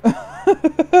work with.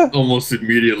 Almost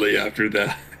immediately after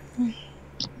that.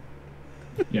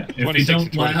 Yeah, if they 26 don't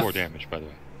and 24 laugh, damage, by the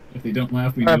way. if they don't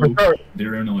laugh, we Alright, know Pretorius.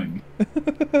 they're annoying.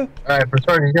 Alright,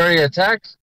 Pretorius, you already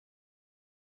attacked?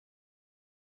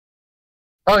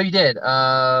 Oh, you did.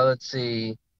 Let's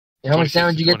see. How much 26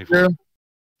 damage you and get 24. through?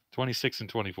 26 and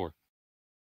 24.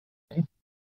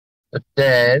 They're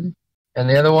dead. And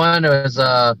the other one was,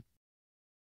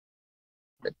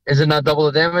 is it not double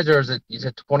the damage, or is it, you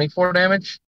said 24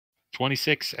 damage?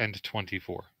 26 and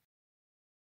 24.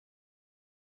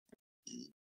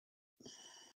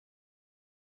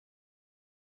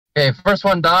 Okay, first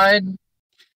one died.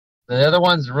 The other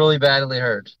one's really badly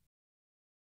hurt.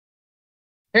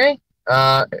 Okay.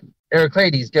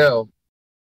 Heraclides, go.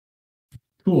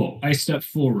 Cool. I step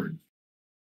forward.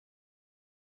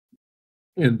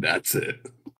 And that's it.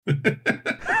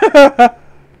 I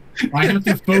have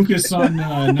to focus on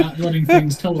not letting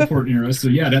things teleport near us, so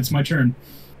yeah, that's my turn.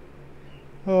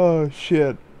 Oh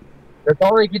shit. That's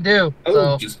all you can do. I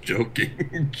So, was just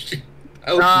joking.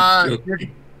 I was just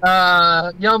joking.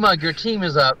 Yelmug, your team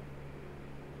is up.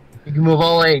 You can move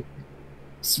all 8.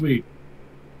 Sweet.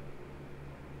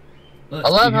 I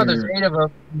love how there's 8 of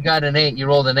them. You got an 8. You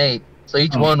rolled an 8. So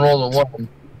each one rolled a 1.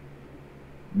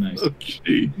 Nice. Oh,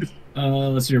 jeez.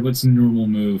 Let's hear, what's the normal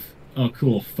move? Oh,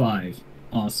 cool, 5.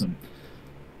 Awesome.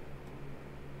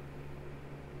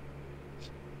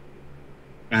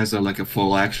 As like a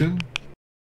full action?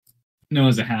 No,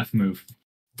 as a half move.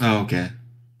 Oh, okay.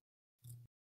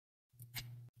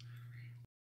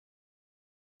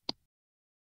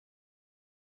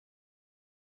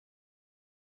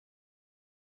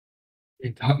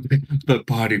 The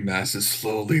body mass is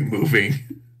slowly moving.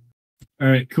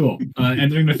 Alright, cool. And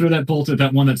they're going to throw that bolt at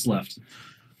that one that's left.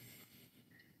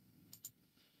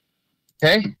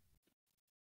 Okay.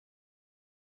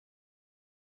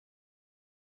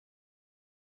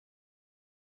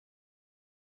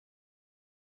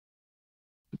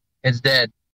 It's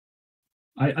dead.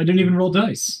 I didn't even roll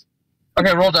dice.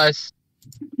 Okay, roll dice.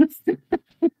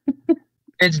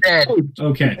 It's dead.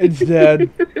 Okay. It's dead.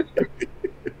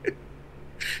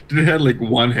 Did it have like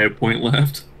 1 hit point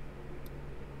left?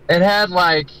 It had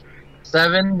like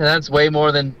 7, and that's way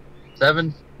more than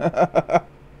 7.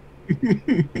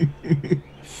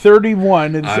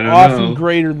 31 is I don't often know.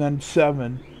 greater than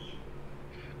 7.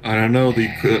 I don't know. They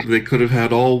could have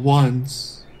had all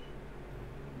 1s.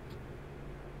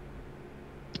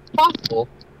 Possible.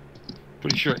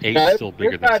 Pretty sure 8 Yeah, is still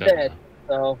bigger it's than not 7. dead.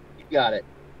 though. So, you got it.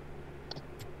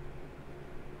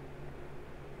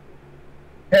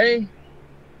 Okay.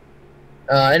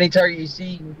 Any target you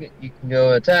see, you can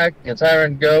go attack. You can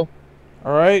Tyrant, go.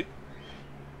 Alright.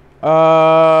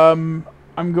 I'm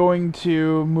going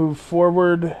to move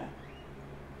forward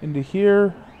into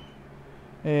here.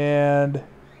 And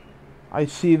I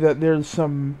see that there's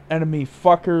some enemy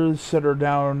fuckers that are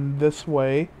down this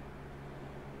way.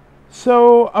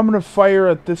 So I'm going to fire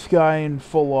at this guy in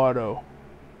full auto.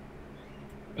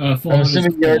 Full I'm auto is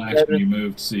assuming full you're action dead. you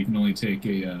moved, so you can only take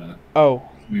a Oh,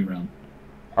 move round.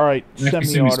 alright. Actually,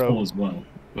 semi's full Semi-auto. as well,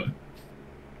 but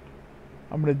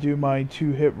I'm going to do my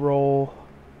 2-hit roll.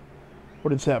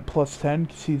 What is that, plus 10?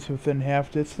 Because he's within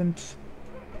half distance.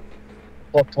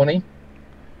 Plus 20.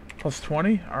 Plus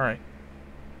 20? Alright.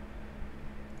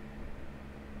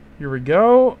 Here we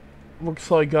go. Looks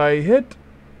like I hit.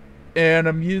 And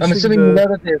I'm using I'm assuming you know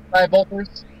that they're 5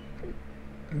 bolters.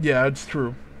 Yeah, it's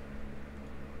true.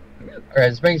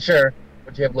 Alright, just making sure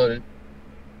what you have loaded.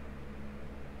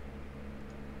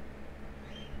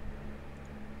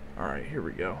 Alright, here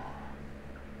we go.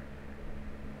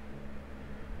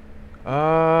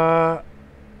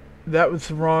 That was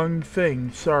the wrong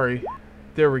thing. Sorry.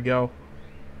 There we go.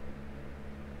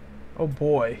 Oh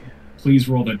boy. please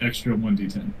roll that extra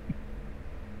 1d10.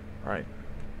 Alright.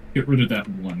 Get rid of that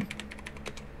 1.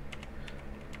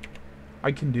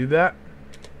 I can do that.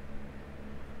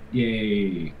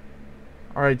 Yay.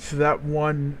 Alright, so that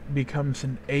 1 becomes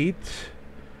an 8.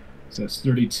 So that's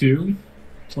 32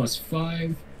 plus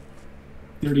 5,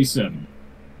 37.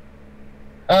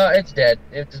 It's dead.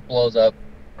 It just blows up.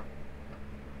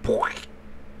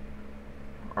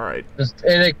 Alright.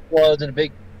 It explodes in a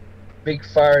big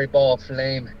fiery ball of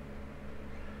flame.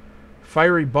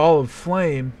 Fiery ball of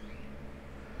flame.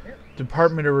 Yep.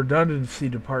 Department of Redundancy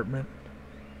Department.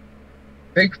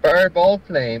 Big fiery ball of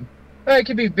flame. It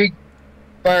could be big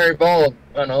fiery ball of,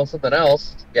 I don't know, something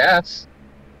else. Gas.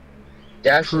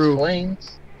 Gaseous True.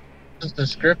 flames. Just a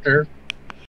descriptor.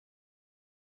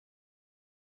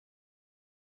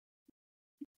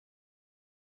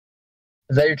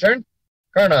 Is that your turn?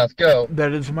 Karnoth, go.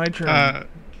 That is my turn.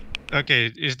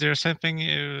 Okay, is there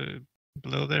something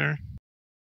below there?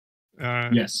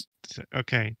 Yes.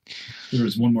 Okay. There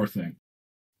is one more thing.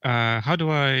 How do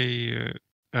I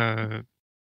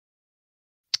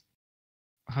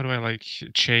like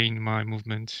chain my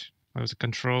movement? What was it?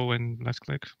 Control and left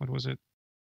click? What was it?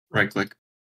 Right click.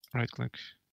 Right click.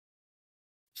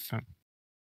 Oh.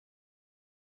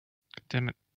 Damn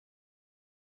it.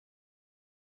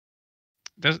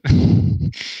 Does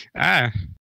when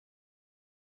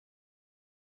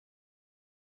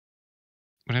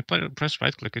I press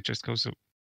right click, it just goes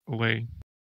away.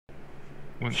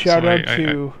 Shout out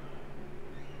to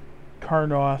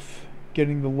Karnoth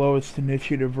getting the lowest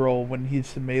initiative roll when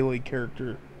he's the melee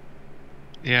character.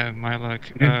 Yeah, my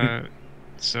luck.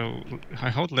 So I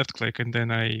hold left click and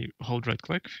then I hold right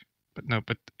click, but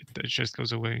it just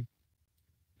goes away.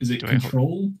 Is it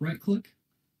control right click?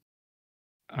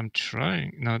 I'm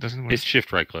trying. No, it doesn't work. It's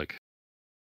shift right click.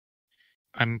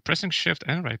 I'm pressing shift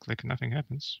and right click and nothing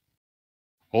happens.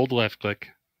 Hold left click,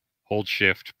 hold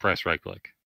shift, press right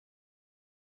click.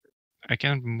 I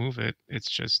can't move it.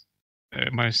 It's just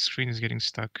my screen is getting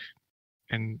stuck,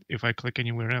 and if I click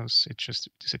anywhere else, it just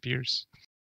disappears.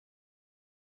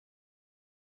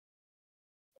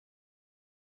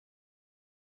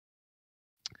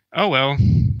 Oh well,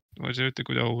 we'll do it the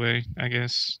good old way, I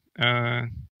guess.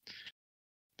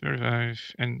 35.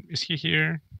 And is he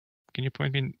here? Can you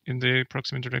point me in the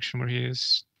approximate direction where he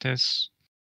is, Tess?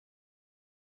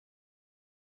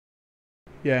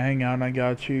 Yeah, hang on, I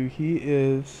got you. He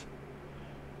is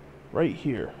right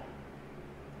here.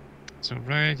 So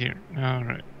right here.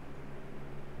 Alright.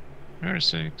 There are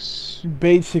 6.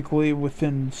 Basically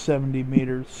within 70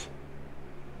 meters.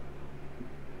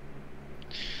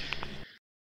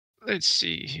 Let's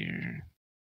see here.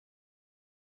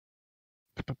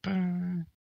 Ba-ba-ba.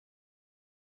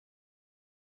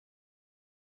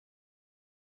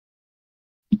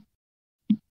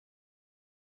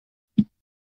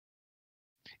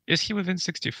 Is he within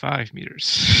 65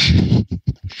 meters?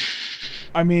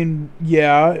 I mean,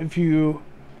 yeah, if you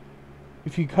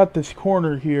cut this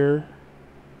corner here,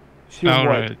 see what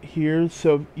right. here,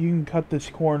 so you can cut this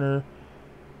corner.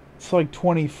 It's like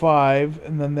 25,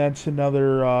 and then that's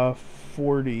another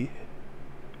 40.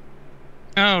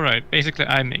 All right. Basically,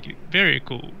 I make it very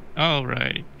cool. All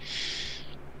right.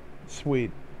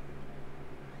 Sweet.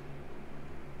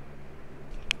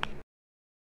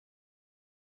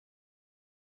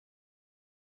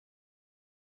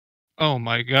 Oh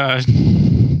my god.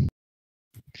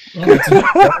 Well,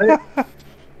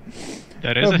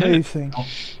 That is a hit. amazing.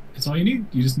 that's all you need.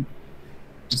 You just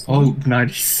Oh,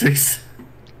 96.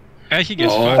 And he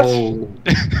gets Oh.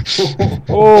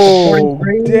 Oh,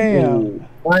 43. damn.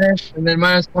 Minus, and then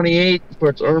minus 28 for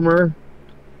its armor.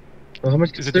 Well, how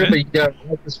much Is is it it? hit? But you got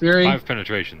His Fury. 5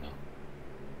 penetration though.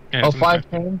 Yeah, Oh, it's only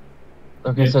 5 pain.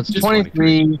 Okay, Yeah, so it's just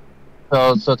 23.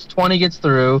 So it's 20 gets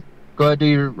through. Go ahead, do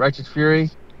your Righteous Fury.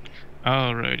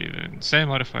 Alrighty then. Same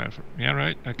modifier. Yeah,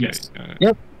 right? Okay. Yes.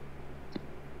 Yep.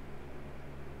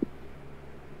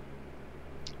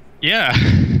 Yeah.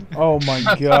 Oh my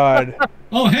god.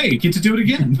 Oh, hey, get to do it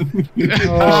again.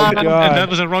 Oh And that god.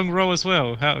 was a wrong roll as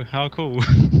well. How cool.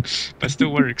 But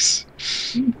still works.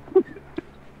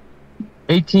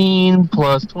 18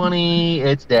 plus 20.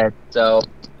 It's dead. So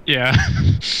Yeah.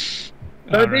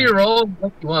 go do your roll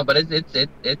what you want, but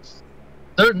it's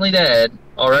certainly dead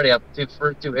already up to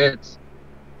first 2 hits.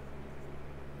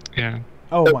 Yeah.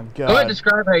 Oh my Go ahead and god.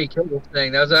 describe how you killed this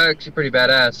thing. That was actually pretty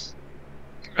badass.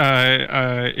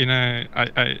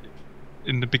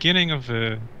 In the beginning of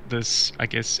this, I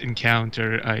guess,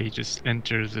 encounter, I just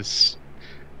enter this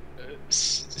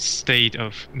state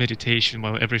of meditation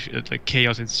while like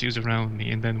chaos ensues around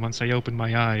me, and then once I open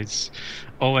my eyes,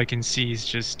 all I can see is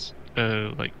just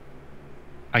like,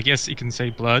 I guess you can say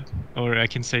blood, or I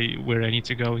can say where I need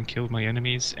to go and kill my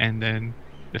enemies, and then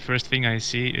the first thing I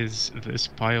see is this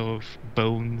pile of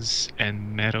bones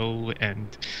and metal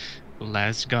and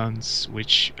las guns,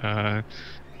 which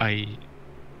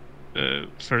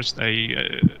first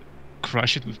I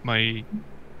crush it with my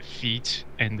feet,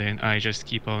 and then I just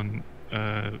keep on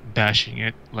bashing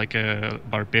it like a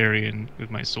barbarian with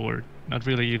my sword. Not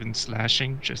really even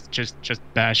slashing, just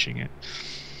bashing it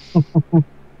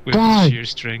with sheer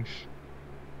strength.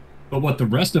 But what the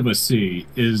rest of us see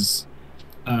is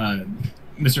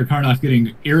Mr. Karnoff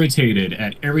getting irritated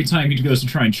at every time he goes to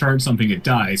try and charge something, it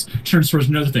dies. Turns towards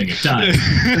another thing, it dies.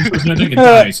 Turns towards another thing, it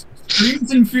dies.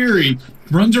 Screams in fury,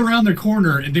 runs around the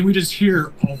corner, and then we just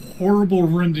hear a horrible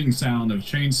rending sound of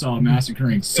chainsaw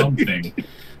massacring something.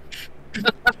 So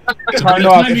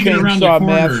Karnoff chainsaw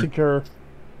massacre.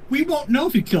 We won't know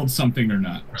if he killed something or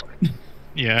not.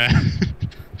 Yeah.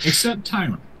 Except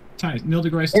Tyrant. Neil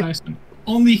deGrasse Tyson.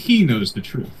 Only he knows the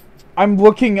truth. I'm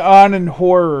looking on in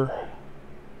horror.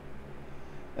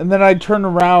 And then I turn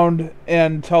around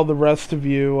and tell the rest of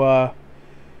you,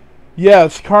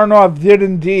 yes, Karnoff did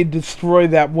indeed destroy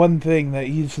that one thing that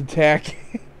he's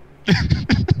attacking.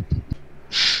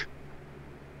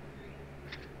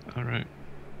 Alright.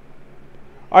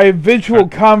 I have visual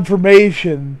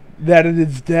confirmation that it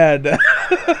is dead.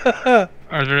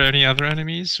 Are there any other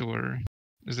enemies, or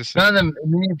is this... None of them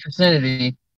in the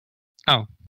vicinity. Oh.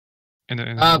 In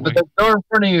the but the door in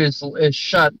front of you is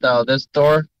shut, though. This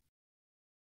door.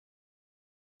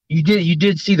 You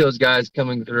did see those guys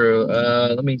coming through.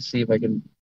 Let me see if I can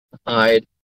hide.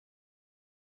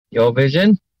 Yo,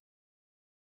 vision.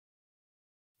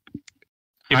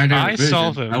 If I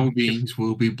saw them, our beings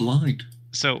will be blind.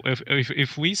 So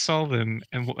if we saw them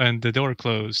and the door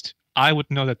closed, I would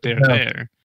know that they're there.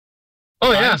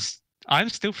 Oh yeah. I'm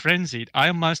still frenzied.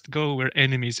 I must go where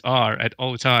enemies are at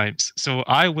all times. So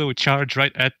I will charge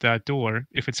right at that door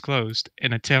if it's closed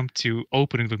and attempt to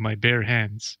open it with my bare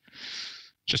hands.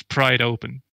 Just pry it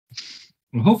open.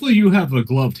 Well, hopefully you have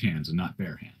gloved hands and not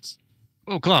bare hands.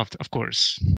 Oh, gloved, of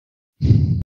course.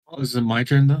 Oh, is it my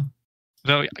turn though?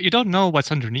 Though you don't know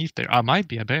what's underneath there. I might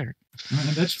be a bear.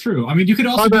 That's true. I mean, you could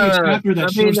also do a chapter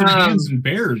that shows the hands and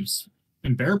bears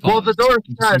and bear paws. Well, the door's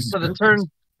shut, so the turn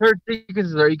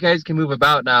sequences there. You guys can move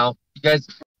about now. You guys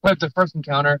play up the first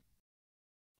encounter.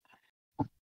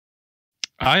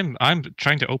 I'm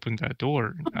trying to open that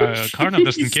door. Karnoff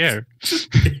doesn't care.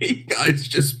 You guys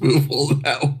just move all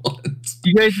at once.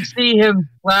 You guys see him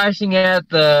flashing at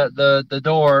the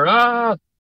door. Ah,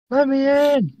 let me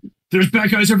in. There's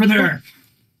bad guys over there.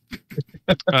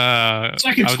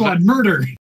 Second squad murder.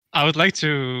 I would like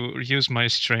to use my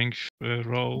strength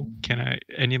roll. Can I?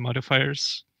 Any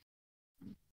modifiers?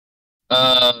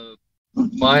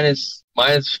 Minus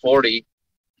 40.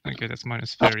 Okay, that's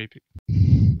minus 30.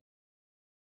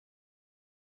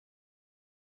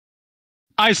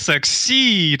 I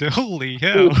succeed! Holy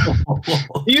hell!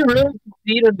 Do you really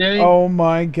succeed in doing? Oh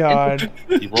my god!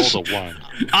 He rolled a 1.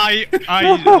 I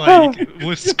like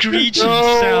with screeching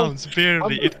sounds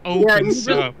barely. It opens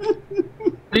up. So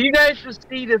you guys just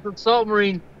see this assault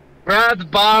marine grab the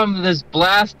bottom of this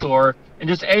blast door and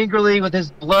just angrily, with his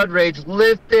blood rage,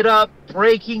 lift it up,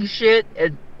 breaking shit,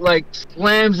 and like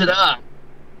slams it up,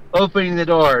 opening the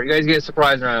door. You guys get a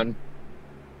surprise round.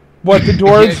 What, the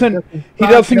door isn't... He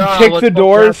doesn't kick the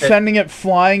door, sending it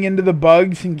flying into the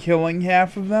bugs and killing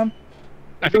half of them?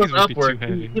 I think it would be too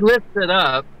heavy. He lifts it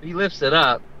up. He lifts it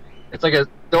up. It's like a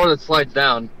door that slides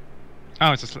down.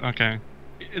 Oh, it's just... Okay.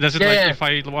 Does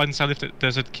it, once I lift it,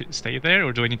 does it stay there,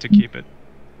 or do I need to keep it?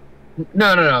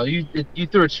 No. You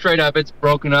threw it straight up. It's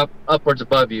broken up, upwards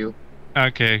above you.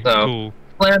 Okay, so, cool.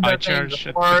 I charge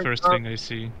at the first thing I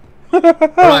see.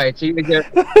 Right, so you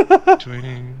get...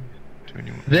 20...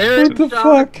 21. There's what the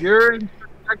fuck? You're in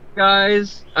shock,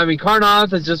 guys. I mean,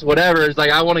 Karnoff is just whatever. It's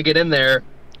like, I want to get in there.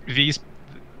 These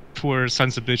poor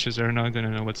sons of bitches are not gonna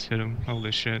know what's hit them.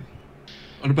 Holy shit.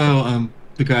 What about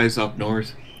the guys up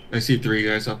north? I see 3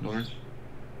 guys up north.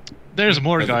 There's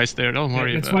more guys there. Don't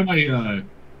worry about it. That's why my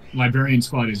librarian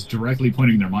squad is directly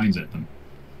pointing their minds at them.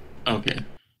 Okay.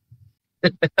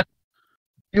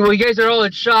 Well, you guys are all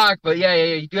in shock, but yeah,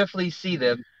 you definitely see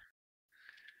them.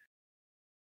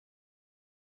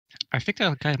 I think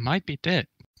that guy might be dead.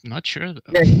 I'm not sure though.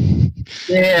 Yeah, he's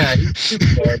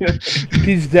dead.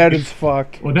 He's dead as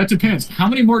fuck. Well, that depends. How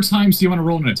many more times do you want to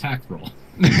roll an attack roll?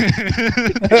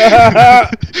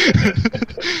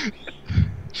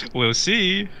 We'll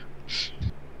see.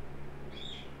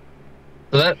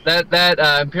 So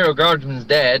that Imperial Guardsman's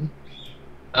dead.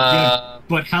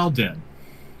 But how dead?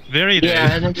 Very dead.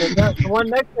 Yeah, and then the one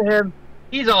next to him,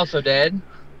 he's also dead.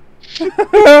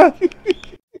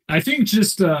 I think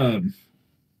just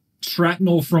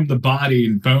shrapnel from the body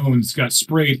and bones got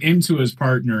sprayed into his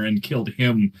partner and killed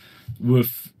him,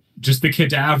 with just the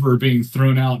cadaver being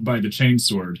thrown out by the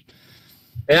chainsword.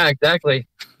 Yeah, exactly.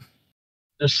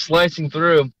 Just slicing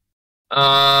through.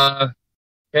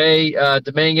 Okay,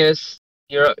 Dominguez,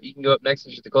 you're up. You can go up next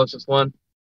since you're the closest one.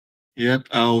 Yep,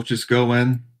 I'll just go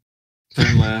in,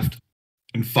 turn left,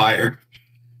 and fire.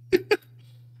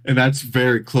 And that's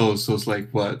very close, so it's like,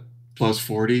 what, plus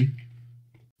 40?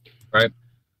 Right.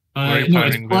 No,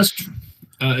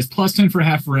 it's plus 10 for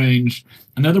half range.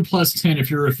 Another plus 10 if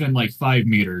you're within like 5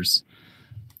 meters.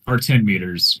 Or 10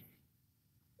 meters.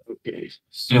 Okay.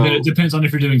 So, And then it depends on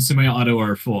if you're doing semi-auto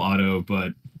or full auto,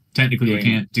 but technically you Right.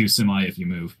 can't do semi if you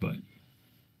move, but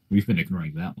we've been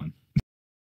ignoring that one.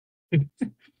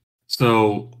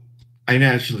 so I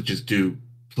naturally just do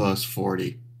plus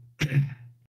 40.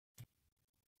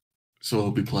 So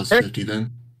it'll be plus 50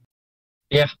 then?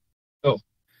 Do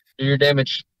your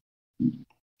damage.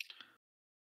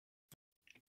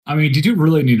 I mean, did you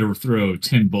really need to throw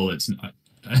 10 bullets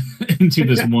into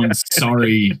this one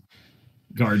sorry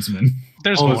guardsman?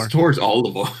 There's Oh, more. it's towards all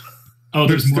of them. Oh,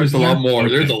 there's more. There's a in lot there? more. Okay.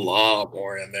 There's a lot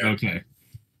more in there. Okay.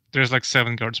 There's like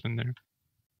 7 guardsmen there.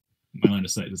 My line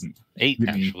of sight doesn't 8,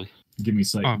 Give me- actually. give me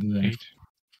sight Oh, today. 8.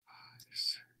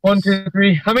 1, 2,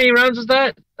 3. How many rounds was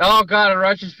that? Oh god, a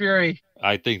righteous fury.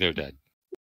 I think they're dead.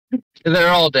 They're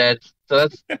all dead. So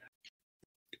that's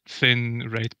Thin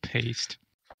red paste.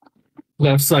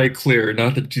 Left side clear,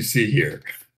 not that you see here.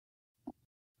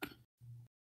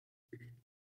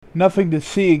 Nothing to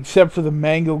see except for the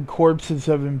mangled corpses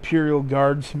of Imperial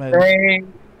guardsmen.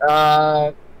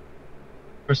 hey.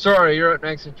 Restore, you're up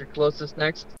next since you're closest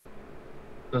next.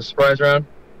 The surprise round.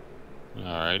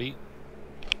 Alrighty.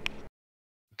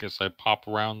 Guess I pop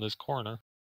around this corner.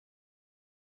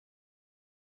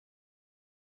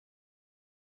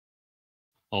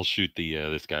 I'll shoot the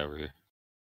this guy over here.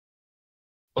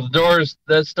 Well,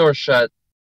 that door's shut.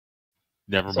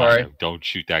 Never Sorry. mind. Don't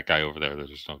shoot that guy over there. There's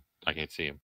just no. I can't see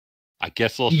him. I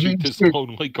guess I'll You shoot this should-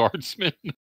 lonely guardsman.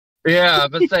 Yeah,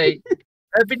 but say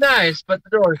that'd be nice, but the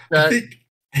door's shut.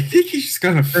 I think he's just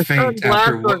gonna There's faint some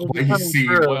after black what doors he coming sees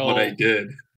through. what I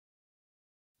did.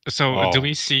 So Oh. do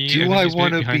we see? Do I enemies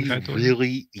want to behind be that door?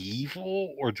 really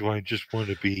evil, or do I just want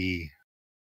to be?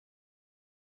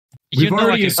 You We've know I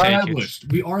already can take it. established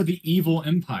we are the evil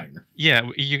empire. Yeah,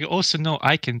 you also know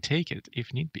I can take it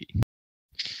if need be.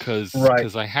 Because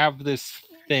Right. I have this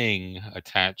thing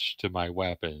attached to my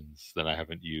weapons that I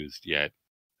haven't used yet,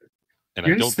 and I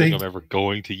Here's don't the think thing- I'm ever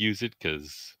going to use it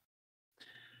because,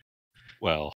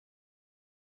 well,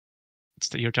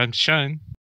 It's your time to shine.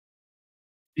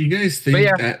 Do you guys think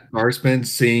yeah. that Guardsman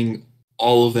seeing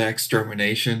all of the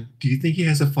extermination, do you think he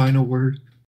has a final word?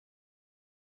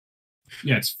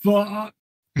 Yeah, it's fuck.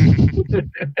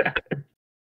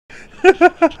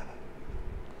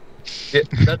 Yeah,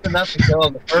 that's enough to kill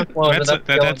him. The first one was enough to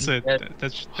kill him. That's it. He's dead.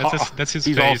 That's his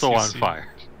he's face. also you on see.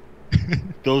 fire.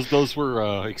 Those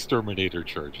were exterminator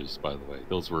charges, by the way.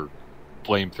 Those were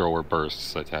flamethrower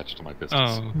bursts attached to my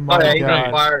pistols. Oh, My Oh, yeah, he's on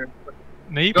God. fire.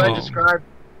 maybe. Go ahead and describe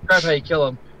how you kill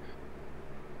him.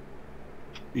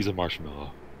 He's a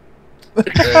marshmallow. There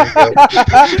you go.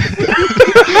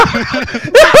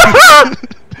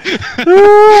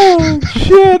 Oh,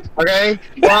 shit. Okay.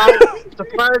 Well,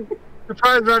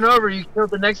 surprise run over. You killed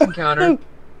the next encounter.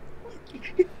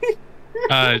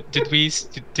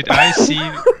 Did I see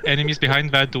enemies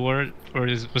behind that door, or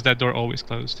was that door always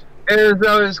closed? It was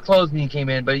always closed when you came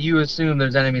in, but you assume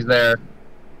there's enemies there.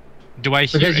 Do I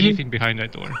hear Because you- anything behind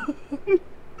that door?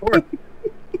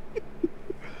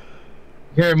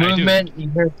 You hear do. movement, you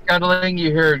hear scuttling,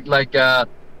 you hear like sounds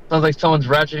like someone's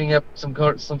ratcheting up some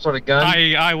sort of gun.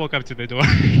 I walk up to the door.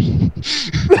 I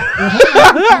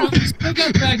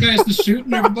got bad guys to shoot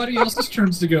and everybody else's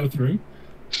turns to go through.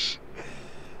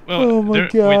 Well, Oh my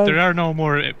wait, God. there are no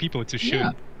more people to shoot.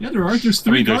 Yeah, there are. There's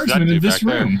 3 there's that guardsmen in dude this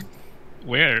back there. room.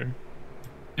 Where?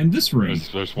 In this room.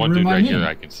 There's one The room dude right I'm here in. that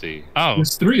I can see. Oh,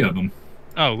 There's 3 of them.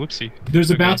 oh, whoopsie.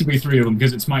 There's Okay. about to be 3 of them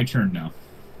because it's my turn now.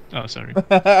 Oh, sorry.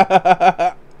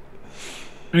 I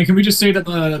mean, can we just say that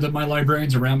that my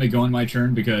librarians around me go on my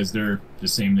turn because they're the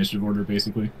same initiative order,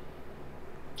 basically?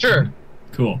 Sure.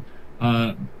 Cool.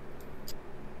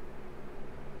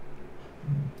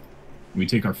 We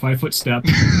take our 5-foot step.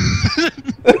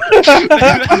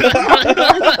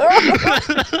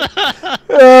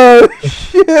 Oh,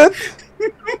 shit.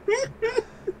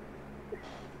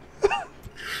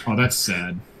 Oh, that's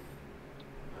sad.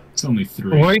 It's only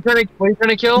 3. What are you trying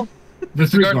to kill? The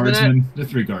 3 guardsmen guardsmen. The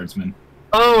 3 guardsmen.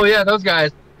 Oh yeah, those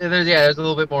guys. There's a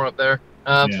little bit more up there.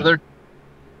 Yeah. So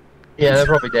they're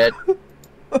probably dead.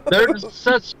 They're just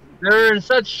such They're in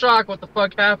such shock. What the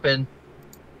fuck happened?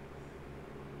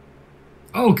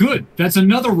 Oh, good. That's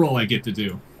another roll I get to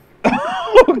do.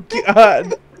 Oh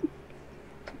God.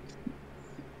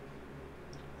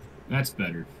 That's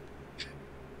better.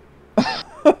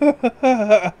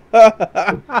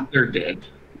 They're dead.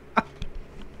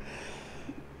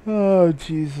 Oh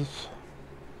Jesus.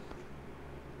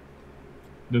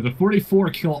 The 44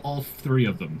 kill all 3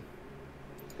 of them.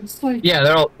 It's like Yeah,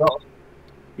 they're all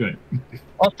Good.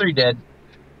 all 3 dead.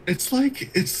 it's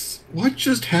what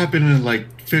just happened in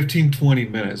like 15, 20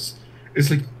 minutes. It's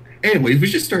like, anyways, we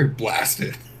just started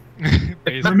blasting.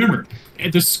 Remember,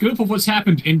 at the scope of what's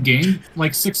happened in game,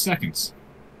 like 6 seconds.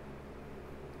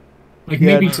 Like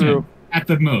Yeah, maybe true. 10 at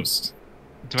the most.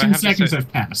 Do I 10 have seconds the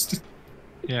have passed.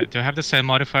 yeah? Do I have the same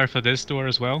modifier for this door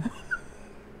as well?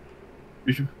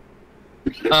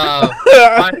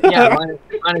 Yeah,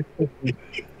 minus 50.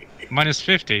 Minus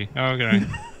 50. Oh, okay.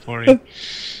 40.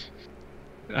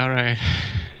 All right.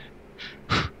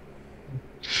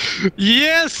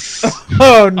 Yes.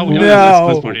 Oh, Oh no. no, that's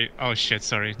plus 40. Oh shit!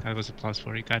 Sorry, that was a plus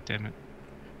 40. God damn it.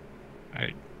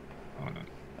 Oh no.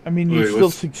 I mean, you Wait, still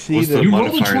what's the succeeded. You rolled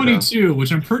a modifier, 22,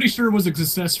 which I'm pretty sure was a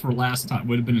success for last time.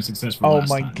 Would have been a success for Oh last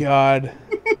my time. God.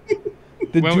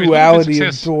 The Well, it would've been duality of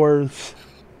success. doors.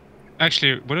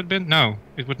 Actually, would it have been? No,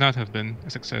 it would not have been a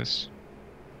success.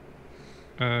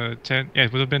 10. Yeah,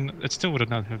 it would have been. It still would have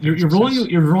not have been.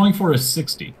 You're rolling for a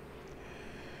 60.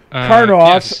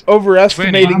 Karnoff Yes.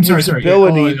 overestimating I'm sorry, his sorry.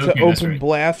 ability Oh, to okay, that's open right.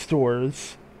 blast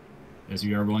doors. Yes,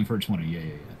 you are rolling for a 20. Yeah.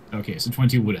 Okay, so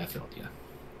 20 would have failed, yeah.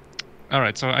 All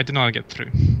right, so I did not get through,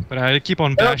 but I keep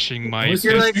on bashing my. What's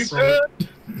You're your like, street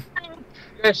you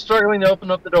guys struggling to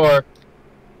open up the door.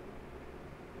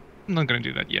 I'm not gonna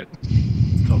do that yet.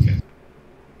 Okay.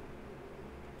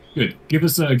 Good. Give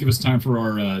us time for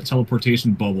our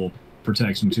teleportation bubble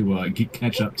protection to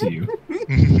catch up to you.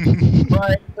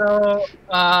 Right. So,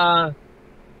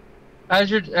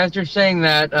 as you're saying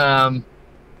that, hold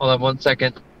on 1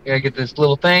 second. I gotta get this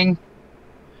little thing.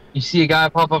 You see a guy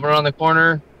pop up around the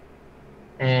corner,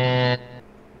 and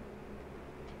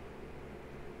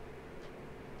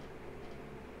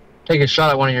take a shot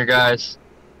at one of your guys.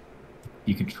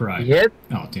 You can try. You hit.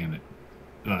 Oh, damn it.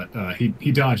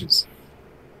 He dodges.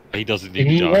 He doesn't need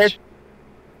He to dodge.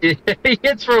 He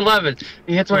hits for 11.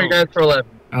 He hits one of your guys for 11.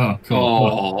 Oh, cool.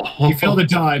 Well, Oh, he failed to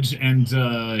dodge, and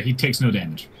he takes no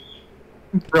damage.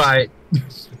 Right.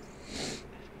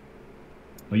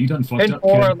 Well, you done fucked 10 up,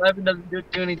 4, kid. 11 doesn't do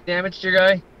any damage to your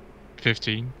guy.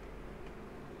 15.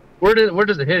 Where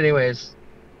does it hit anyways?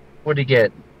 What did he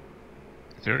get?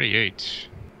 38,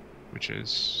 which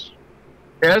is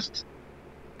Chest?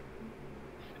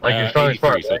 Like your strongest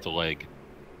part, 83, so right? it's a leg.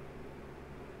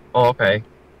 Oh, okay.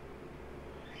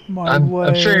 My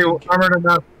I'm sure you're leg. armored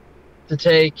enough to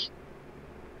take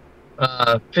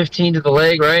 15 to the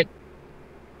leg, right?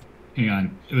 Hang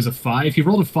on. It was a 5. He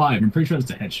rolled a 5. I'm pretty sure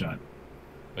that's a headshot.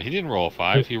 But he didn't roll a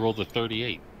 5. He rolled a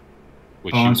 38.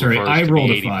 Which Oh, I'm sorry. refers I to rolled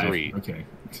be a 5. 83. Okay.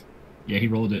 Yeah, he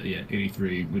rolled it. Yeah,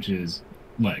 83, which is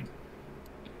leg.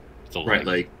 It's a leg. right,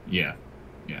 like Yeah.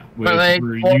 Right leg,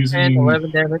 We're 4, using 10,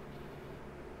 11 damage.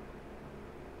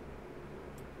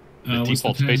 The what's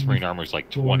default the Space pen? Marine armor is like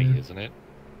 20, Four. isn't it?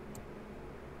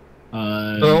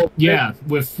 So- Yeah,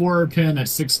 with 4 pin at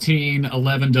 16,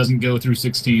 11 doesn't go through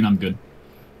 16. I'm good.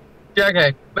 Yeah,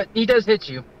 okay. But he does hit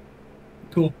you.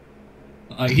 Cool.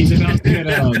 He's about to get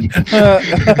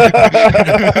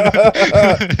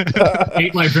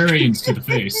 8 librarians to the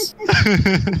face.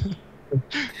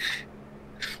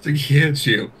 it's like he hits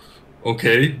you.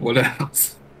 Okay, what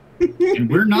else? And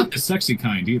we're not the sexy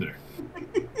kind either.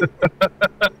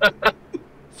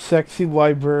 Sexy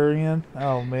librarian.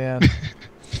 Oh man.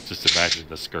 Just imagine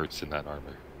the skirts in that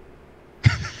armor.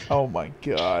 Oh my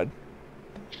God.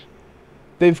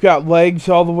 They've got legs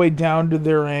all the way down to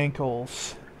their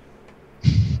ankles.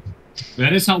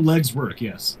 That is how legs work,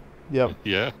 yes. Yep.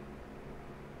 Yeah.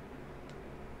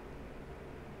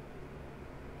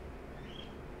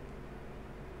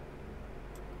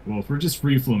 Well, if we're just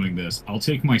free-flowing this, I'll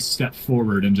take my step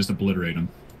forward and just obliterate him.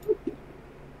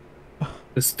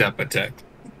 The step attack.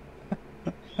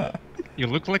 you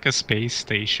look like a space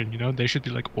station. You know, they should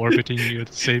be like orbiting you at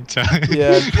the same time.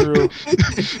 Yeah, true.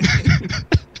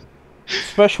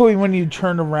 Especially when you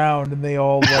turn around and they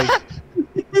all like.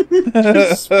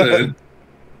 Spin.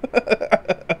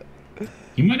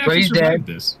 He might Well, actually he's survive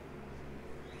this.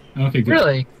 Okay, good.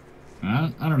 Really?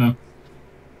 I don't know.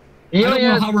 He I don't only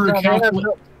know has- how we're they have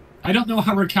no- I don't know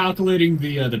how we're calculating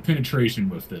the penetration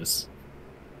with this.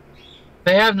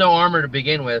 They have no armor to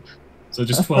begin with. So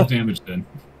just 12 damage then.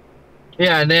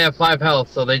 Yeah, and they have 5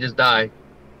 health, so they just die.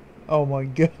 Oh my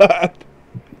God.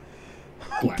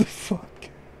 What the fuck?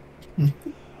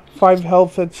 5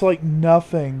 health, that's like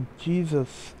nothing.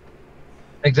 Jesus.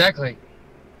 Exactly.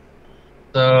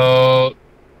 So,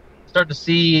 start to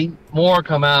see more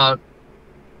come out.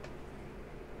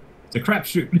 It's a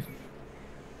crapshoot.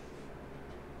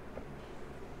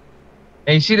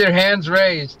 And you see their hands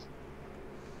raised.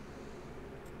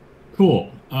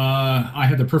 Cool. I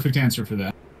had the perfect answer for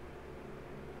that.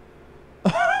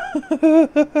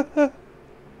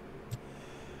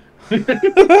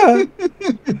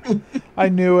 I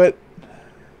knew it.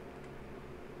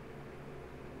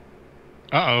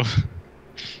 Uh-oh.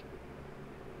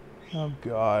 Oh,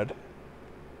 God.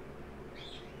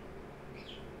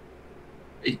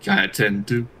 He kind of tend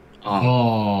to.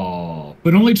 Oh,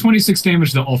 but only 26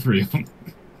 damage to all 3 of them.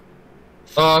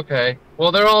 Oh, okay.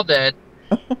 Well, they're all dead.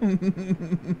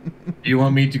 You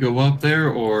want me to go up there,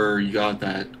 or you got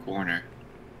that corner?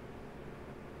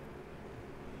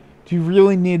 Do you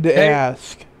really need to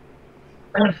ask?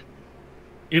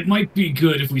 It might be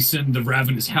good if we send the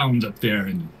Ravenous Hound up there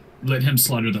and let him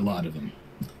slaughter the lot of them.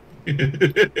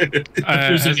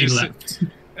 There's any left.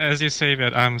 As you say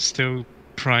that, I'm still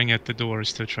prying at the door,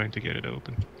 still trying to get it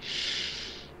open.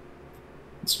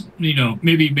 It's, you know,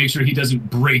 maybe make sure he doesn't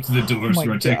break the door so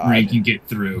our tech rank can get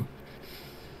through.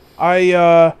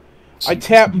 I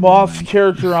tap Moth's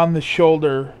character on the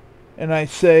shoulder, and I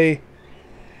say,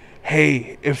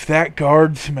 "Hey, if that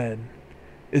guardsman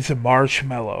is a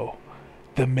marshmallow,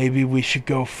 then maybe we should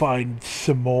go find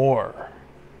some more."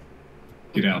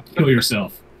 Get out. Kill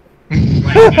yourself.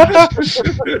 Just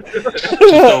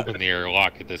open the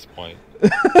airlock at this point.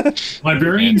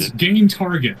 Librarians gain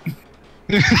target.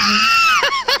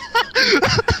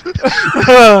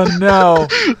 Oh, no.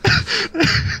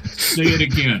 Say it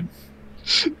again.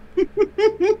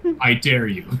 I dare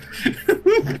you.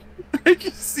 I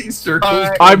can see circles.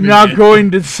 I'm not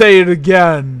going to say it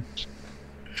again.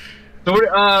 So what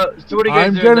are you guys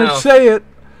I'm doing gonna now? say it.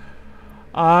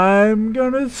 I'm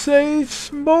gonna say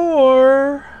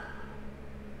s'more.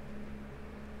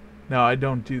 No, I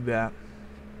don't do that.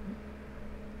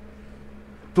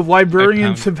 The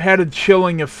librarians have had a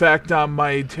chilling effect on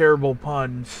my terrible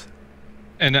puns.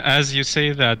 And as you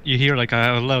say that, you hear like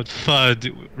a loud thud,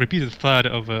 repeated thud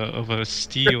of a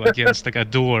steel against like a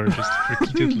door, just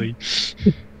repeatedly.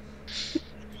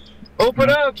 Open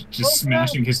up! Just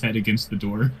smashing his head against the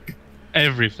door.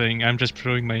 Everything. I'm just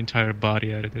throwing my entire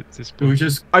body at it at this We point.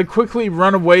 just I quickly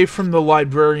run away from the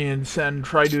librarians and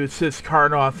try to assist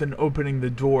Karnoth in opening the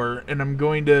door, and I'm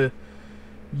going to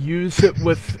use it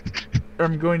with...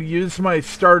 I'm going to use my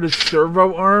Stardust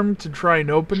servo arm to try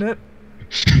and open it.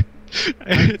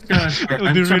 It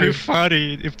would be really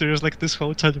funny if there was like this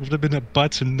whole time there would have been a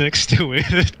button next to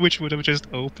it, which would have just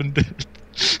opened it.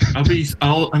 I'm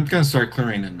gonna start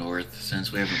clearing the north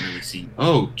since we haven't really seen.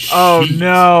 Oh, Oh jeez.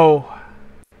 no!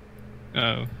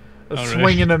 Oh. A All swing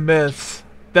right. and a miss.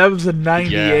 That was a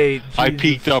 98. I Jesus.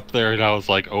 peeked up there and I was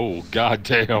like, oh,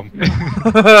 goddamn.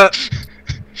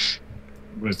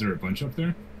 Was there a bunch up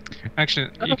there? Actually,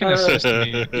 you can assist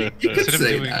me. You could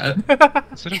say that.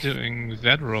 Instead of doing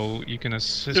that roll, you can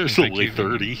assist There's me by only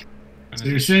giving 30. So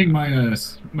you're saying my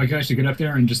guy should get up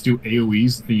there and just do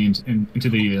AoEs into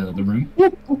the room?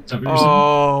 Is that what you're saying?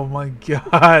 Oh my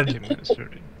god. Give me this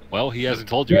 30. Well, he hasn't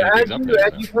told you Yeah, anything's up there.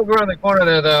 as you poke around the corner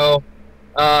there, though,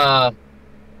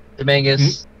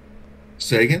 Dominguez,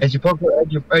 Say again? as you're poking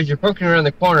around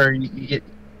the corner, you get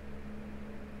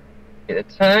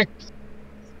attacked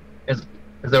as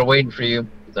they're waiting for you.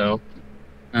 So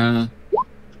one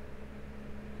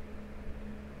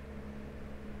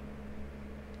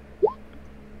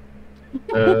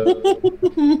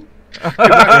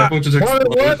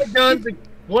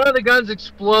of the guns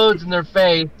explodes in their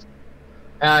face.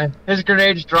 His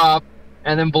grenades drop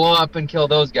and then blow up and kill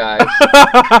those guys.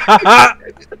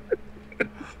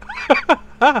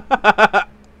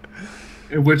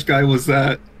 And which guy was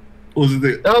that? Was it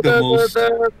the most?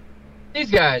 These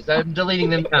guys. I'm deleting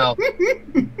them now.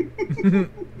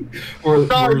 Or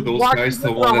were those guys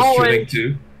the one that's shooting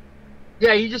too?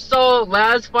 Yeah, you just saw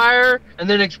las fire and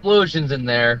then explosions in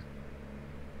there.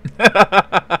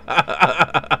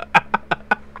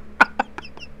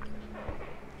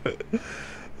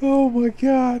 Oh my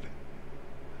god.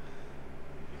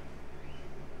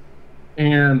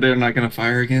 And they're not gonna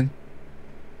fire again?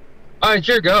 Alright,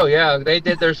 sure, go. Yeah, they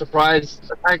did their surprise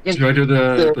attack. Do I do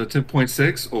the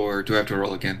 10.6 or do I have to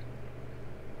roll again?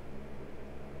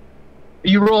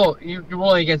 You're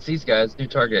rolling against these guys. New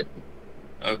target.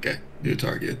 Okay, new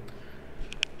target.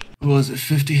 What was it,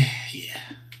 50? Yeah.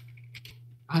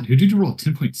 God, who did you roll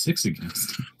 10.6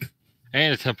 against?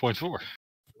 And a 10.4.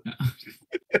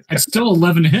 It's still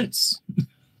 11 hits.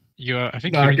 I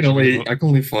think No, you I need can to only reload. I can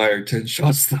only fire 10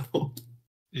 shots though.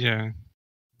 Yeah.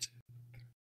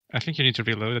 I think you need to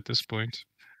reload at this point.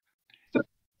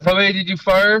 How many did you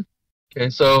fire? Okay,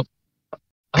 so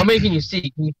how many can you see?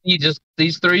 Can you see just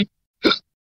these 3?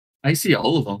 I see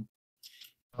all of them.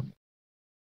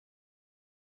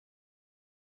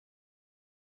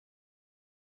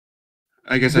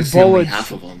 I guess I The see only bullets-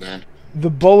 half of them then. The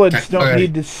bullets don't Okay.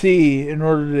 need to see in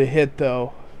order to hit,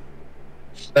 though.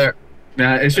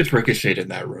 Nah, it's just ricocheted in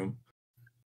that room.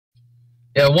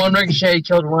 Yeah, 1 ricochet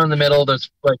killed 1 in the middle. There's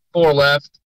like 4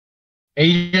 left. And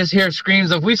you just hear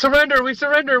screams of, "We surrender! We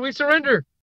surrender! We surrender!"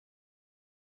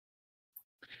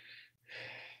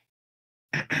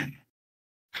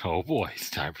 Oh boy, it's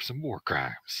time for some war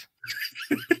crimes.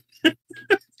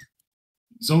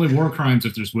 It's only war crimes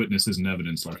if there's witnesses and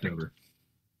evidence left over.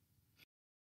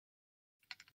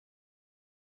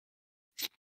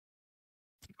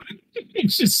 You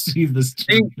just see this.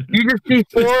 You just see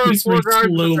 4 This guards with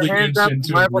slowly their hands inch up,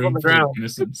 into a rifles on room the full of ground.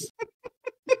 innocents.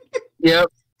 Yep.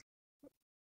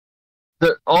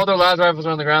 All their las rifles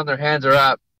are on the ground. Their hands are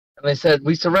up, and they said,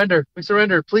 "We surrender! We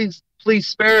surrender! Please, please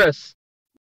spare us!"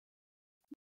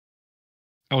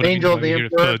 Oh, Angel of the you hear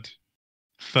Emperor.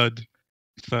 thud,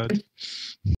 thud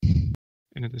in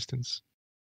the distance.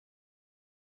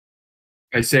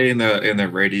 I say in the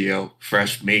radio,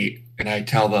 fresh meat, and I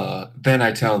tell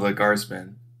the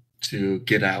guardsmen to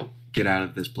get out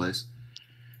of this place.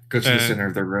 Go to the center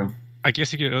of the room. I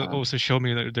guess you could also show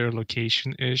me their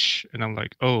location-ish, and I'm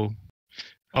like, oh,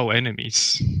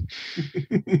 enemies.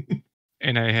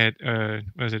 And I had,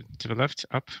 was it to the left?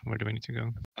 Up? Where do I need to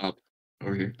go? Up.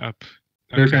 Over here. Up.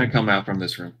 They're Okay. going to come out from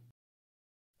this room.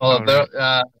 Well,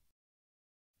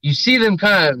 you see them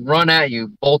kind of run at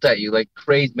you, bolt at you like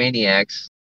crazed maniacs.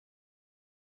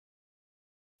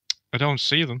 I don't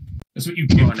see them. That's what you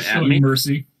get Run for at showing me?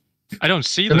 mercy. I don't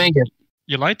see them. Dominguez,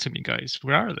 You lied to me, guys.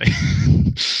 Where are they?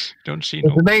 Don't see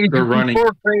no. Dominguez, They're you see running.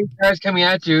 4 crazed guys coming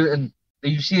at you, and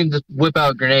you see them just whip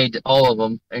out grenades, all of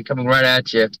them, and coming right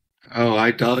at you. Oh,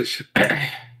 I dodge.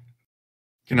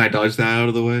 Can I dodge that out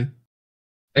of the way?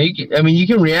 And you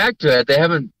can react to it. They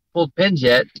haven't pulled pins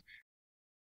yet.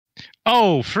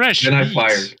 Oh, fresh Then I meat.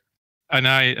 fired. And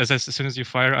as soon as you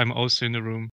fire, I'm also in the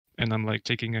room, and I'm like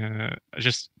taking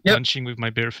just Yep. punching with my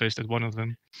bare fist at one of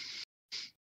them.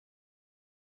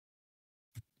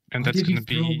 And Why that's did he gonna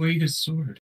throw be. away his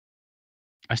sword?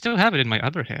 I still have it in my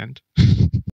other hand.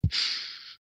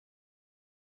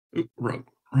 Oop,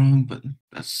 wrong button.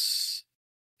 That's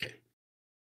okay.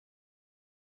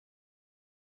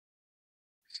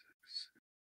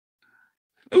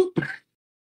 Oop.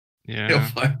 Yeah. No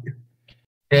fire.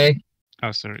 Okay,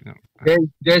 Oh, sorry. No. you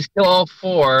guys kill all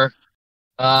 4.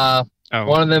 Oh,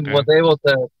 One of them okay. was able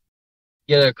to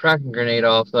get a cracking grenade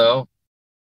off, though,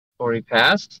 before he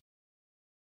passed.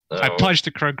 I So- punched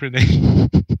the crunk grenade.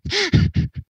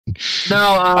 No,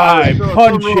 I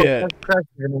punch it.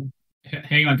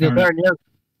 Hang on, Yeah, Connor. yeah.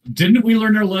 Didn't we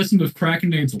learn our lesson with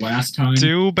Krakenades last time?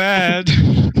 Too bad.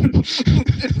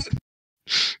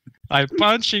 I'm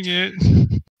punching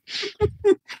it.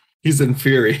 He's in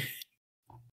fury.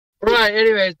 Right,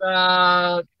 anyways,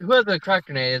 who has a crack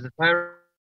grenade? Is it Pyro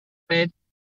grenade?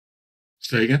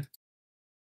 Say again?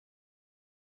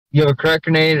 You have a crack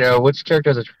grenade? Which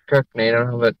character has a crack grenade? I don't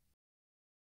know, but...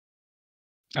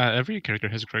 Every character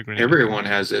has a crack grenade. Everyone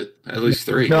has it. At least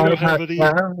 3. No. don't have any.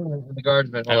 I don't know the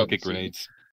guardsmen. I don't get grenades.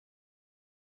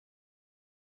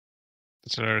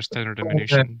 It's our standard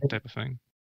ammunition type of thing.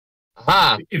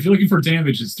 Aha! If you're looking for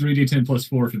damage, it's 3d10 plus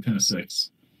 4 if you pin a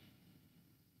 6.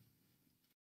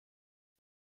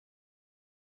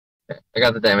 I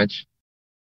got the damage.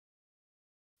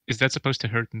 Is that supposed to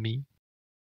hurt me?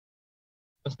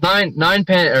 It's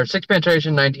 6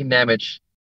 penetration, 19 damage.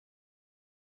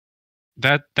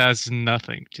 That does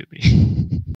nothing to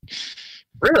me.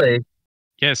 Really?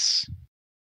 Yes.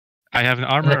 I have an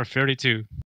armor of 32.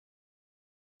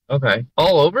 Okay.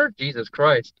 All over? Jesus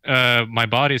Christ. My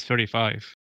body is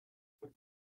 35.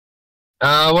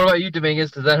 What about you,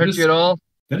 Dominguez? Does that hurt you at all?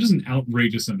 That is an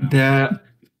outrageous amount. That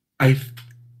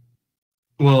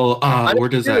well, I where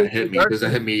does didn't that do it. hit me? Does that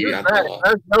hit me at That's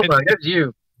the nobody. That's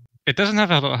you. It doesn't have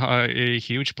a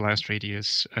huge blast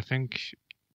radius. I think.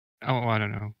 Oh, I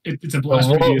don't know. It's a blast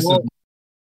Well, radius of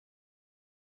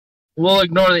We'll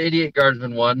ignore the idiot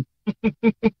guardsman one. I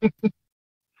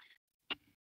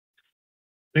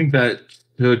think that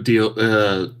could deal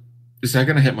is that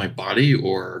gonna hit my body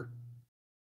or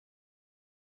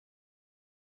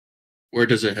where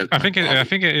does it hit I my think. body? I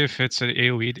think if it's an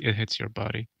AOE, it hits your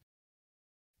body.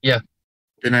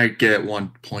 Then I get 1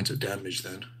 point of damage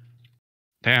then.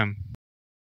 Damn.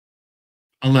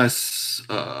 Unless,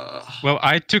 Well,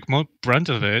 I took more brunt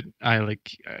of it. I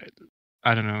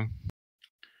don't know.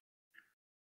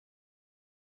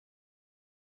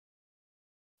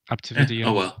 Up to the DM.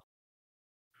 oh well.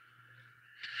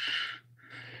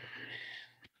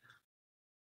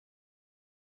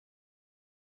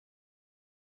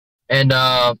 And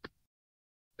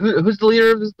who's the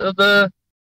leader of the?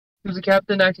 Who's the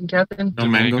captain? Acting captain? No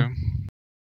mango.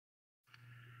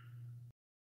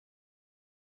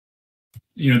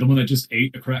 You know, the one that just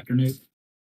ate a crack grenade?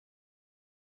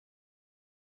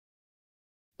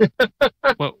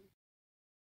 Well,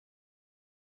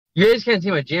 you guys can't see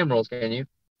my GM rolls, can you?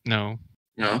 no.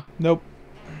 No. Nope.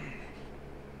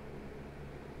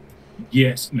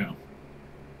 Yes, no.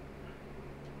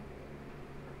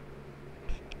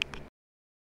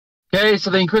 Okay, so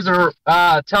the Inquisitor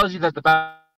tells you that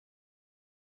the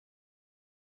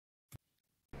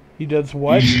He does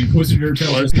what? The Inquisitor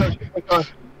tells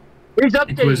us. He's updated.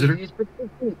 Inquisitor?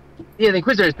 The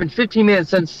Inquisitor. It's been 15 minutes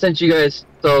since you guys.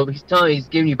 So he's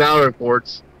giving you battle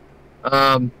reports.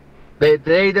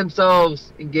 They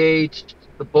themselves engaged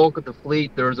the bulk of the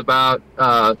fleet. There was about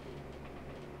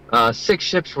 6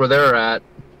 ships where they're at,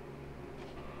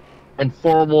 and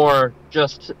 4 more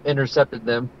just intercepted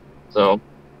them. So.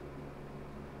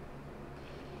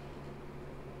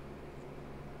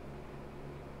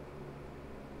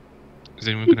 Is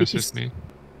anyone going to assist me?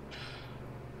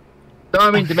 No,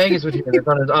 I mean Dominguez was here. It's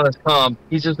on his comm.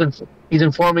 He's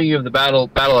informing you of the battle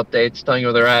updates, telling you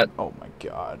where they're at. Oh my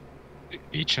god.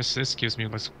 Each assist gives me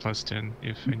plus 10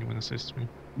 if anyone assists me.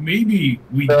 Maybe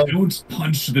we don't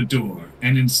punch the door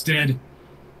and instead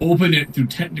open it through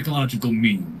technological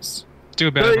means. Too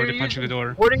bad for the punching the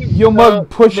door. Yomug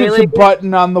pushes a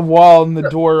button on the wall and the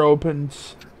door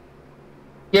opens.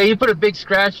 Yeah, you put a big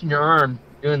scratch in your arm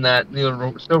doing that,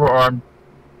 the silver arm.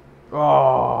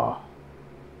 Oh.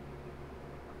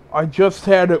 I just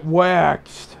had it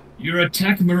waxed. You're a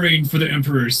tech marine for the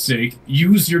Emperor's sake.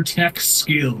 Use your tech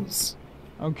skills.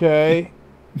 Okay.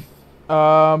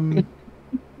 You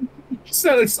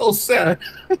sounded so sad.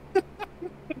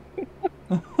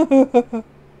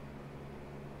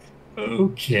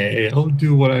 Okay, I'll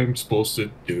do what I'm supposed to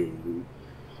do.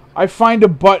 I find a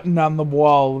button on the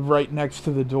wall right next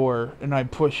to the door, and I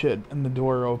push it, and the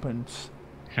door opens.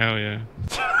 Hell yeah.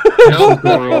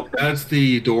 As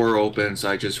the door opens,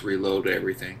 I just reload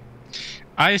everything.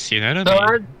 I see an enemy.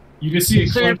 You just see a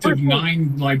collective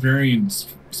 9 librarians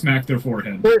smack their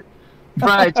forehead.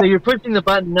 Right, so you're pushing the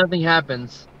button, nothing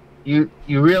happens. You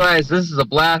realize this is a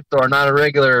blast door, not a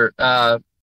regular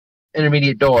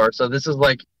intermediate door. So this is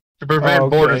like to prevent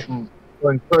boarders from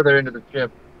going further into the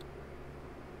ship.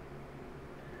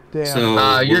 Damn.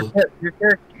 So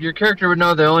your character would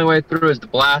know the only way through is to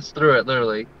blast through it,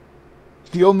 literally.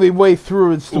 The only way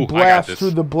through is to Ooh, blast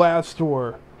through the blast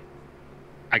door.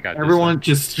 I got this. everyone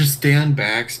just stand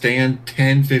back, stand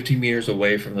 10, 15 meters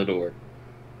away from the door.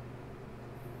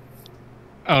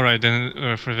 Alright,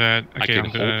 then for that, okay, I can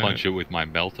hole punch it with my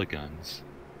melta guns.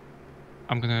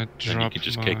 I'm gonna drop. Then you can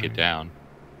just kick it down.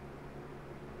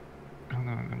 Hold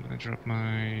on, I'm gonna drop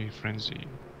my frenzy.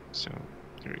 So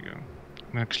there you go.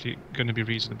 I'm actually gonna be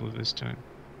reasonable this time.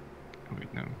 Oh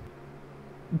wait, no.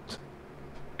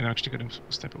 I'm actually gonna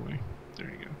step away. There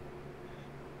you go.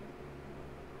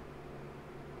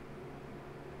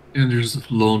 And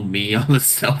there's lone me on the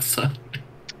south side.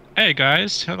 Hey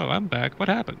guys, hello, I'm back. What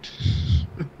happened?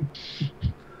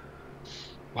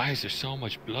 Why is there so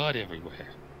much blood everywhere?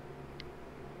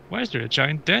 Why is there a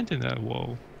giant dent in that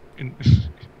wall?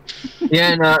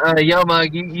 Yeah, and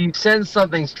Yomug, you sense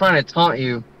something's trying to taunt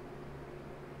you.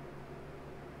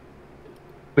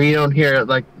 But you don't hear it,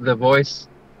 like the voice.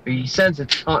 But you sense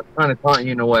it's trying to taunt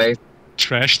you in a way.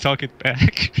 Trash talk it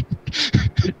back.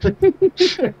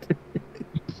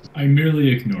 I merely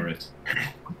ignore it.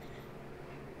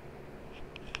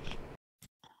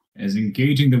 As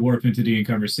engaging the warp entity in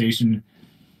conversation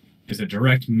is a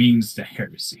direct means to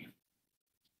heresy.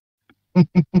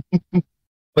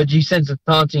 But you sense it's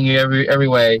taunting you every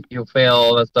way. You'll fail,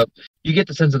 all that stuff. You get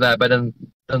the sense of that, but it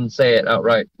doesn't say it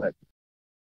outright. But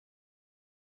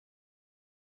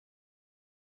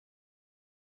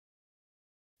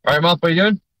all right, Moth, what are you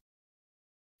doing?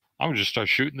 I'm gonna just start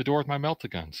shooting the door with my melta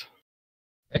guns.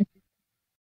 Okay.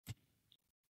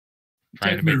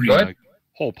 Trying to make Go a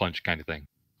hole punch kind of thing.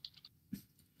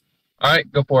 All right,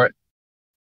 go for it.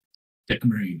 Tech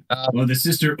Marine. Well, the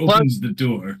sister opens the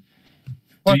door.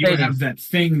 Do you have that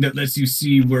thing that lets you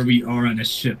see where we are on a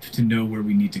ship to know where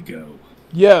we need to go?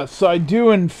 Yes, I do,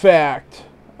 in fact.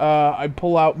 I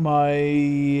pull out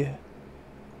my...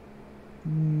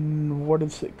 what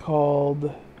is it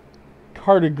called?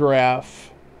 Cartograph.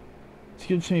 This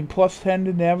gives me +10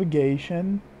 to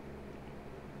navigation,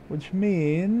 which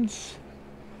means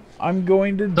I'm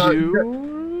going to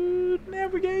do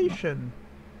navigation.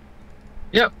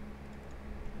 Yep.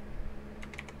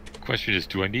 Question is,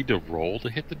 do I need to roll to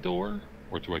hit the door,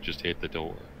 or do I just hit the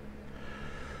door?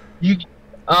 You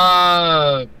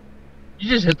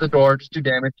just hit the door, just do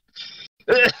damage.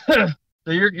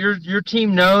 So your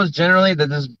team knows generally that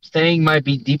this thing might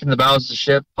be deep in the bowels of the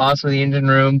ship, possibly the engine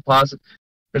room,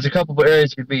 there's a couple of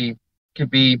areas could be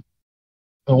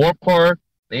the warp core,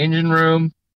 the engine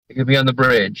room, it could be on the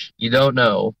bridge. You don't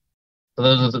know.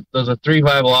 So those are 3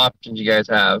 viable options you guys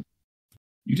have.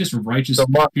 You just righteous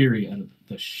fury out of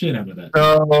the shit out of that.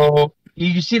 So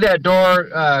you see that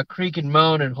door creak and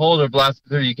moan and hold or blast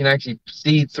through. You can actually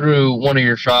see through one of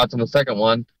your shots on the second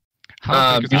one.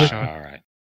 How big is the shot? All right.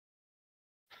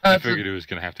 I figured it was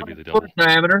going to have to be the double. Foot in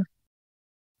diameter.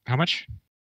 How much?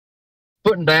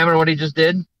 Foot in diameter, what he just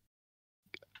did.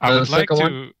 I would like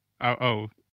to. one?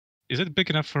 Is it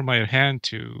big enough for my hand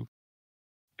to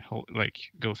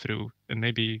go through and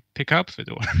maybe pick up the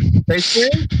door?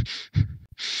 Basically?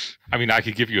 I mean, I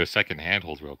could give you a second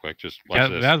handhold real quick. Just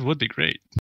watch this. That would be great.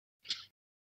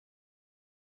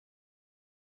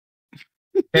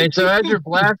 Okay, so as you're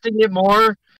blasting it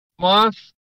more, Moth,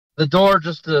 the door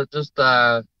just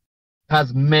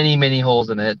has many holes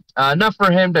in it. Enough for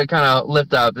him to kind of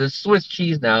lift up. It's Swiss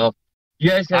cheese now. You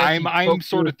guys I'm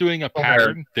sort of doing a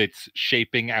pattern that's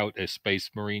shaping out a Space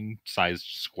Marine sized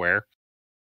square.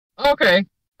 Okay.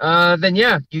 Then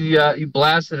yeah, you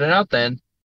blasted it out then.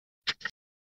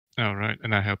 Oh, right,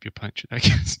 and I help you punch it, I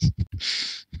guess.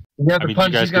 You have I mean, you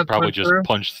punch, guys he's got could probably punch just through.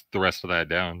 punch the rest of that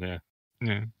down, yeah.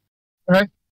 Yeah. Okay.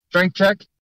 Strength check.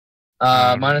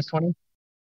 -20.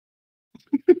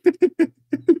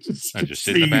 I just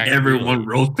sit in the back. Everyone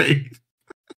rotate.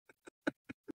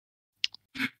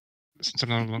 Since I'm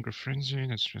no longer frenzy,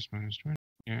 that's just -20.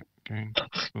 Yeah, okay.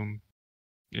 Boom.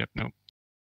 Yep, nope.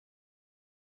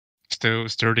 Still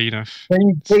sturdy enough.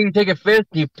 Then you take a fist,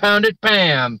 you pound it,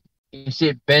 bam! You see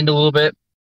it bend a little bit.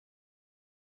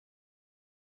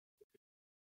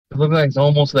 It looks like it's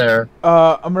almost there.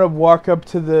 I'm gonna walk up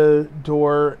to the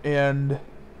door and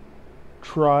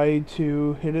try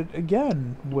to hit it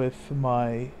again with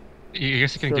my. I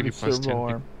guess I can give you servo +10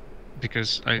 arm.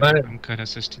 because I'm kind of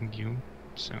assisting you.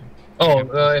 So.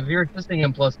 If you're assisting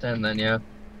him +10, then yeah.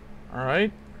 All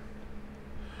right.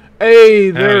 Hey,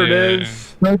 there it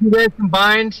is. So if you guys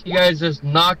combined, you guys just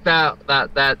knocked out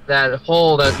that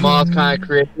hole that Moth kind of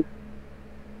created,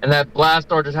 and that blast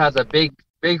door just has a big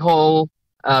hole,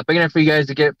 big enough for you guys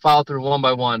to follow through one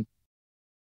by one,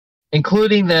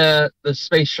 including the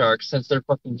space sharks since they're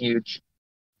fucking huge.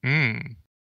 Hmm.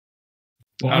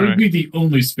 Well, I would be the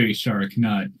only space shark,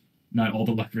 not all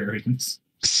the librarians.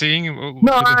 Seeing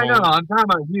No, I know. I'm talking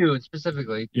about you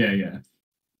specifically. Yeah.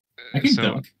 I can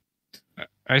duck.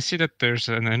 I see that there's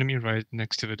an enemy right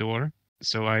next to the door,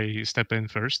 so I step in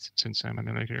first since I'm a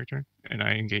melee character, and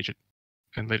I engage it,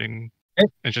 and and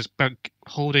just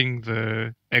holding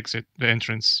the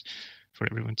entrance for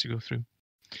everyone to go through.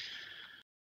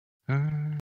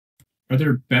 Are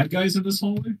there bad guys in this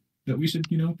hallway that we should,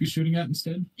 be shooting at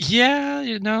instead? Yeah,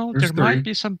 there might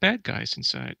be some bad guys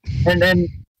inside.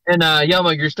 And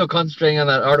Yelma, you're still concentrating on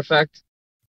that artifact?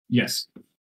 Yes.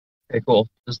 Okay, cool.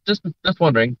 Just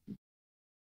wondering.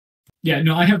 Yeah,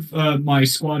 no, I have my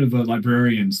squad of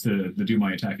librarians to do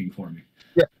my attacking for me.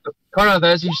 Yeah, Karnath,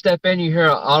 as you step in, you hear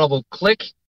an audible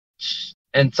click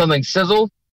and something sizzle.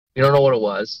 You don't know what it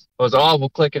was. It was an audible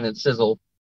click and it sizzled.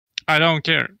 I don't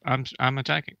care. I'm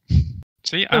attacking.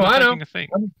 See, I'm attacking a thing.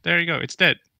 There you go. It's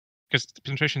dead because the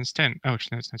penetration is 10. Oh,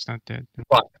 no, it's not dead.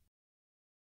 What?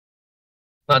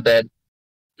 Not dead.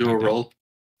 Do a roll.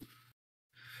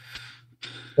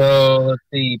 So let's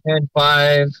see, 10,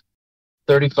 5,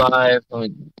 35.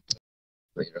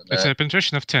 It's a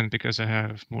penetration of 10 because I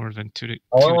have more than 2 degrees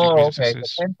okay. of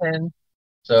success. So 10.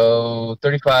 So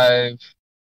 35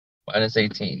 minus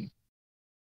 18.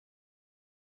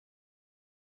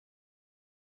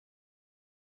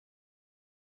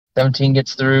 $17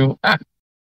 gets through.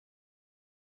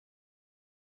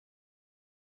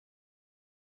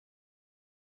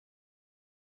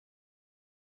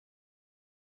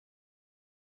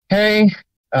 Okay.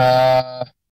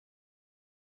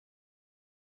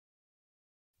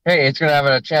 Hey, it's gonna have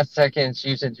a chance to second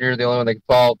you since you're the only one that can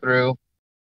follow through.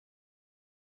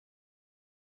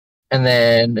 And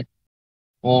then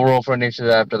we'll roll for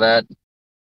initiative after that.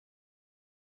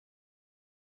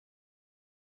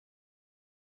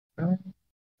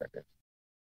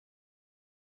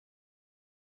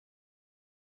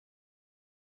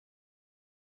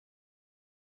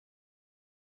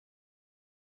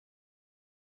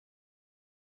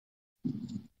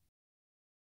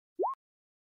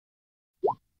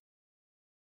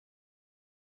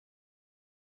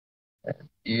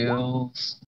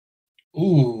 Deals.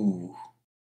 Ooh.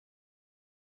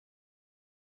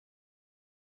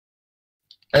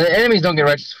 And the enemies don't get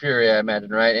Righteous Fury, I imagine,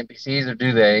 right? NPCs, or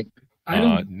do they? I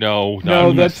don't. No, not No,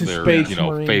 unless that's a they're Space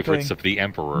Marine favorites thing. of the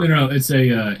Emperor. No, it's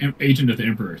a agent of the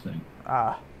Emperor thing.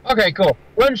 Ah. Okay, cool.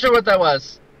 Wasn't sure what that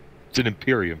was. It's an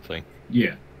Imperium thing.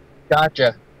 Yeah,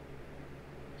 Gotcha.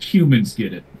 humans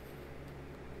get it.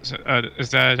 So,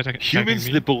 is that attacking Humans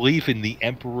me? that believe in the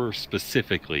Emperor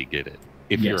specifically get it.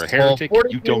 If Yes. you're a heretic, Well,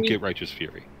 you don't 43 get Righteous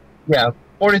Fury. Yeah,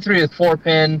 43 with 4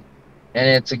 pin, and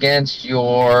it's against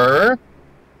your...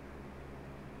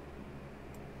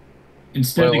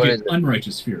 Instead, What they is get it?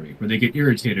 unrighteous fury, where they get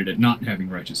irritated at not having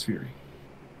righteous fury.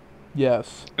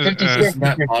 Yes. 56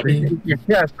 Not body. your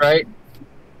chest, right?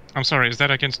 I'm sorry, is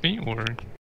that against me or?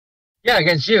 Yeah,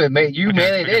 against you. You Okay,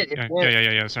 meleeed okay,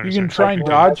 it. Yeah. Sorry. You can sorry. try and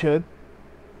dodge it.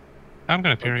 I'm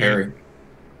gonna parry. Parry.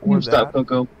 Or Stop, that.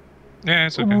 Coco. Yeah,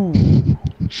 it's okay. Ooh.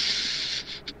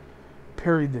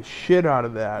 Parried the shit out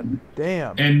of that.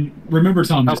 Damn. And remember,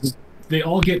 Thomas, they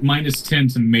all get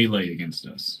 -10 to melee against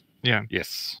us.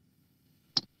 Yes.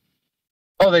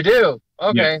 Oh, they do?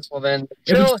 Okay, Yes. well then,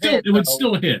 It would, hit, it would though.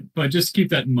 still hit, but just keep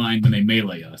that in mind when they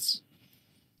melee us.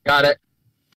 Got it.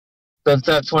 So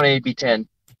instead of 20, it'd be 10.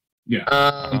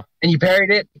 Yeah. And you parried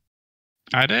it?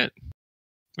 I did.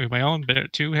 With my own bare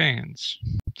 2 hands.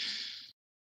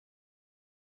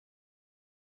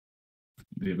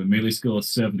 They have a melee skill of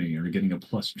 70, or getting a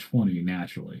 +20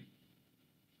 naturally.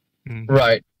 Mm.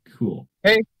 Right. Cool.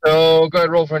 Okay, so go ahead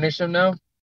and roll for initiative now.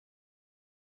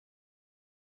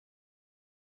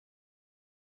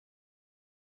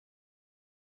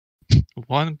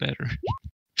 One better.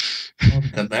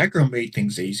 The macro made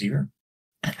things easier.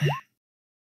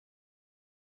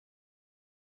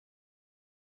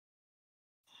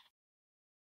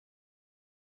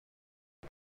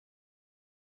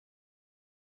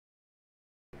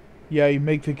 Yeah, you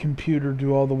make the computer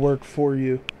do all the work for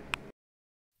you.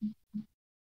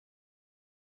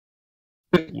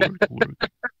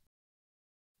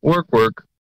 Work.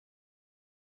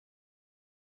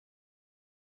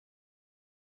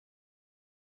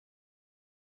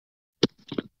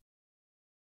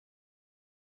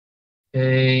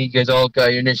 Okay, you guys all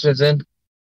got your initiatives in?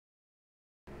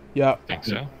 Yeah. I think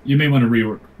so. You may want to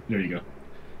rework. There you go.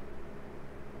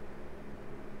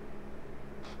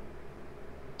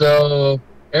 So,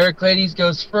 Eric Ladies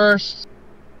goes first.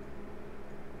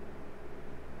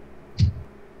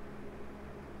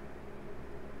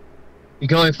 You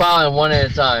can only file in one at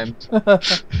a time.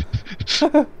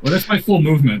 Well, that's my full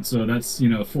movement, so that's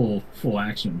full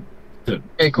action. To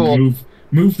Okay, cool.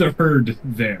 move the herd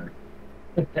there.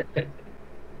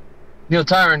 Neil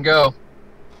Tyron, go.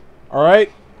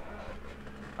 Alright.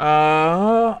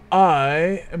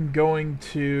 I am going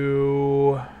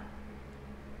to...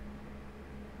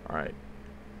 Alright.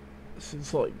 This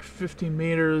is like 50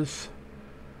 meters.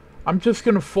 I'm just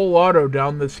going to full auto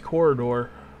down this corridor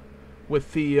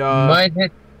with the Might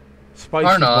hit spicy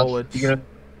Karnov. bullets.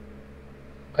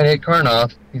 Might hit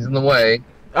Karnov. He's in the way.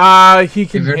 He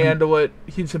can If you're- handle it.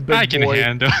 He's a big I can boy.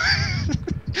 handle.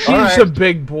 He's Alright. a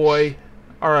big boy.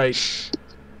 Alright.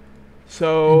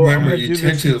 So, I'm Remember, gonna you do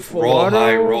tend this to full roll auto.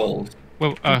 high rolls.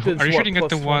 Well, Think it's are you what, shooting at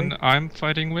the plus one 20? I'm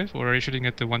fighting with, or are you shooting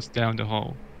at the ones down the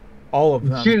hall? All of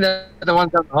them. Shooting at the one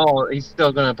down the hall, he's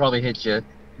still gonna probably hit you.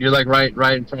 You're like right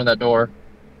in front of that door.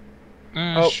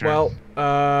 Oh, Sure.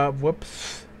 well,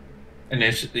 whoops.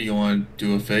 Initially, you want to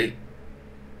do a fate?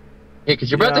 Yeah,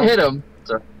 because you're about to Yeah. hit him.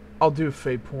 So. I'll do a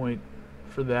fate point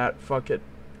for that. Fuck it.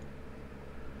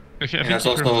 Okay, I And think that's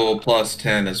you can- also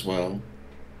 +10 as well.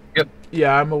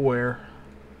 Yeah, I'm aware.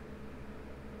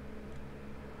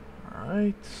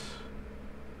 Alright.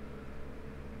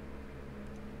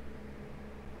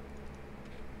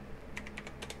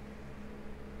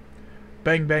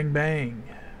 Bang, bang, bang.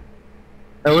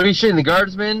 Now, what are you shooting? The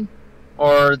guardsman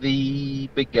or the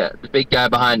big guy? The big guy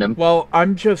behind him. Well,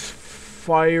 I'm just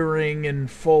firing in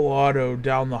full auto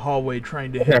down the hallway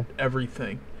trying to hit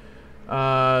everything.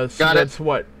 So Got it. that's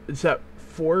what? Is that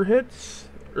 4 hits?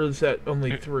 Or is that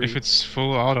only 3? If it's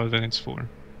full auto, then it's 4.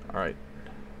 Alright.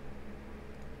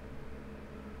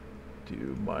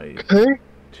 Do my Okay.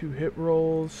 2 hit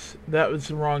rolls. That was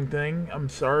the wrong thing. I'm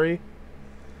sorry.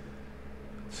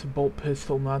 It's a bolt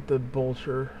pistol, not the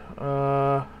bolter.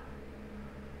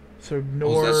 So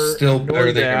ignore. Well, that's still ignore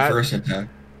better than your that. first attack.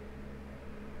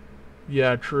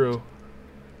 Yeah, true.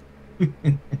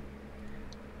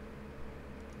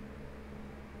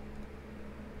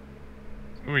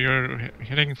 Oh, you're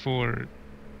hitting for.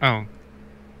 Oh.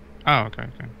 Oh, okay.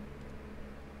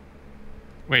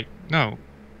 Wait, no.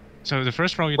 So the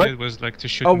first roll you What? did was like to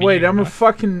shoot Oh me wait, or I'm a what?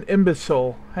 fucking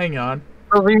imbecile. Hang on.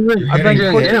 Oh, we were- You're I've been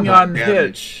hitting clicking hit, on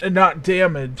damage. hit and not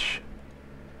damage.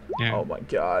 Yeah. Oh my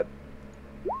god.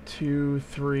 2,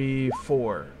 3,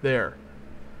 4. There.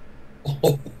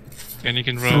 Oh, And you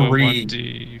can roll 3.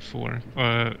 1d4.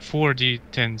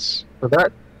 4d10s.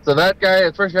 So that guy,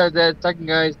 the first guy's dead, second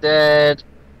guy's dead.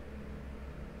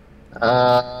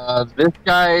 This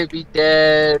guy be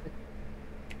dead.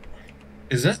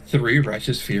 Is that 3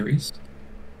 Righteous Furies?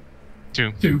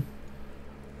 2. 2.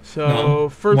 So No,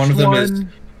 first one of them is-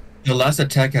 one. The last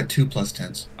attack had 2 plus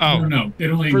 10s. Oh, No, it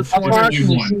only, First it's one.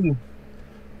 only one.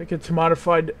 It gets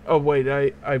modified. Oh wait,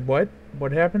 I what?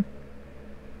 What happened?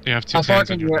 you have 2 How far 10s on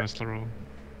can your you- last roll.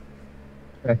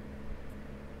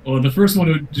 Well, the first one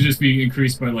would just be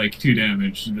increased by like 2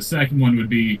 damage. The second one would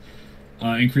be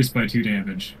increased by 2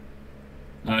 damage.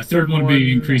 Third one would be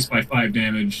one- increased by 5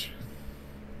 damage.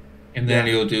 And then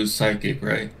Yeah. you'll do Psychic,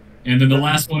 right? And then the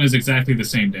last one is exactly the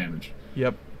same damage.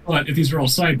 Yep. But if these are all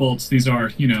side bolts, these are,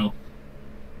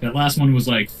 that last one was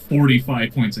like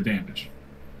 45 points of damage.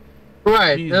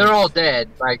 Right, Jesus. they're all dead.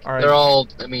 Like, All right. they're all,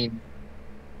 I mean,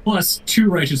 Plus 2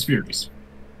 Righteous Furies.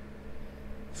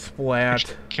 Splat. Which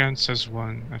counts as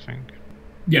 1, I think.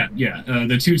 Yeah.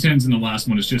 The 2 10s in the last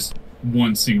one is just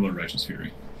one singular Righteous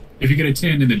Fury. If you get a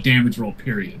 10 in the damage roll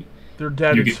period, They're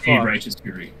dead you as get a fuck. Righteous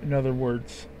Fury. In other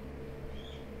words.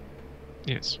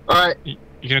 Yes. alright. You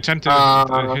can attempt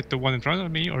to hit the one in front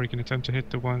of me, or you can attempt to hit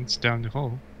the ones down the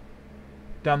hole.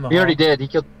 Down the He hall. already did. He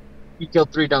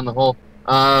killed 3 down the hole.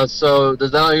 So,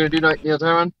 is that all you're gonna do, Neil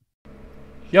Tyron?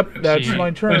 Yep, that's Yeah.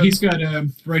 my turn. But he's got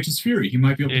Righteous Fury. He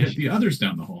might be able to Yeah. hit the others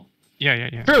down the hole. Yeah.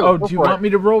 True. Oh, go do you for want it. me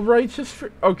to roll righteous?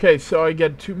 Okay, so I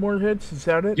get 2 more hits. Is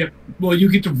that it? Yep. Well, you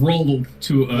get to roll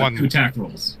to One. attack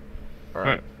rolls. All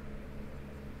right.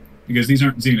 Because these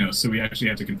aren't Xenos, so we actually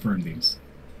have to confirm these.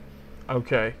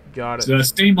 Okay, got it. So,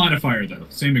 same modifier, though.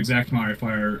 Same exact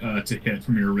modifier to hit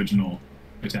from your original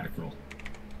attack roll.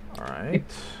 All right.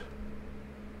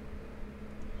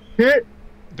 Hit.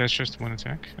 That's just 1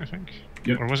 attack, I think.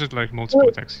 Yep. Or was it like multiple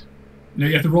attacks? No,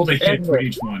 you have to roll to hit for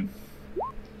each one.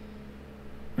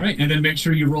 All right, and then make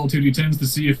sure you roll 2d10s to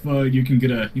see if you can get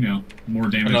more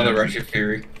damage. Another out of it. Righteous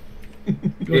Fury.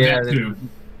 Go Yeah, that too.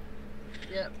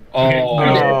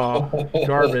 Oh,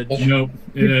 garbage. Nope,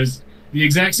 it is the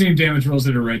exact same damage rolls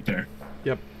that are right there.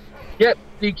 Yep,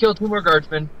 so you killed 2 more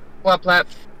guardsmen. Plap, plap.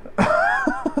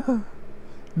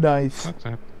 Nice. Not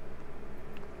that.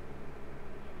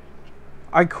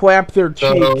 I clap their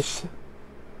So- cheeks.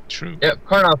 True. Yep,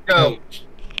 Karnoff, go.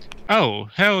 Oh,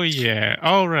 hell yeah.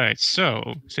 Alright,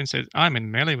 so, since I'm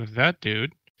in melee with that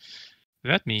dude,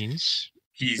 that means...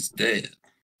 He's dead.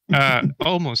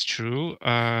 Almost true.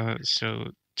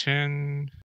 So 10...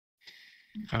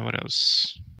 what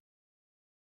else?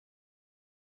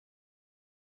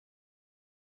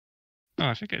 Oh,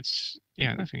 I think it's...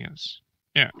 Yeah, nothing else.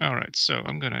 Yeah, alright, so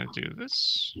I'm gonna do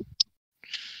this.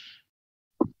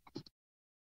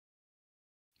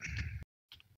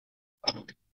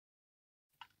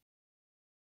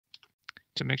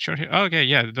 To make sure... Okay,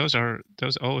 yeah, those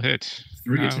all hit.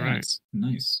 3 All attacks. right.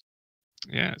 Nice.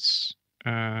 Yes.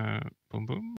 Boom,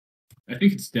 boom. I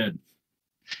think it's dead.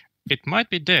 It might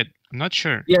be dead. I'm not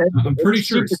sure. Yeah, I'm pretty it's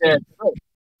sure super it's dead. dead.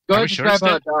 Go Are ahead we and sure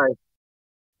describe it's how it died.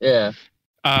 Yeah.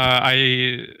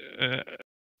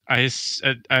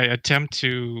 I attempt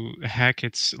to hack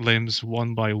its limbs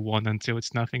one by one until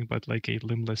it's nothing but like a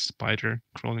limbless spider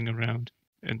crawling around,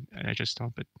 and I just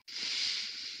stomp it.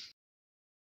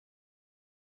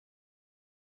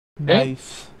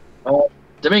 Nice.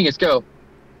 Dominguez, go.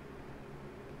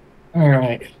 All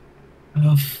right.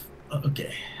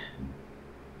 Okay.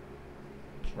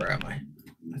 Where am I?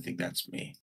 I think that's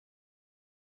me.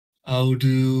 I'll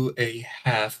do a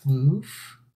half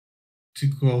move to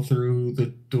go through the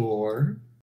door,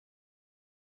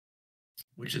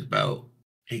 which is about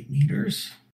 8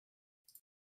 meters.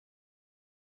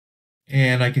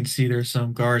 And I can see there's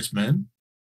some guardsmen.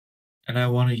 And I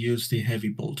want to use the heavy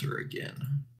bolter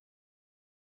again.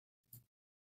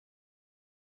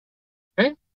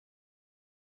 Okay.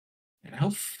 And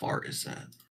how far is that?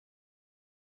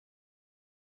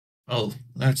 Oh,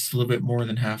 that's a little bit more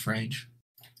than half range.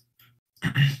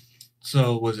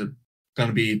 So was it going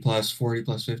to be plus 40,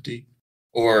 plus 50?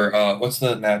 Or what's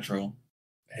the natural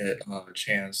hit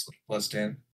chance? Plus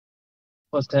 10?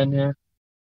 Plus 10, yeah.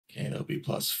 Okay, that'll be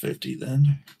plus 50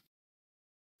 then.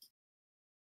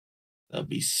 That'll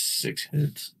be 6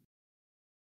 hits.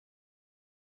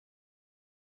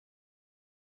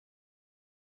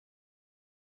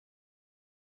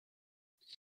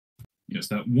 Yes,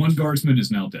 that one guardsman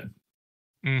is now dead.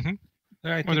 Mm-hmm.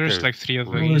 I think Well, there's they're- like 3 of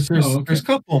Well, these. there's, Oh, okay. there's a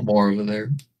couple more over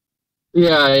there.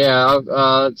 Yeah.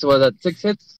 So was that 6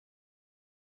 hits?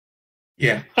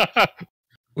 Yeah,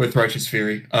 with Righteous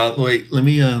Fury. Wait, let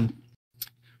me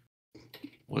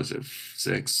what is it?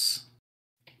 6.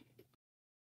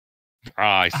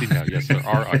 I see now. Yes, there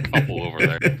are a couple over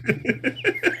there.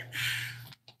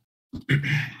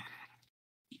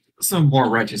 Some more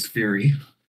Righteous Fury.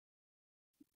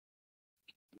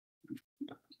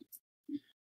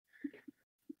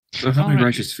 So how many Alright.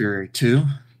 Righteous Fury? 2?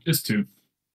 Just 2.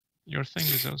 Your thing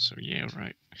is also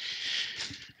right.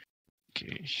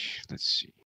 Okay, let's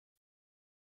see.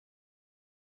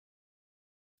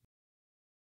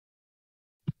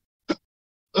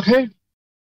 Okay.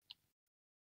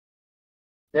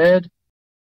 Dead.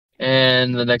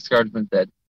 And the next guardsman's dead.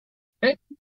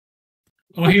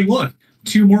 Oh, hey, look!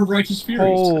 2 more Righteous Furies.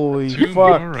 Holy 2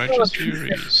 fuck. more Righteous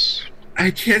Furies. I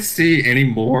can't see any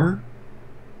more.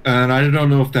 And I don't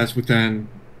know if that's within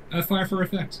Fire for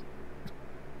effect.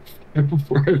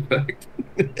 before effect.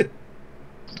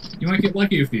 You might get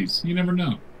lucky with these. You never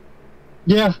know.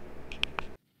 Yeah.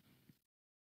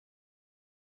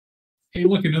 Hey,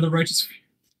 look, another Righteous Fury.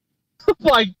 Oh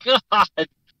my god.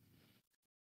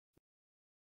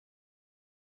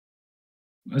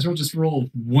 Might as well just roll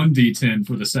 1d10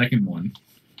 for the second one.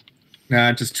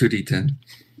 Nah, just 2d10.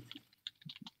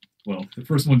 Well, the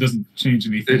first one doesn't change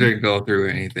They anything. didn't go through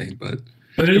anything, but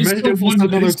But it is Imagine still if it was one.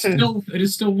 another 10. It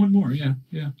is still one more. Yeah.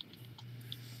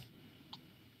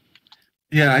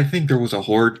 yeah, I think there was a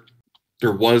horde.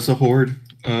 There was a horde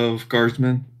of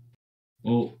guardsmen.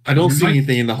 Well, I don't there see might-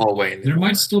 anything in the hallway anymore. There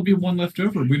might still be one left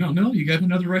over. We don't know. You got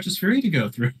another Righteous Fury to go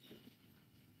through.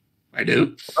 I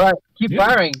do. Alright, keep Yeah.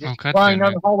 firing. Just Oh, keep God flying damn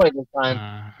down it. the hallway this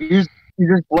time.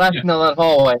 You're just blasting Yeah. down that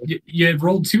hallway. You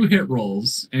rolled 2 hit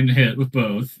rolls and hit with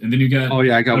both, and then you got Oh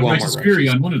yeah, I got a one Righteous more. Fury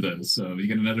Righteous. on one of those, so you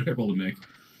get another hit roll to make.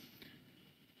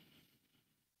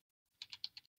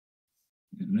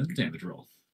 And another damage roll.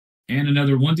 And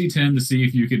another 1d10 to see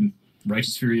if you can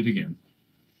Righteous Fury it again.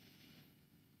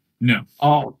 No.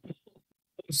 Oh,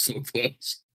 so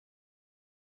close.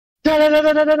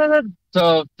 Da-da-da-da-da-da-da.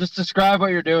 So just describe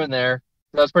what you're doing there.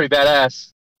 That's pretty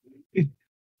badass.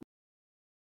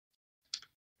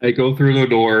 I go through the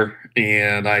door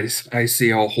and I see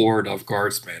a horde of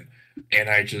guardsmen, and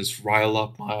I just rile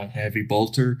up my heavy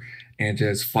bolter and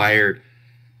just fired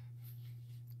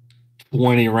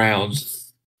 20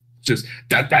 rounds, just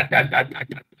da, da, da, da, da,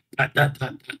 da, da, da,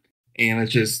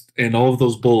 da. And all of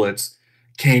those bullets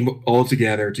came all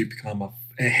together to become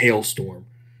a hailstorm,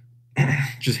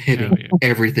 just hitting Hell yeah.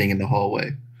 everything in the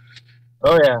hallway.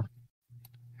 Oh yeah.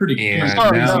 Pretty And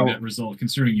crazy now- that result,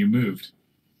 considering you moved.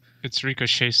 It's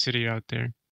Ricochet City out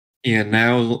there. And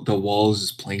now the walls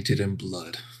is painted in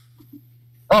blood.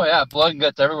 Oh yeah, blood and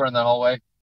guts everywhere in that hallway. In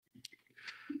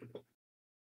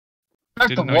fact,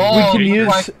 the Didn't know you wall could We can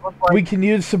use- use we can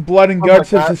use some blood and Something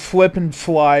guts like as a that. slip and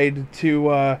slide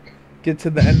to get to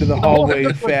the end of the hallway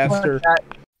faster.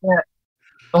 Yeah.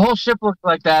 The whole ship looks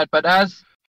like that, but as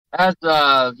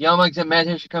Yelmug's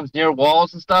imagination comes near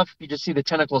walls and stuff, you just see the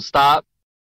tentacles stop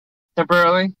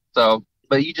temporarily. So,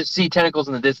 but you just see tentacles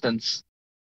in the distance.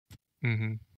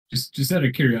 Mm-hmm. Just out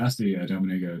of curiosity,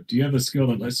 Dominigo, do you have a skill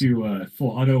that lets you full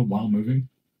auto while moving?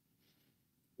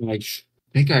 I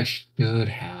think I should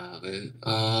have it.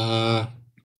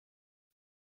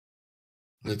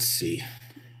 Let's see.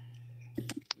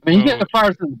 I mean, you Well- get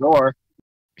fire through the door.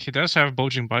 He does have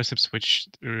bulging biceps, which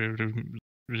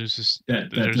reduces. That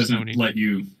There's doesn't no need. let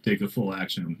you take a full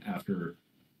action after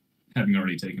having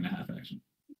already taken a half action.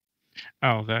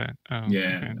 Oh, that. Oh,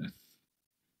 Yeah. okay.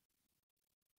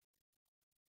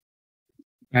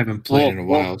 I haven't played in a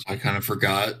Well- while, so I kind of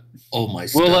forgot all my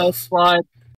We'll let it stuff. slide.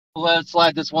 We'll let it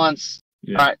slide this once.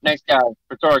 Yeah. All right, next guy.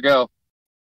 Restore, go.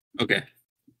 Okay.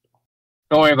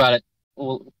 Don't worry about it.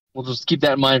 We'll just keep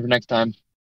that in mind for next time.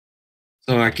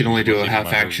 So I can only do a Wasn't half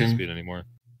my movement action. speed anymore.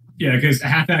 Yeah, because a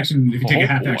half action, if you take Oh, a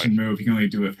half boy. action move, you can only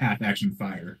do a half action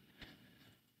fire.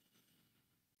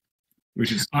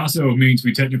 Which is also means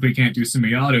we technically can't do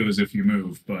semi-autos if you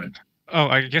move, but Oh,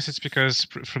 I guess it's because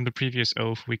from the previous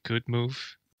oath we could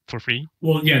move for free.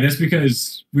 well, yeah, that's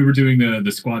because we were doing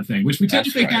the squad thing, which we That's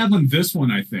technically right. have on this one,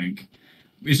 I think.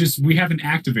 It's just we haven't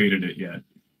activated it yet.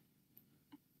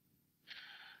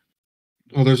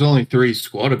 Well, there's only 3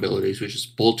 squad abilities, which is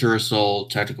Bolter Assault,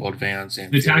 Tactical Advance,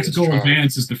 and The Furious tactical Charge.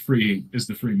 advance is the free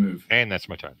move. And that's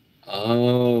my time.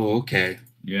 Oh, okay.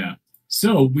 Yeah.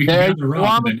 So we can There, gather well,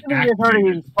 up I'm and assuming then you guys already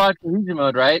activate in squad cohesion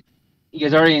mode, right? You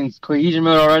guys already in cohesion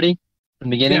mode already from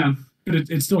the it. beginning? Yeah, but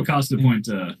it still costs a point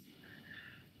to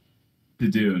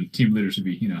do, and team leaders should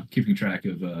be, keeping track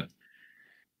of how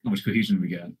much cohesion we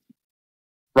got.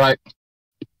 Right.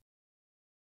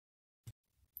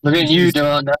 Look at you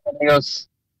doing nothing. He goes,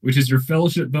 Which is your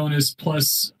fellowship bonus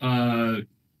plus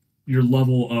your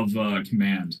level of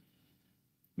command.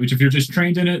 Which, if you're just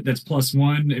trained in it, that's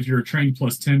 +1. If you're trained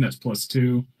 +10, that's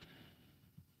 +2.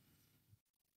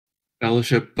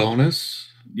 Fellowship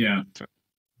bonus. Yeah.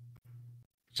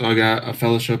 So I got a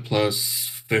fellowship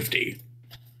plus 50.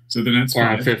 So then that's Or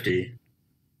 5. 50.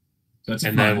 That's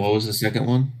and 5. then what was the second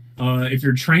one? If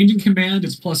you're trained in command,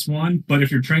 it's +1. But if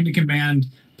you're trained in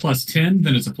command +10,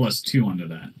 then it's a +2 onto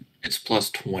that. It's plus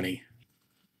 20.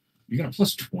 You got a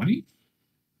 +20?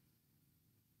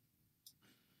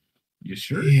 You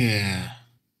sure? Yeah.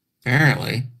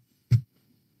 Apparently.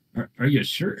 Are you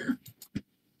sure?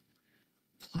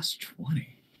 +20.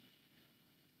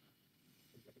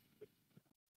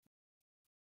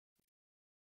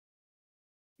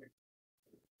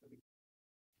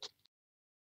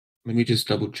 Let me just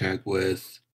double check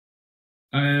with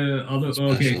Okay,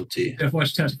 specialty.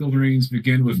 DEATHWATCH Tactical Marines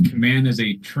begin with command as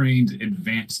a trained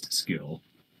advanced skill.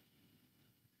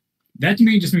 That to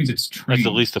me just means it's trained. That's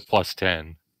at least a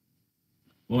 +10.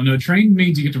 Well, no, trained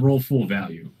means you get to roll full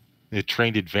value. The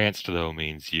trained advanced though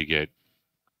means you get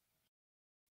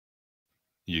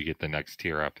the next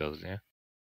tier up, doesn't it?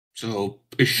 So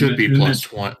it should be Then plus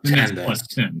that's- 10 Then then. that's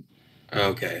 +10.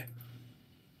 Okay.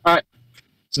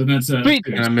 So that's Sweet.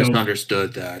 And I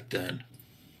misunderstood that then.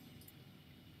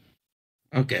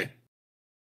 Okay.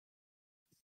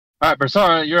 all right,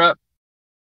 Bersara, you're up.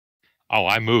 Oh,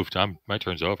 I moved. My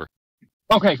turn's over.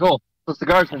 Okay, cool. So it's the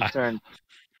guardsman's turn.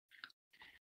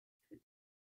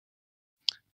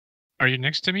 Are you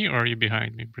next to me or are you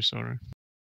behind me, Brisora?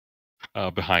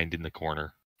 Behind in the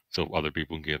corner, so other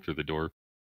people can get through the door.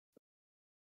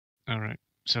 All right.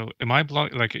 So am I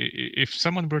block? Like, if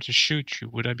someone were to shoot you,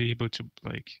 would I be able to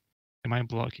like? Am I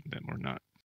blocking them or not?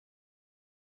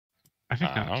 I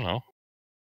think not. I don't know.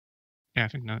 Yeah, I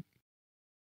think not.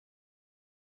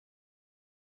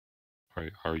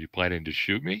 Are you planning to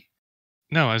shoot me?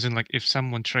 No, as in like if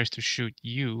someone tries to shoot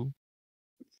you,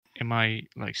 am I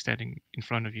like standing in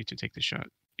front of you to take the shot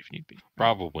if need be?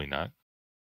 Probably not.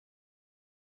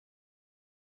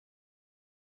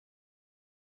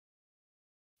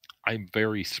 I'm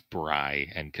very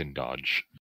spry and can dodge.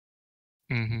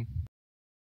 Mm-hmm.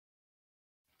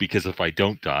 Because if I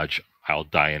don't dodge, I'll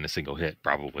die in a single hit,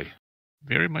 probably.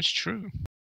 Very much true.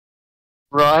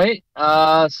 Right.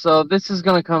 So this is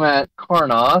gonna come at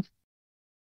Karnoth.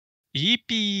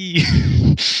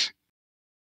 Yippee!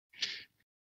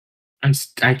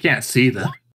 I can't see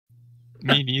them.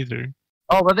 Me neither.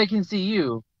 Oh, but they can see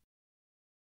you.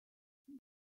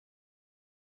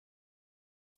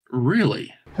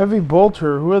 Really? Heavy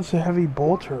bolter. Who has a heavy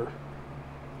bolter?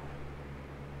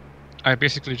 I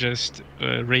basically just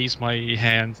raise my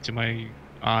hand to my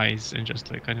eyes and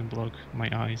just like kind of block my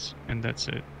eyes, and that's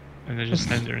it. And I just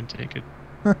stand there and take it.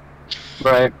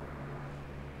 Right.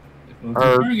 Well, if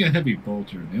they're firing a heavy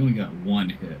bolter, they only got 1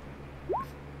 hit.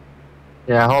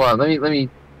 Yeah. Hold on. Let me.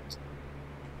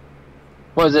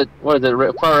 What is it?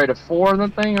 Fire rate of 4 on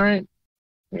that thing, right?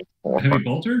 A heavy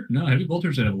bolter? No, heavy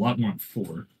bolters have a lot more than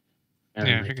 4.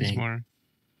 Yeah, I think it's more.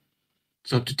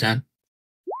 It's up to 10.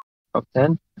 Up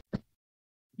 10.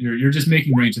 You're just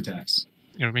making range attacks.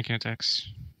 You're making attacks.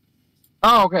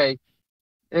 Oh, okay.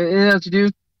 Is that what you do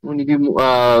when you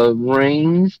do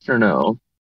ranged or no?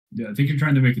 Yeah, I think you're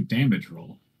trying to make a damage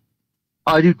roll.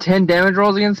 Oh, I do 10 damage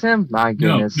rolls against him? My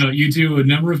goodness. No, you do a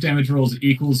number of damage rolls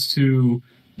equals to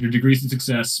your degrees of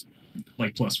success,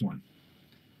 like +1.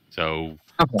 So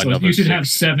So you should have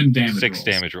 7 damage rolls. 6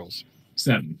 damage rolls.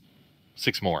 7.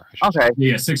 6 more. I should Okay.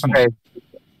 Yeah, 6 more. Okay.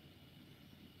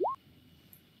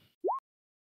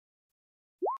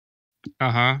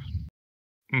 Uh-huh.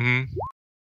 Mm-hmm.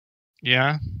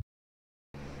 Yeah.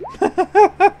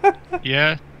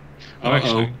 Yeah. Oh,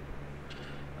 actually.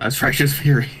 That's Righteous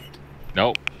Fury.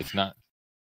 Nope, it's not.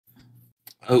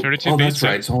 Oh, 32 that's beats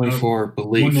right. it. It's only for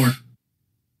belief. One more.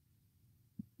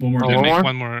 One more. Oh, Then one make more?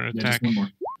 one more Yeah, attack. just one more.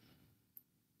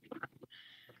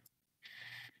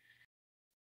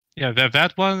 Yeah,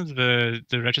 that one,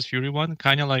 the Righteous Fury one,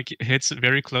 kind of like hits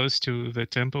very close to the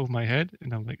tempo of my head,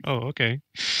 and I'm like, oh, okay,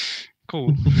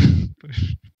 cool.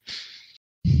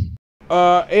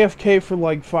 AFK for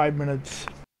like 5 minutes.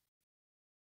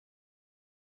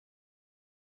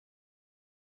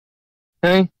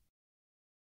 Okay.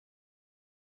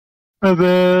 And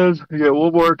then you get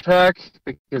one more attack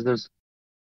because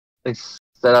they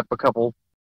set up a couple.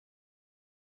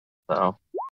 So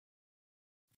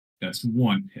That's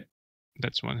 1 hit.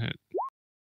 That's 1 hit.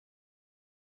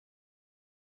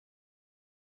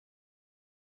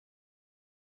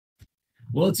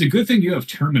 Well, it's a good thing you have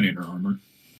Terminator armor.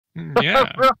 Yeah.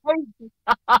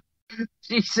 Right?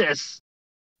 Jesus.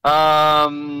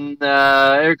 Heracles,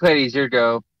 your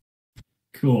go.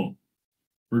 Cool.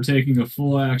 We're taking a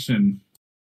full action.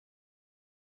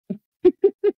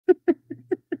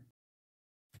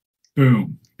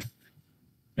 Boom.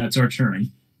 That's our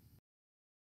turn.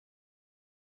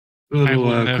 A little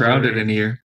will never- crowded in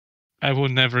here. I will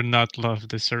never not love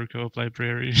the circle of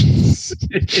librarians.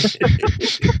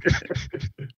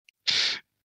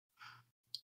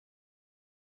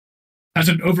 As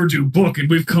an overdue book, and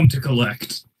we've come to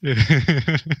collect. Your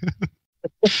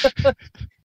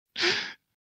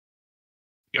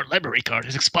library card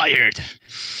has expired.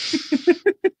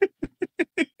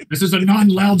 This is a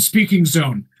non-loud speaking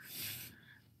zone.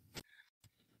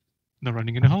 No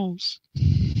running in the holes.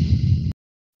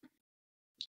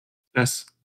 Yes,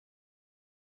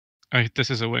 Alright, this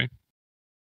is away.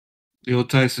 the old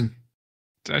Tyson.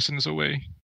 Tyson is away.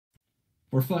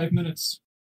 For 5 minutes.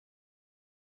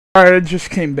 Alright, I just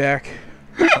came back.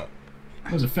 That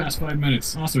was a fast 5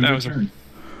 minutes. Also, That your was a- turn.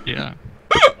 Yeah.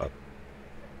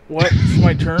 What? It's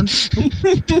my turn?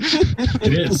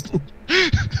 It is.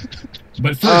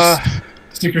 But first,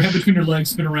 stick your head between your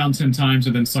legs, spin around 10 times,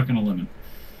 and then suck on a lemon.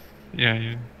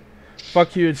 Yeah.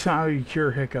 Fuck you, it's not how you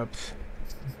cure hiccups.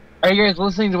 Are you guys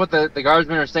listening to what the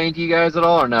guardsmen are saying to you guys at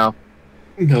all, or no?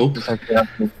 Nope. Just like, yeah.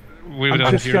 We I'm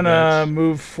don't just hear gonna that.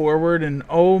 move forward and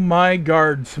oh my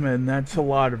guardsmen, that's a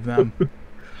lot of them.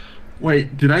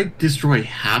 Wait, did I destroy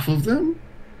half of them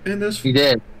in this? You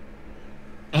did.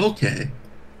 Okay.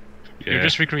 You're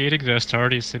just recreating the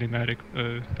Astartes cinematic,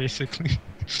 basically.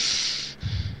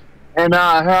 And here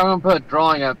I'm gonna put a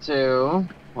drawing up too.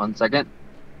 1 second.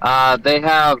 They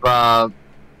have gun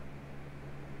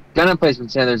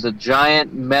emplacements here. There's a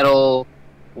giant metal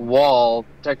wall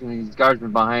protecting these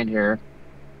guardsmen behind here.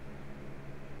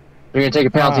 You're gonna take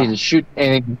a penalty to shoot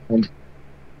anything.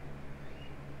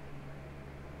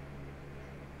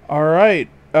 Alright,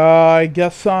 I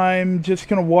guess I'm just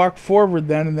gonna walk forward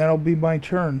then, and that'll be my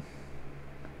turn.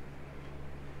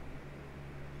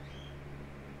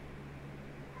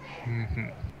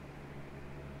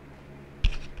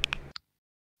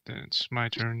 Then it's my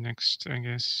turn next, I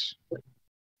guess.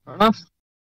 Fair enough.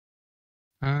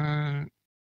 Uh,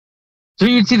 So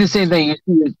you can see the same thing. You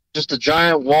see just a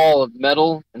giant wall of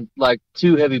metal and like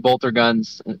 2 heavy bolter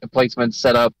guns emplacements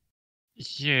set up.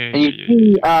 yeah. And you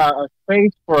see a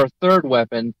space for a 3rd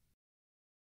weapon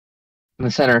in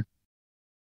the center.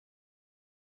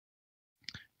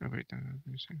 Oh, wait,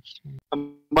 A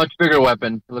much bigger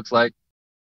weapon, it looks like.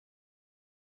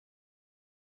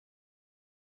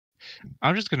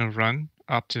 I'm just gonna run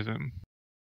up to them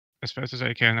as fast as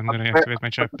I can. I'm gonna activate my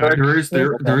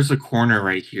jetpack. There is a corner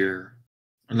right here.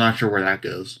 I'm not sure where that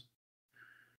goes.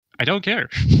 I don't care.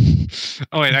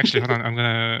 Oh wait, actually, hold on. I'm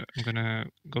gonna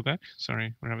go back.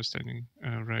 Sorry, where I was standing.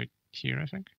 Right here, I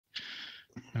think.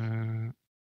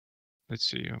 Let's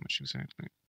see how much exactly.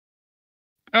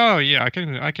 Oh yeah, I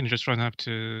can just run up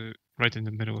to right in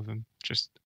the middle of them.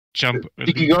 Just jump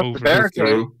You can go up the over.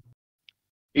 barricade.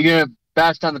 You're gonna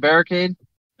bash down the barricade?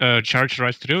 Charge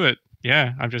right through it.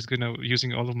 Yeah, I'm just gonna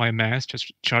using all of my mass,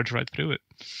 just charge right through it.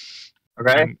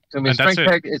 Okay. And- It's gonna be a and that's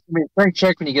strength check. It's gonna be a strength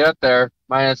check when you get up there.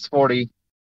 Minus 40.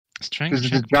 Strength This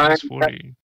is check a giant- minus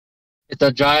 40. It's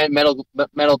a giant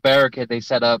metal barricade they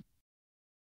set up.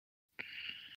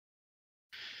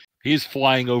 He's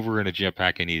flying over in a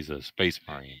jetpack and he's a space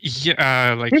marine.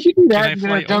 Yeah, like If you do can that, I you're fly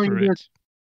gonna jump over into it?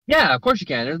 Yeah, of course you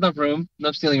can. There's enough room,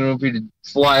 enough ceiling room for you to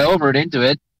fly over it into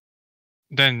it.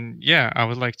 Then yeah, I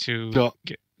would like to So-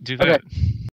 do Okay. that.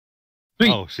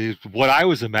 Sweet. Oh, see, what I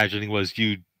was imagining was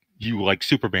you like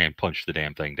Superman punched the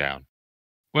damn thing down.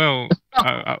 Well,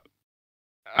 I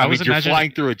I mean, was you're imagining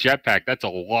flying through a jetpack. That's a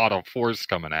lot of force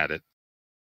coming at it.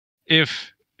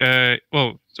 if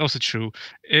well, it's also true.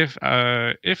 If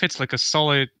it's like a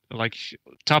solid like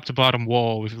top to bottom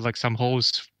wall with like some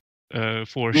holes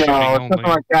for shooting No, it's only. nothing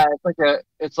like that.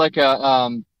 It's like a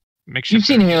Makeshift You've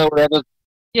seen barricade. Halo. Where those,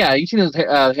 yeah, you've seen those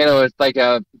Halo. It's like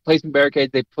placement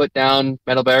barricades. They put down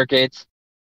metal barricades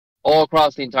all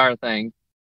across the entire thing,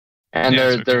 and Yeah,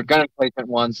 it's they're okay. gun emplacement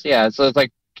ones. Yeah, so it's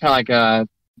like kind of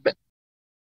like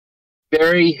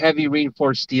very heavy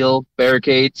reinforced steel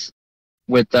barricades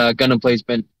with gun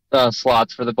emplacement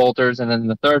slots for the bolters, and then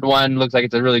the 3rd one looks like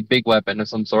it's a really big weapon of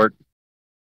some sort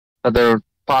that they're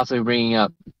possibly bringing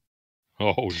up.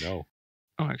 Oh no!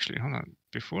 Oh, actually, hold on.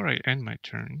 Before I end my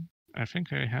turn, I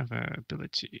think I have a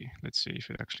ability. Let's see if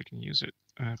it actually can use it.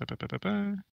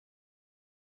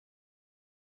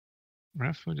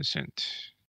 Wrathful Descent.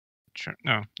 Sure.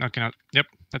 No, I cannot. Yep,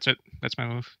 that's it. That's my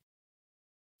move.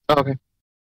 Okay.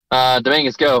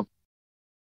 Dominguez, go.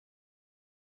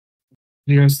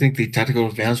 You guys think the tactical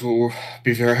advance will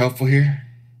be very helpful here?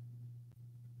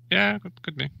 Yeah,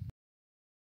 could be.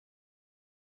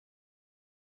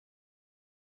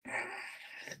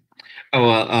 Oh,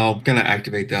 I'm gonna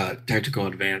activate the tactical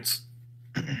advance,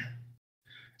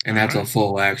 and that's a Alright.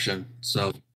 full action.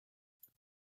 So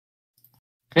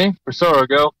Okay, for Sora,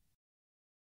 go.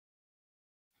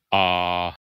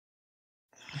 I'm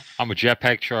a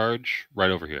jetpack charge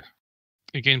right over here.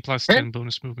 You gain plus Okay. 10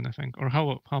 bonus movement, I think. Or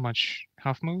how much?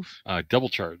 Half move? Double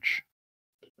charge.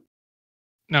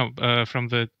 No, from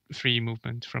the free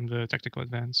movement from the tactical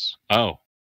advance. Oh,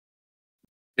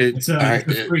 It's a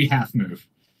free half move.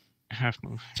 Half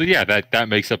move. so yeah, that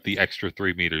makes up the extra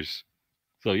 3 meters.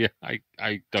 So yeah,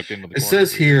 I ducked into the it corner.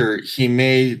 says here he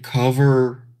may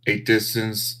cover a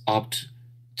distance up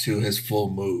to his full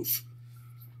move.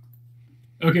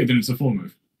 Okay, then it's a full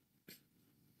move.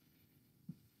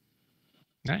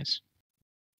 Nice.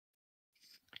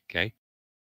 Okay.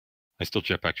 I still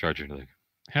jetpack charge into the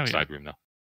Hell yeah. side room though,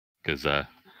 because I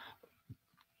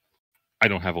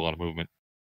don't have a lot of movement.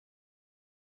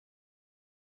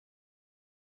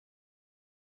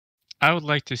 I would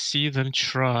like to see them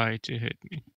try to hit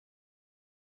me.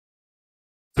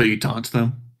 So you taunt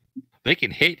them. They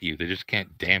can hit you, they just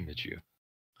can't damage you.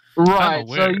 Right.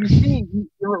 So aware. you see,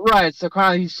 right. So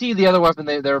kind of you see the other weapon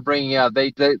they were bringing out.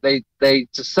 They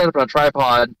just set up on a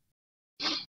tripod,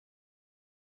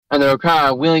 and they were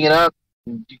kind of wheeling it up.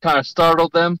 And you kind of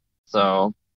startled them,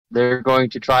 so they're going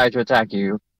to try to attack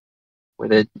you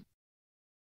with it.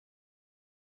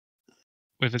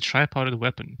 With a tripoded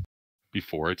weapon.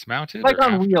 Before it's mounted? Like or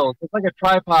on after? wheels. It's like a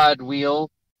tripod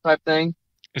wheel type thing.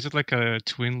 Is it like a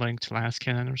twin-linked las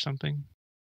cannon or something?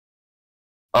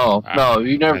 Oh no,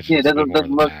 you never That's seen it. just Doesn't more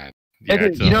than look. that. Yeah,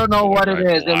 it's You a don't know what it rifle,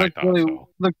 is. It I looks thought really so.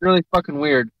 looks really fucking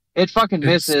weird. It fucking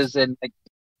It's- misses and like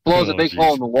blows a Oh, big jeez.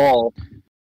 hole in the wall.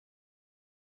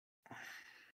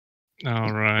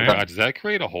 Alright. Does that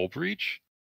create a hull breach?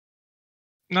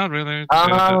 Not really.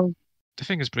 Um, The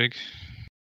thing is big.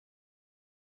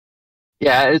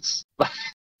 yeah, it's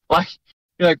like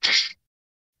you're like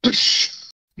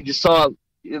you just saw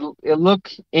it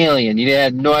look alien. You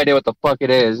had no idea what the fuck it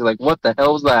is. You're like, what the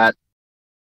hell was that?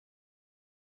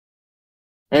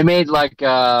 It made like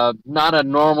not a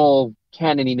normal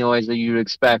cannony noise that you'd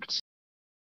expect.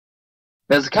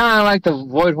 It's kind of like the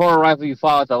Void Horror rifle you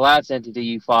fought with the last entity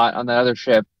you fought on that other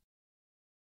ship.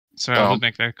 So I Well. would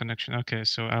make that connection. Okay,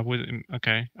 so I would.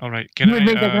 Okay, alright. You Can would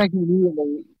make that I? connection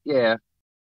immediately, yeah.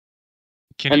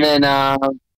 Can And you?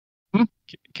 then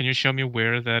Can you show me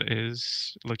where that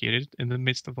is located in the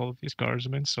midst of all of these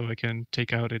guardsmen, so I can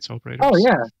take out its operators? oh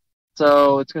yeah,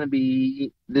 so it's gonna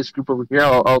be this group over here.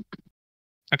 I'll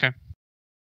Okay.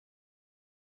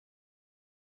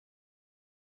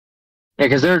 Yeah,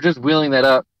 because they're just wheeling that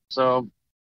up. So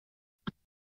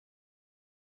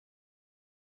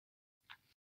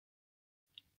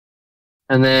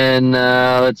and then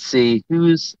let's see,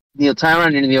 who's Neil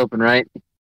Tyron in the open, right?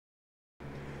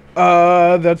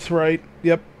 That's right.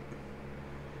 Yep.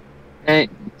 Okay,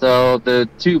 so the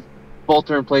two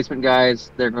bolter and placement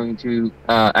guys, they're going to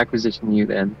acquisition you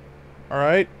then. All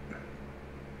right.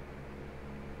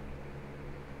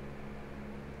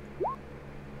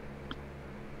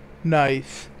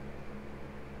 Nice.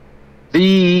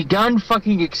 The gun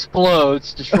fucking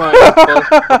explodes, destroying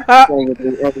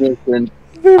the ammunition.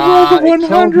 They rolled a it kills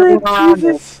 100. everyone around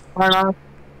Jesus.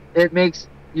 It makes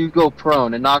you go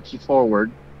prone and knocks you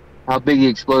forward. How big the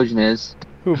explosion is.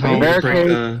 Who How- made it?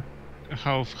 Barricade.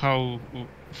 How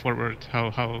forward?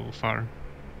 How far?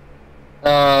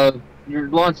 You're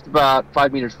launched about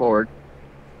 5 meters forward.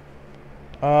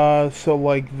 So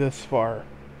like this far.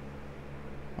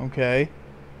 Okay.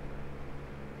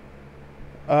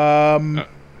 I'm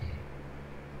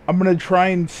gonna try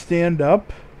and stand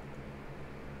up.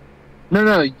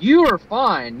 No, you are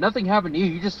fine. Nothing happened to you.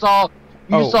 You just saw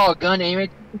a gun aim it.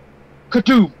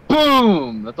 Ka-toom!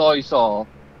 Boom! That's all you saw.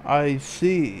 I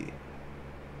see.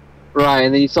 Right,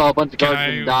 and then you saw a bunch of Can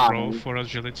guardsmen I die. roll for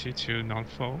agility to not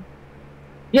fall?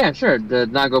 Yeah, sure.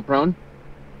 Did not go prone.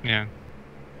 Yeah.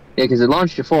 Yeah, because it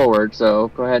launched you forward. So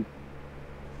go ahead.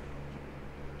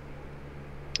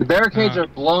 The barricades are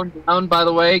blown down, by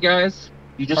the way, guys.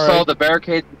 You just All saw right. the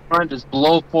barricades in front just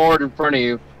blow forward in front of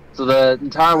you, so the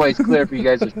entire way is clear for you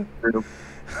guys to shoot through.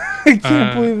 I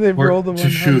can't believe they've Or rolled a to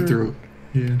 100. shoot through.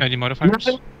 Yeah. Any modifiers?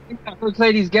 Those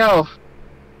ladies go.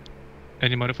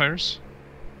 Any modifiers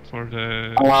for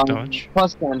the dodge?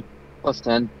 Plus 10. Plus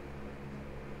 10.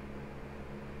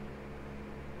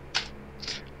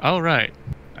 All right.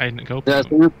 I go. Yeah,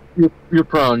 so you're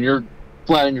prone. You're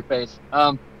flat on your face.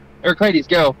 Heraclides,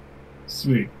 go.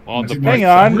 Sweet. Well, the Hang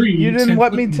on, Three, you didn't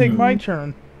let me 10-foot take my move.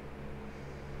 turn.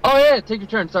 Oh yeah, take your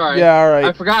turn. Sorry. Yeah, all right.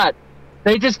 I forgot.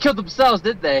 They just killed themselves,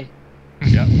 did they?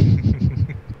 Yeah.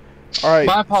 All right.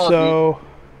 My apologies. So,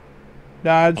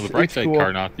 nah, On the bright it's side, cool.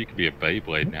 Carnoth, you could be a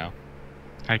Beyblade now.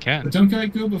 I can. But don't I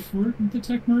go before the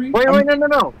Tech Marine? Wait,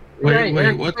 no. Wait,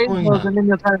 Eric what's Payne going goes on? and then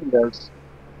your timing goes.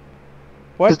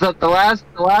 What? Because the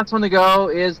last one to go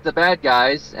is the bad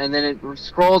guys, and then it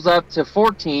scrolls up to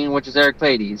 14, which is Eric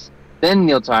Pleiades. Then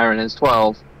Neil Tyrant is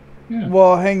 12. Yeah.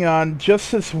 Well, hang on.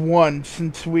 Just this one,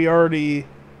 since we already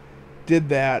did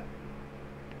that.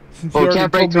 Since Well, you we already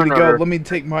can't break told me to turn go, order. let me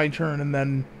take my turn and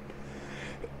then...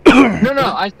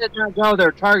 No, I said not go.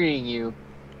 They're targeting you.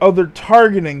 Oh, they're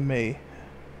targeting me.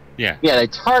 Yeah. Yeah, they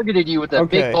targeted you with a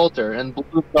Okay. big bolter, and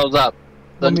blue goes up.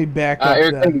 Let me back up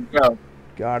Eric then. Pleiades, go.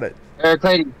 Got it. Eric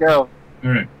Pleiades, go.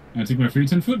 Alright. I take my free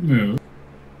 10-foot move.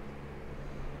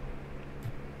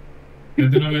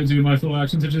 And then I'm going to do my full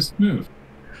action to just move.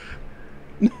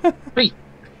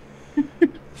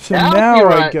 So now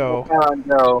you're I right. go.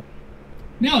 Go.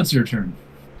 Now it's your turn.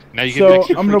 Now you get So, an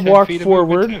extra I'm free gonna 10 walk feet of movement,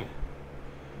 forward. too.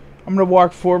 I'm going to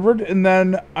walk forward, and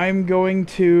then I'm going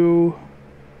to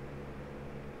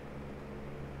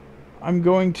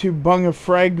bung a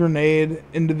frag grenade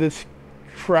into this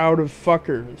crowd of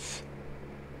fuckers.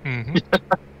 Hmm.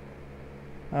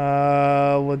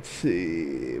 Let's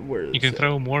see. Where is You can it?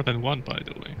 throw more than one, by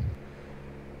the way.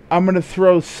 I'm going to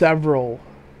throw several.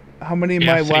 How many am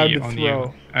You I have allowed three to on throw?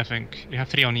 you, I think. You have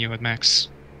 3 on you at max.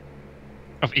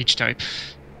 Of each type.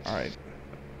 Alright.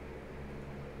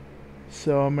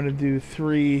 So I'm going to do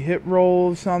 3 hit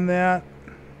rolls on that.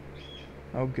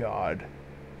 Oh god.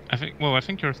 I think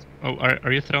you're... Oh,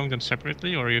 are you throwing them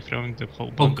separately, or are you throwing the whole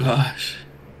Oh bundle? gosh.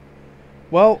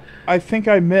 Well, I think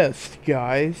I missed,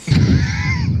 guys.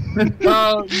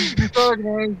 So you throw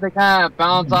grenades, they kind of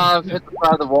bounce off, hit the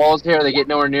side of the walls here. They get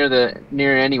nowhere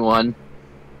near anyone.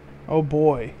 Oh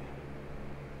boy.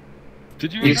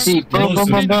 Did you You see, boom, boom,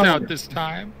 boom, boom. out this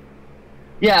time?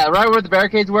 Yeah, right where the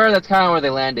barricades were. That's kind of where they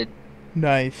landed.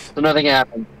 Nice. So nothing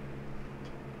happened.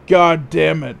 God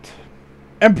damn it.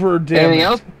 Emperor damn Anything it.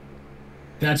 else?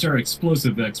 That's our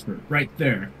explosive expert right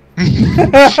there.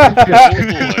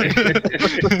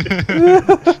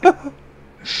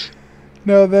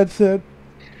 No, that's it.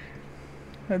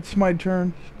 That's my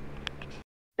turn.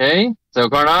 Okay. So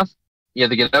Karnoth, you have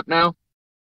to get up now.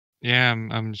 Yeah,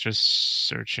 I'm just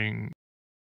searching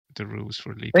the rules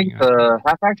for I leaping think up. the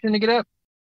half action to get up.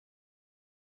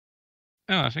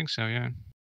 Oh, I think so, yeah.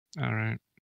 Alright.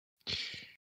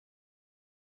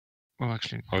 Well,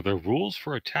 actually, Are there rules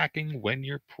for attacking when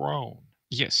you're prone?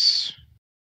 yes.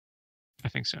 I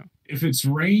think so. If it's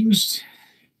ranged,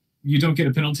 you don't get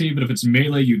a penalty, but if it's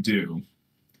melee, you do.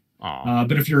 Aw.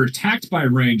 But if you're attacked by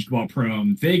ranged while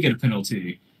prone, they get a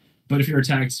penalty. But if you're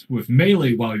attacked with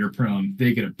melee while you're prone,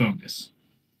 they get a bonus.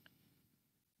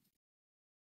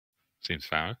 Seems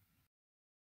fair.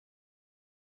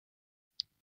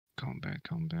 Combat.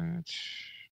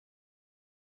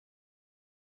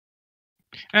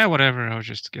 Whatever, I'll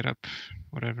just get up.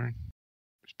 Whatever.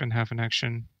 Spend half an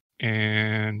action.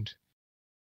 And...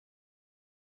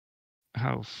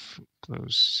 how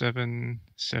close? 7.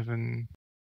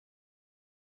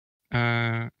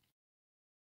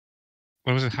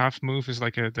 What was it? Half move is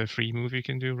like the free move you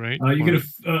can do, right? You get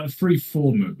a free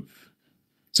full move.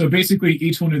 So basically,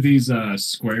 each one of these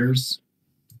squares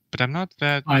But I'm not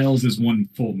that. tiles is one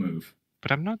full move.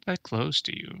 But I'm not that close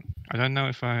to you. I don't know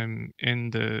if I'm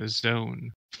in the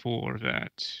zone for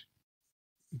that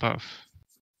buff.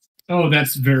 Oh,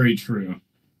 that's very true.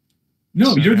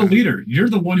 No, So, you're the yeah. leader. You're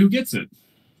the one who gets it.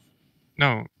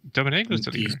 No, Dominego's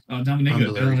the leader. Oh, Dominic. I'm the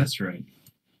Oh, leader. that's right.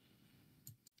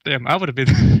 Damn, I would have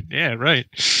been. Yeah, right.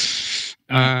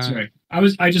 Sorry.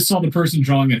 I just saw the person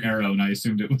drawing an arrow, and I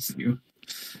assumed it was you.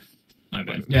 My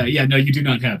bad. Yeah. No, you do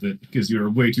not have it because you're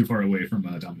way too far away from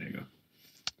Dominego.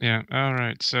 Yeah. All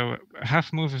right. So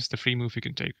half move is the free move you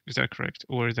can take. Is that correct?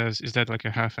 Or is that like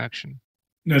a half action?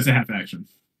 No, it's a half action.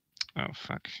 Oh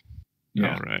fuck.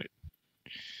 Yeah. All right.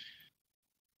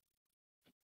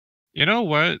 You know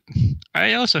what?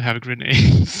 I also have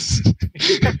grenades.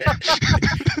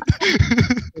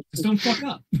 Just don't fuck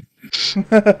up.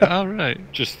 All right.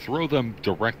 Just throw them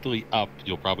directly up.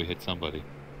 You'll probably hit somebody.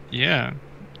 Yeah.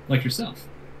 Like yourself.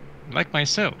 Like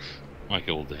myself. Like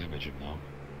it'll damage him, though.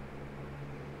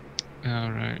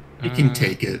 All right. You can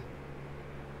take it.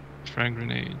 Frag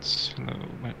grenades. Hello,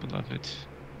 my beloved.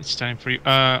 It's time for you.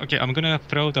 Okay, I'm gonna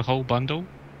throw the whole bundle.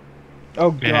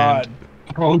 Oh god.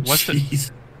 Oh What's the-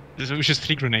 jeez. Which is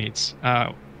 3 grenades.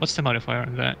 What's the modifier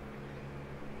on that?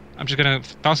 I'm just gonna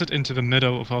toss it into the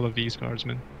middle of all of these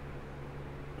guardsmen.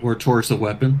 Or towards the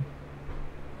weapon.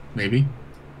 Maybe.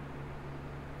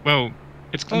 Well,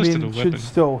 it's I close mean, to the it weapon. should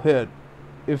still hit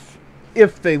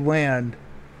if they land.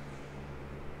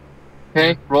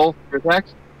 Okay, roll your attack.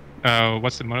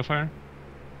 What's the modifier?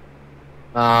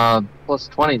 Plus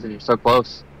 20 since you're so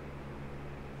close.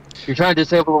 You're trying to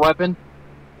disable the weapon?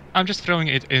 I'm just throwing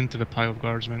it into the pile of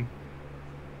guardsmen.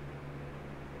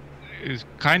 Is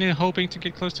kind of hoping to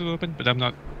get close to the weapon, but I'm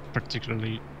not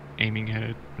particularly aiming at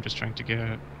it. I'm just trying to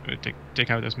get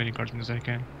take out as many guardsmen as I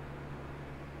can.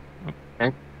 Oh.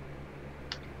 Okay.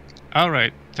 All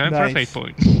right, time for a fate Nice.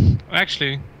 point.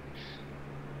 Actually,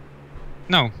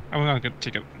 no, I'm not gonna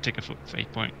take a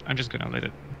fate point. I'm just gonna let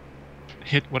it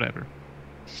hit whatever.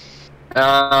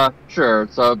 Sure.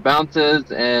 So it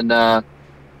bounces and kind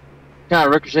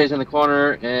of ricochets in the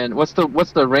corner. And what's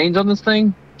the range on this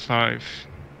thing? 5.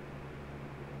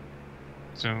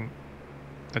 So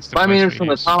that's the 5 blast meters from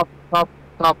the radius.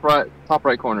 top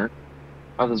right corner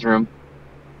of this room.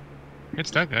 It's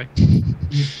that guy.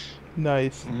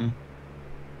 Nice.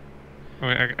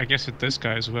 Well, I guess it's this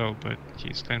guy as well, but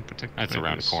he's then protected. That's by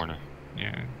around this. the corner.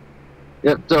 Yeah.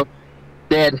 Yep. So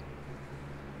dead.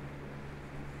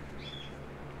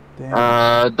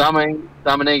 Damn.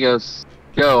 Dominegos,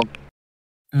 go.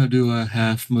 I'll do a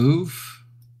half move.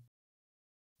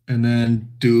 And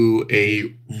then do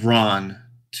a run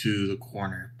to the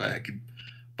corner. But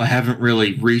I haven't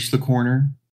really reached the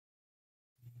corner.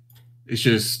 It's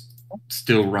just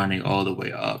still running all the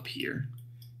way up here.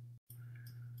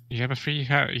 You have a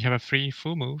free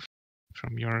full move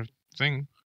from your thing.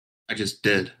 I just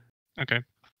did. Okay,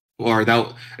 Or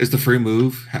that is the free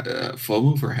move, full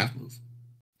move or half move?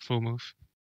 full move.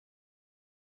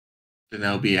 Then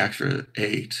that'll be extra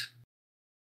 8,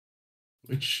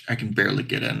 which I can barely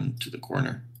get into the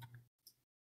corner.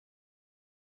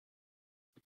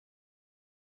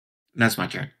 And that's my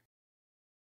turn.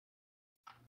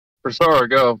 For Sora,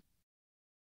 go.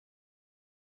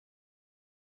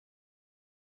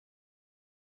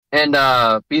 And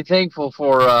be thankful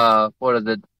for what is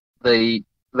it? The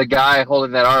guy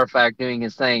holding that artifact doing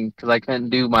his thing, because I couldn't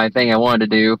do my thing I wanted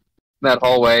to do in that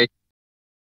hallway.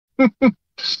 Uh-oh.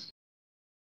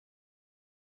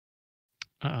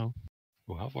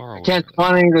 Well, how far are I we? can't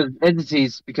spawn any of those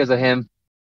entities because of him.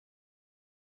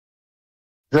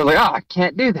 They're like, I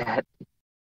can't do that.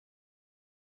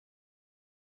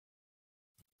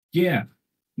 Yeah,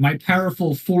 my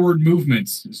powerful forward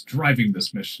movements is driving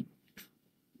this mission.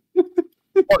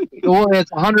 Well,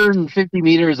 it's 150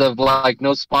 meters of like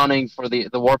no spawning for the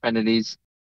warp entities.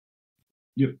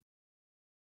 Yep.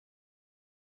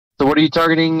 So what are you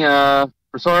targeting, for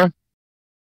Sora?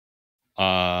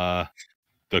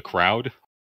 The crowd.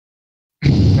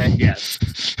 Okay. Yes.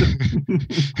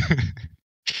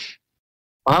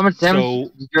 How much damage?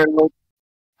 So- did your-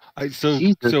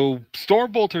 Jesus. So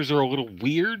Stormbolters are a little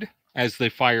weird as they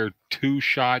fire 2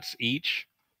 shots each.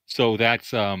 So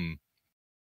that's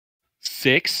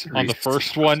 6 on the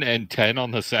first one and 10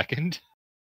 on the second.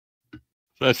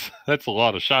 That's a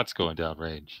lot of shots going down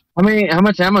range. How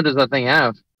much ammo does that thing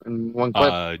have in one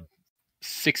clip?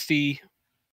 60,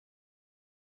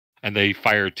 and they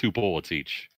fire 2 bullets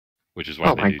each, which is why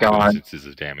Oh they my do 2 God. instances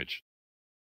of damage.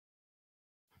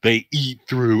 They eat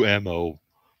through ammo,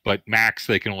 but max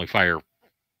they can only fire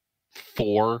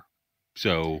 4.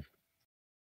 So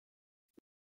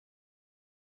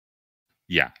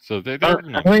yeah, so they're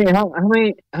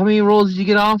How many rolls did you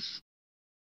get off?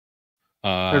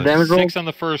 Or damage 6 roll? on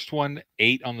the first one,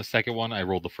 8 on the second one. I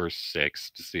rolled the first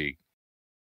 6 to see,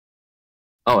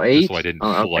 Oh, 8? just so I didn't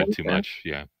Oh, flood okay, too okay. much.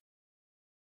 Yeah.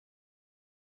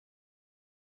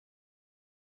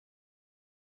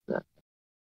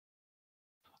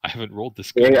 I haven't rolled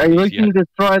this good Are you yet. looking to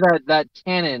destroy that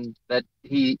cannon that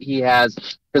he has?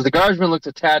 Because the guardsman looks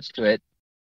attached to it.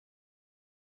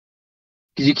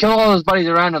 Because you kill all those buddies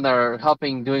around him that are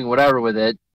helping, doing whatever with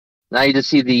it. Now you just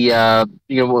see the,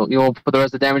 you won't put the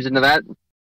rest of the damage into that?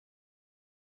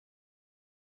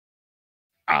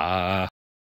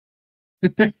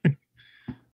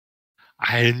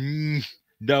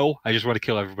 No, I just want to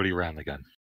kill everybody around the gun.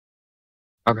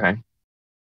 Okay.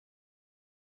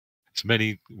 As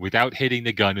many without hitting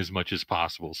the gun as much as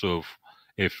possible. So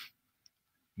if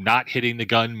not hitting the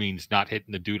gun means not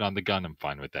hitting the dude on the gun, I'm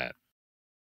fine with that.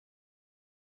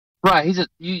 Right,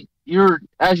 you're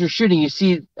as you're shooting, you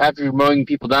see after you're mowing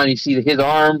people down, you see that his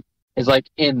arm is like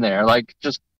in there, like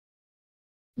just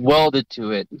welded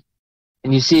to it,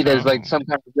 and you see there's like some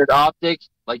kind of weird optic,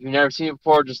 like you've never seen it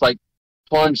before, just like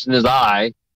plunged in his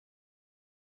eye.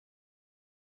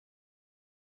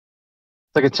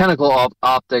 It's like a tentacle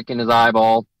optic in his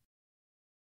eyeball.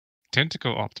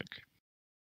 Tentacle optic.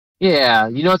 Yeah,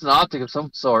 you know it's an optic of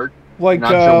some sort. Like Not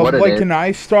sure what it like is. an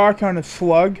eye stalk on a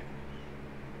slug.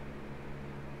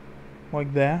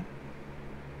 Like that.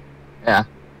 Yeah.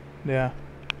 Yeah.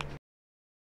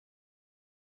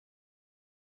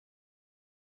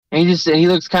 And he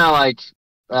looks kind of like,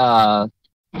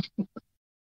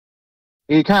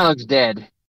 he kind of looks dead.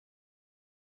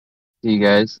 To you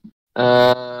guys.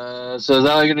 So is that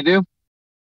all you're gonna do?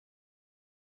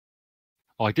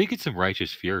 Oh, I did get some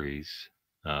Righteous Furies.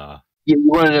 You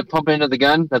wanted to pump into the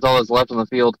gun? That's all that's left on the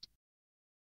field.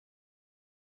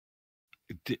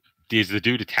 Is the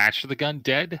dude attached to the gun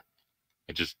dead?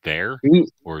 And just there?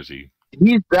 Or is he?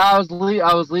 I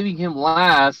was leaving him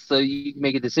last, so you can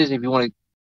make a decision if you want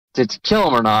to kill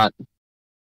him or not.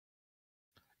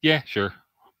 Yeah, sure.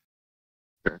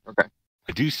 Sure. Okay.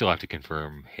 I do still have to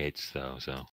confirm hits, though,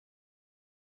 so.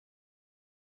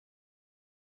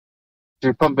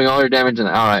 You're pumping all your damage in.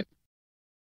 All right.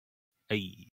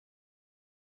 Hey.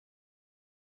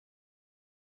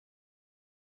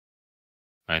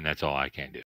 And that's all I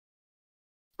can do.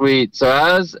 Sweet. So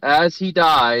as he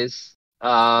dies,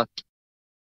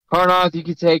 Karnoth, you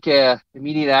can take a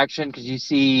immediate action because you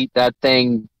see that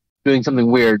thing doing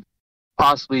something weird,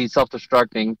 possibly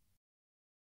self-destructing.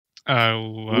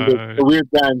 A weird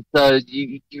gun. So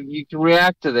you can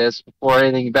react to this before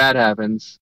anything bad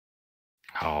happens.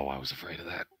 Oh, I was afraid of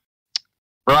that.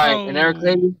 Right. And Eric,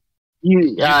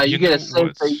 you get a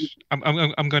sense that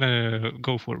I'm gonna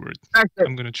go forward. Actually,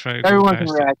 I'm gonna try. Everyone can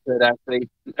react to it. Actually,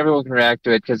 everyone can react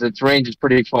to it because its range is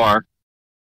pretty far.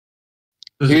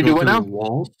 Does You it do go it now? through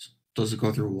walls? Does it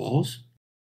go through walls?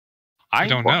 I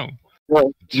don't know.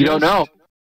 Well, you don't know.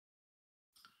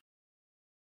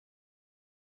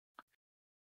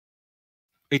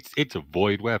 It's a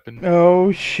void weapon.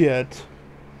 Oh shit!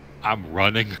 I'm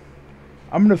running.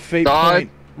 I'm gonna fate point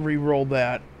re-roll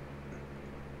that.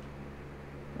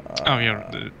 Oh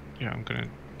yeah, I'm gonna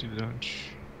do the dodge.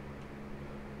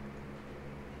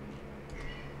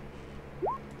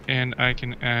 And I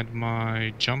can add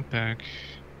my jump back.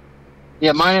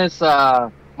 Yeah, minus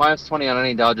 20 on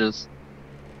any dodges.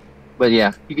 But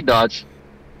yeah, you can dodge.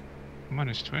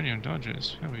 Minus 20 on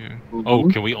dodges. Hell yeah. Oh,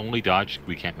 can we only dodge?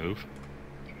 We can't move?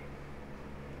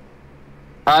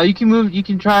 You can move. You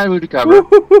can try and move to cover.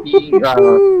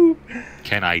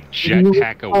 Can I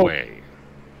jetpack away?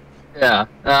 Yeah.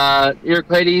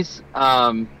 Euryclides,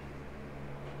 I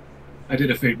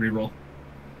did a fate reroll.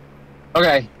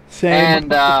 Okay. Same.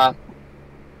 And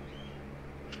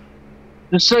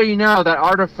just so you know, that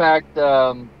artifact,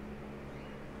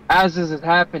 as this is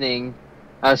happening,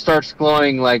 starts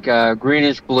glowing like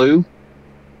greenish blue.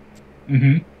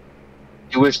 Mm-hmm.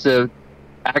 You wish to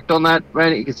act on that,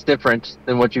 right? It's different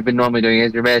than what you've been normally doing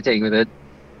as you're meditating with it.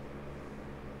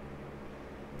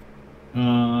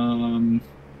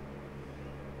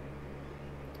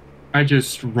 I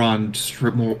just run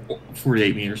more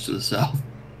 48 meters to the south,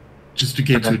 just to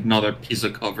get to another piece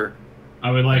of cover. I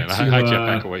would like to. I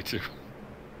jetpack away too.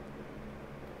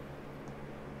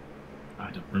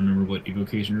 I don't remember what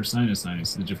evocation or sinus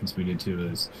is. The difference between the two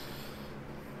is.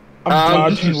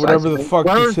 I'm dodging whatever the fuck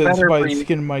this is by the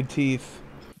skin of my teeth.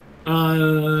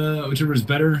 Whichever is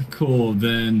better. Cool.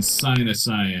 Then sinus.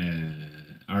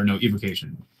 Or no,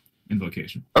 evocation.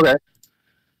 Invocation. Okay.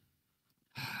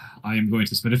 I am going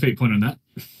to spend a fate point on that.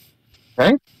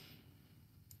 Okay.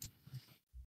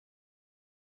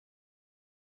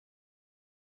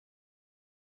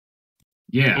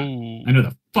 Yeah. Ooh. I know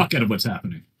the fuck out of what's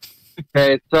happening.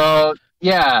 Okay, so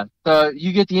yeah, so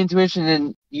you get the intuition,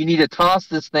 and you need to toss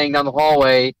this thing down the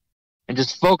hallway, and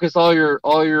just focus all your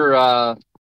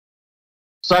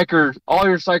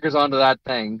psychers onto that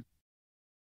thing.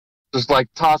 Just like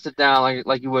toss it down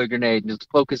like you would a grenade, and just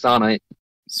focus on it.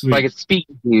 Sweet. Like it's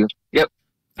speaking to you. Yep.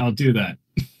 I'll do that.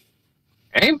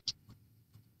 Okay.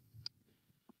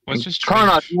 What's just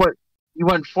Karnoth, you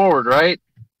went forward, right?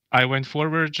 I went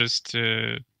forward just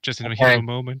in a hero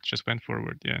moment. Just went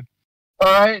forward. Yeah.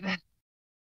 All right.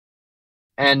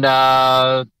 And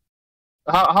how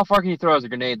far can you throw as a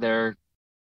grenade there?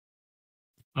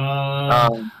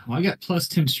 Well, I got plus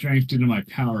 10 strength due to my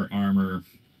power armor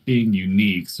being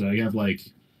unique, so I have like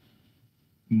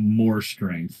more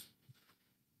strength.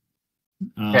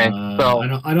 Okay,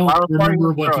 so I don't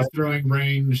remember what the throwing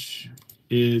range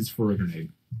is for a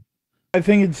grenade. I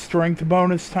think it's strength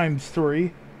bonus times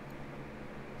 3.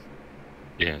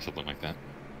 Yeah, something like that.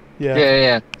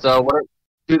 Yeah. So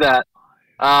do that.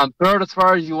 Throw it as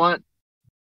far as you want.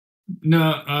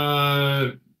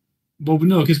 No, well,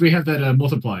 no, because we have that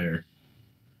multiplier.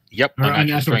 Yep, or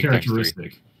unnatural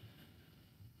characteristic.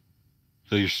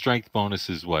 So your strength bonus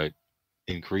is what?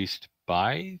 Increased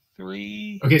by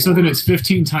 3. Okay, so then it's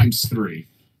 15 times 3.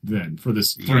 Then for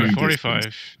this throwing 45.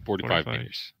 distance. 45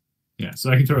 meters. Yeah,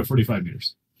 so I can throw it 45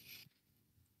 meters.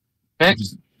 Okay. Which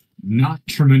is not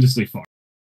tremendously far.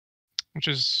 Which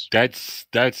is That's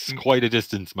quite a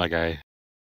distance, my guy.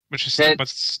 Okay. but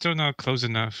still not close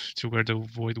enough to where the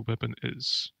void weapon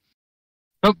is.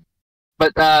 But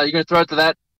you're gonna throw it to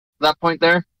that point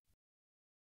there.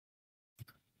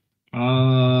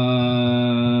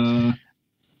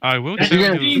 I will That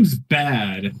tell you. seems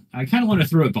bad. I kind of want to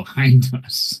throw it behind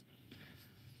us.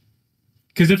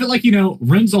 Because if it,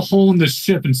 rends a hole in the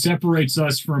ship and separates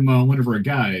us from one of our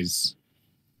guys.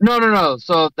 No.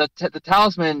 So the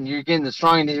talisman, you're getting the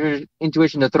strong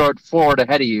intuition to throw it forward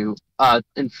ahead of you,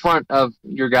 in front of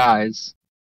your guys.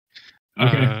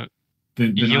 Okay.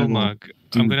 Then Yilmag,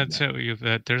 I'm going that. to tell you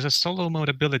that there's a solo mode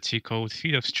ability called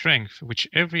Feat of Strength, which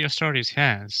every Astartes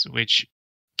has, which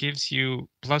gives you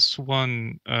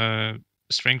 +1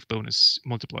 strength bonus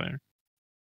multiplier.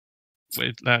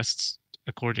 It lasts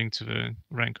according to the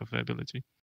rank of the ability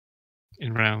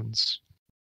in rounds.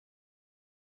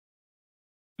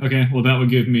 Okay, well that would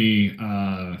give me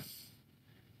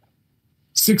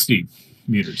 60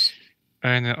 meters.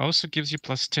 And it also gives you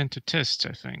 +10 to test,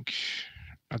 I think,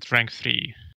 at rank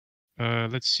 3.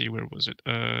 Let's see, where was it?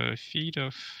 Feat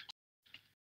of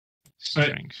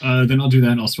Strength. Then I'll do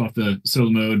that, and I'll swap the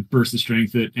solo mode, burst the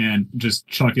strength it, and just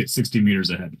chuck it 60 meters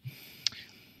ahead.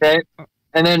 Okay.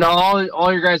 And then all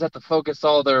your guys have to focus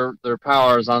all their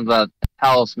powers on the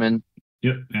talisman.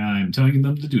 Yep, I'm telling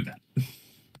them to do that.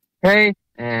 Okay.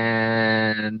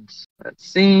 And let's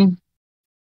see.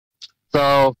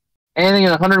 So anything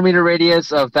in a 100-meter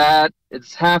radius of that,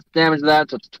 it's half damage of that,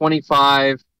 so it's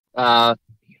 25.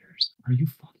 Meters? Are you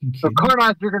fucking So kidding?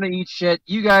 Karnoth, you're gonna eat shit.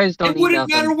 You guys don't It eat wouldn't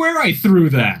nothing. matter where I threw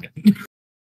that.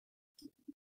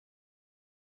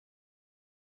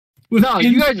 No,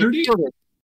 you guys are 30? shielded.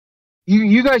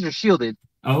 You guys are shielded.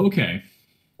 Oh, okay.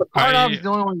 But Karnoth is the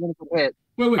only one gonna get hit.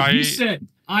 Wait, you said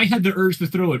I had the urge to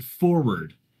throw it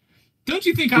forward. Don't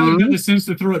you think I would have had the sense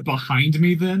to throw it behind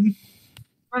me then?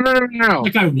 No.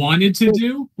 Like I wanted to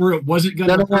do, where it wasn't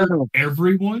going to hurt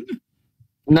everyone?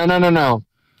 No.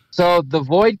 So the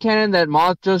void cannon that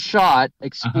Moth just shot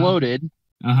exploded.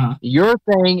 Your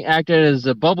thing acted as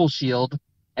a bubble shield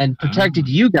and protected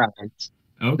you guys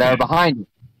that are behind you.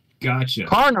 Gotcha.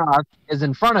 Karnoth is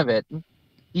in front of it.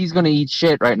 He's going to eat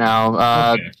shit right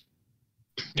now. Okay.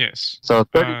 Yes. So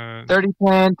 30,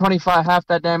 10, 25, half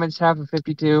that damage, half of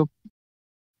 52.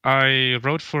 I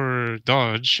wrote for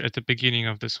dodge at the beginning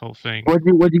of this whole thing. What'd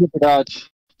you get for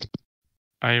dodge?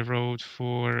 I wrote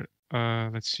for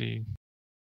let's see.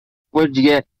 What did you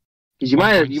get? Because you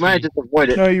might have just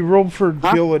avoided it. No, you rolled for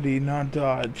agility, not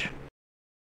dodge.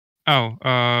 Oh,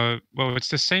 well, it's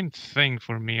the same thing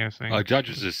for me, I think.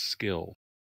 Dodge is a skill.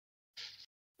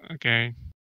 Okay,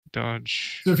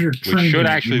 dodge. So if you're Which trained, should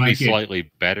actually be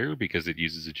slightly better because it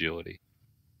uses agility.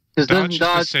 Dodge is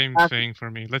the same thing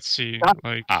for me. Let's see,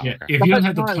 like. Yeah, if you don't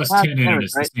have the +10 in it,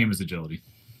 it's the same as agility.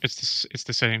 It's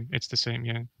the same. It's the same.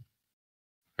 Yeah.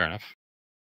 Fair enough.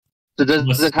 So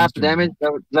does it have the damage? Is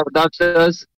that what dodge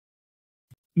does?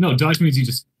 No, dodge means you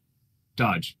just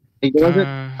dodge. Okay.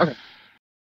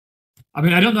 I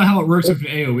mean, I don't know how it works with an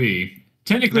AoE.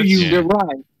 Technically, you're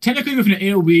right. Technically, with an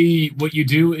AoE, what you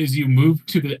do is you move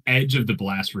to the edge of the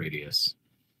blast radius.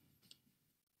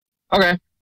 Okay.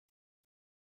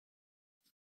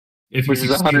 If you Which is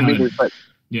 100 meters.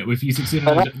 Yeah, if you succeed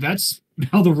on that's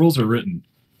how the rules are written.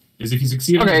 Is if you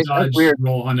succeed on a dodge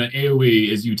roll on an AoE,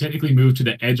 is you technically move to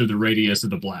the edge of the radius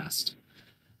of the blast.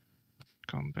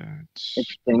 Combat.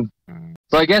 Interesting.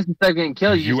 So I guess instead of getting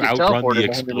killed, you just outrun teleport the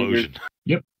explosion.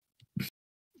 Yep.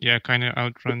 Yeah, kind of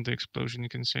outrun the explosion, you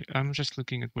can say. I'm just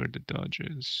looking at where the dodge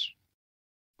is.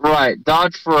 Right,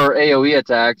 dodge for AoE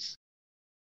attacks.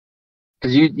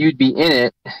 Because you'd be in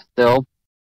it still.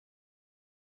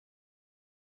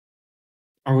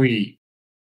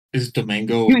 Is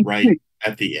Domingo right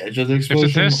at the edge of the explosion?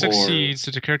 If the test succeeds,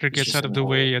 the character gets out of the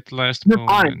way at the last You're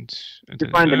moment. You're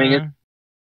fine, Domingo.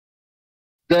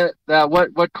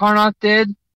 What Karnoth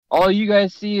did, all you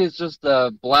guys see is just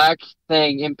the black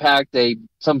thing impact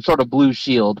some sort of blue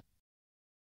shield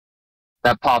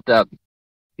that popped up.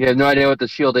 You have no idea what the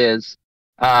shield is.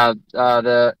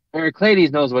 The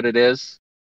Heraclides knows what it is.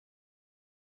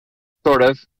 Sort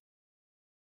of.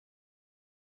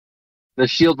 The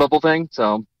shield bubble thing,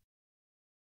 so.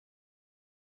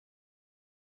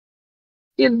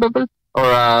 Shield bubble?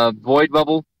 Or void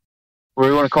bubble,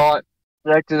 whatever you want to call it.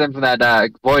 Protected them from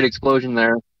that void explosion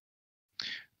there.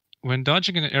 When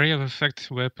dodging an area of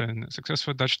effect weapon, a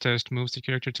successful dodge test moves the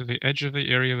character to the edge of the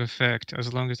area of effect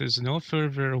as long as it is no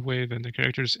further away than the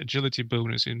character's agility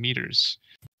bonus in meters.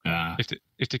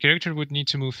 If the character would need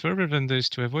to move further than this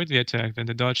to avoid the attack, then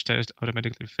the dodge test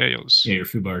automatically fails. Yeah, you're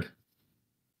Fubard.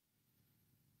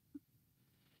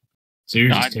 So you're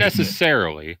Not just taking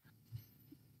necessarily.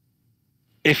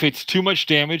 If it's too much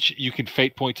damage, you can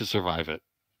fate point to survive it.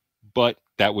 But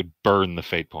that would burn the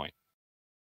fate point.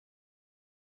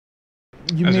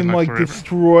 You As in, mean like, like forever?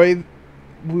 destroy,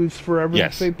 lose forever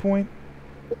Yes. the fate point?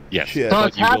 Yes, Shit. So but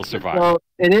it's you will half, survive. so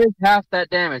it is half that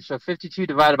damage. So 52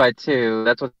 divided by 2.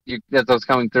 That's what's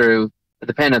coming through. At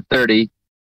the pen of 30.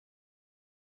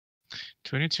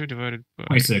 22 divided by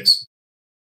 26.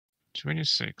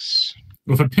 26.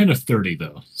 With a pin of 30,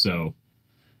 though. So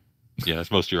Yeah,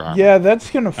 that's most of your armor. Yeah, that's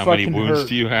gonna How many fucking wounds hurt.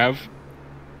 do you have?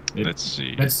 Let's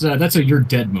see. that's a you're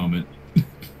dead moment.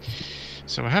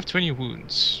 So I have 20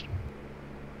 wounds.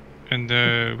 And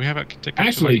we have a take up to,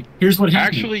 Actually, like, here's what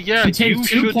happens. Actually, yeah, you take you 2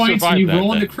 should points survive and you that,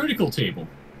 roll on the then. critical table.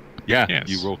 Yeah, Yes.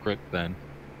 you roll crit then.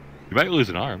 You might lose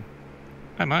an arm.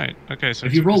 I might. Okay, so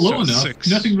If you roll so low enough, 6.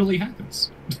 nothing really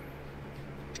happens.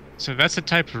 So that's the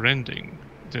type rending,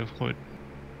 the hood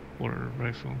or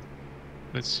rifle.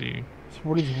 Let's see. So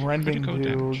what does rending Critical do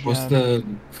damage. What's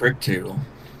again? the crit table?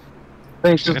 I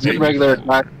think it's just That's a regular 84.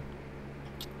 attack.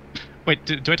 Wait,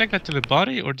 do I take that to the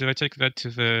body or do I take that to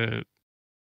the?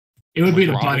 It would be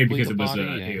the body Probably because the it was body,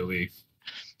 yeah. AoE.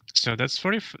 So that's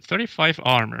 35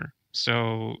 armor.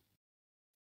 So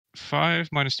 5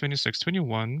 minus 26,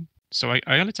 21. So I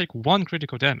only take 1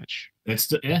 critical damage. That's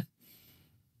the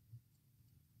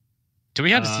Do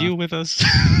we have Uh, Zeal with us?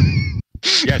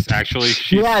 Yes, actually,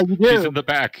 she's Yeah, you she's do. in the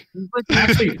back.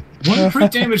 Actually, 1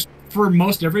 crit damage for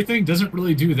most everything doesn't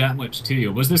really do that much to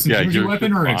you. Was this an Yeah, energy you're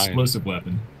weapon or an fine. explosive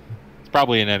weapon? It's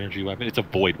probably an energy weapon. It's a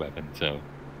void weapon, so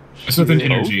So with an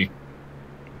Shit. energy.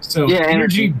 So Yeah,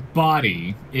 energy energy.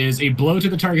 body is a blow to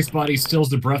the target's body stills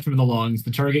the breath from the lungs.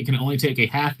 The target can only take a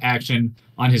half action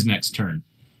on his next turn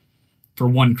for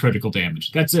 1 critical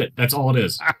damage. That's it. That's all it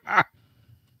is.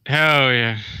 Hell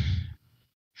yeah.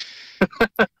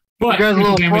 But guys are a critical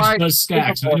little damage fried. does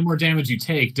stack, so any more damage you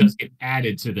take does get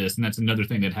added to this, and that's another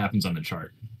thing that happens on the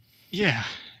chart. Yeah.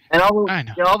 And all those, I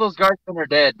know. yeah, all those guardsmen are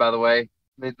dead, by the way.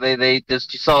 They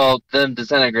just, you saw them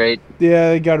disintegrate. Yeah,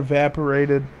 they got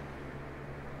evaporated.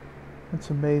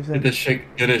 That's amazing. Did it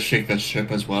shake the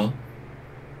ship as well?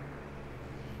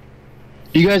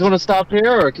 Do you guys want to stop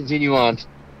here or continue on?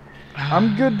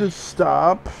 I'm good to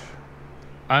stop.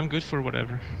 I'm good for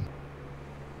whatever.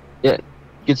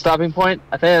 Good stopping point?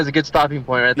 I think that was a good stopping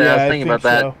point right there. Yeah, I was thinking about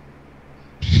that.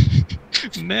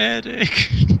 so.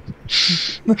 Medic.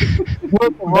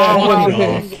 Well,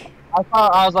 Medic.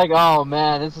 I was like, oh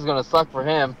man, this is gonna suck for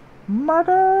him.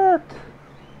 Medic.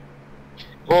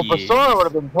 Well, Yes. Basora would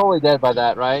have been totally dead by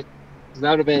that, right? 'Cause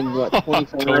that would have been what,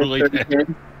 27, Totally 30 dead. kids?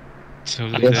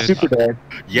 Totally Yeah, dead. super dead.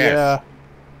 yes, Yeah.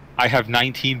 I have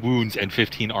 19 wounds and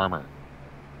 15 armor.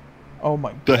 Oh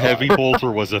my The god. heavy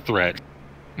bolter was a threat.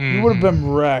 You would have Mhm.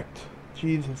 been wrecked.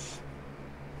 Jesus.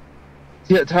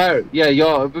 Yeah, tired. Yeah,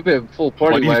 y'all, it would be a full Why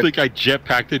party do you wipe. think I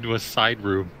jetpacked into a side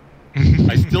room?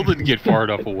 I still didn't get far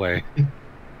enough away.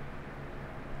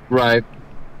 Right.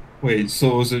 Wait,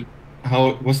 so was it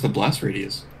what's the blast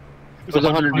radius? It was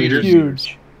 100 meters.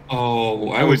 Huge. Oh,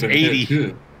 I It was would've been hit 80.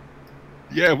 too.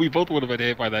 Yeah, we both would have been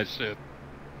hit by that shit.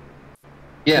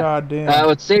 Yeah. God damn.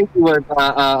 What saved you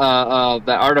was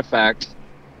the artifact.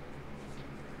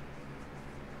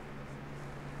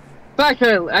 But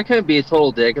I couldn't be a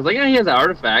total dick. Cause like, yeah, he has an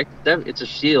artifact. It's a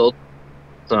shield.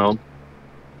 So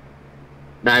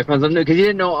now he found something new because he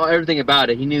didn't know everything about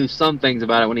it. He knew some things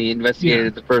about it when he investigated Yeah.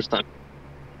 it the first time.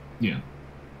 Yeah.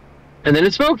 And then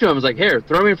it spoke to him. It was like, "Here,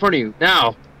 throw me in front of you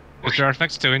now." Is the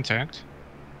artifact still intact?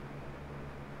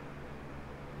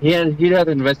 He'd have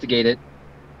to investigate it.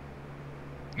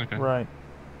 Okay. Right.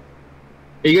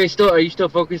 Are you still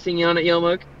focusing on it,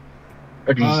 Yelmuk?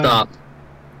 Or did you stop?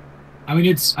 I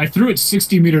mean, I threw it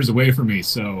 60 meters away from me,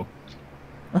 so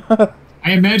I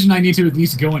imagine I need to at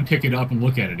least go and pick it up and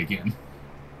look at it again.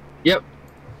 Yep.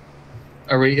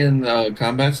 Are we in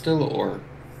combat still, or?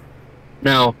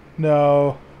 No.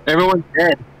 No. Everyone's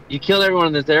dead. You killed everyone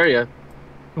in this area.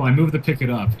 Well, I moved to pick it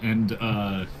up and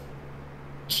check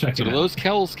So it do out. those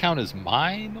kells count as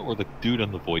mine or the dude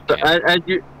on the void So camp?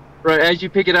 as you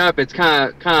pick it up, it's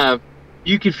kind of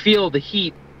you can feel the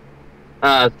heat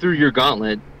through your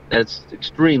gauntlet. That's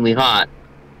extremely hot.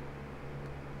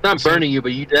 It's not burning you,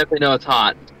 but you definitely know it's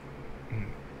hot.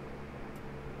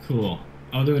 Cool.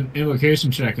 I'll do an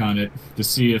invocation check on it to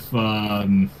see if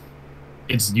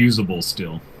it's usable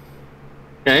still.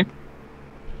 Okay.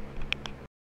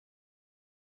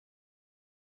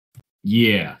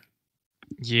 Yeah.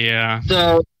 Yeah.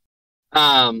 So,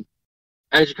 as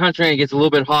you're concentrating, it gets a little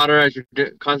bit hotter as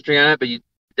you're concentrating on it, but you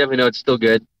definitely know it's still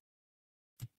good.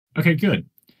 Okay, good.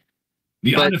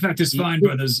 The But artifact is fine,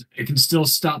 brothers. It can still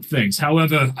stop things.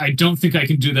 However, I don't think I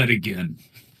can do that again.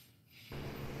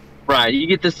 Right, you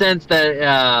get the sense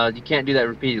that you can't do that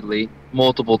repeatedly,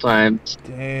 multiple times.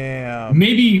 Damn.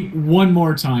 Maybe one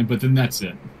more time, but then that's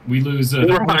it. We lose the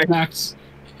Right. artifacts,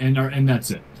 and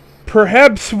that's it.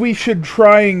 Perhaps we should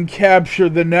try and capture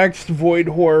the next Void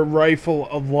Horror rifle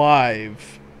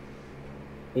alive.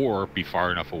 Or be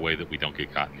far enough away that we don't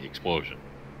get caught in the explosion.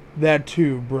 That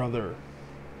too, brother.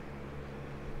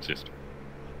 Sister.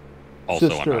 Also,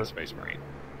 Sister. I'm not a Space Marine.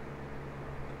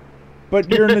 But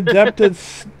you're an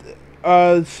Adeptus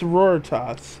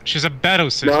Sororitas. She's a battle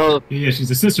sister. No, Yeah, she's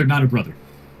a sister, not a brother.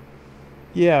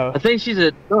 Yeah. I think she's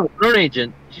a throne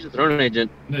agent. She's a throne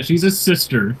agent. No, she's a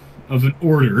sister of an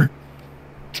order.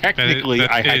 Technically,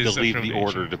 that I had is to a leave throne the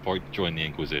order agent. to join the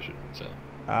Inquisition. So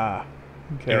Ah.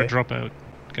 You're a Okay. dropout.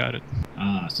 Got it.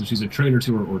 Ah, so she's a traitor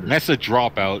to her order. that's a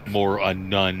dropout, more a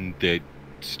nun that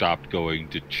stopped going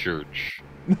to church.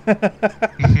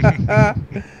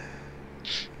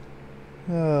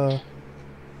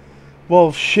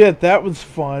 Well, shit, that was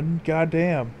fun.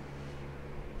 Goddamn.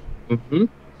 Mm-hmm.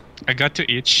 I got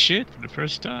to eat shit for the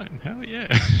first time. Hell yeah.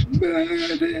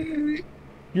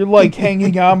 You're like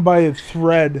hanging on by a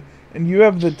thread, and you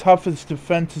have the toughest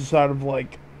defenses out of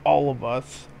like all of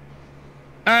us.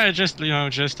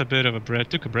 Just a bit of a breath.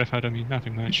 Took a breath out of me.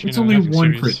 Nothing much. It's you know, only nothing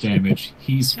one serious. crit damage.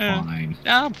 He's Yeah. fine.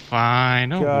 I'm fine.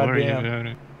 Don't worry Goddamn. about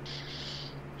it.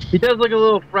 He does look a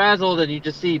little frazzled, and you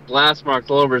just see blast marks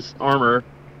all over his armor.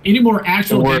 Any more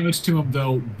actual Or- damage to him,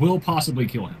 though, will possibly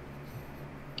kill him.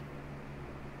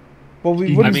 Well,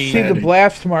 we I wouldn't mean- see the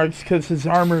blast marks because his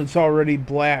armor is already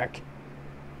black.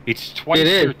 It's twice It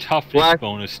is. their toughness Black-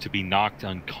 bonus to be knocked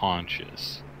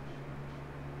unconscious.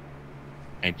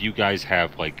 And you guys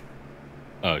have, like,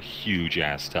 a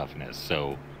huge-ass toughness,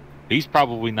 so he's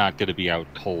probably not going to be out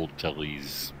cold till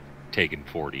he's taken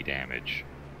 40 damage.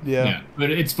 Yeah.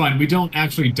 But it's fine. We don't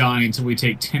actually die until we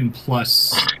take 10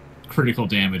 plus critical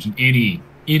damage in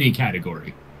any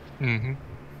category. Mm-hmm.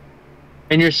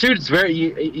 And your suit's very.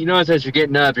 You notice as you're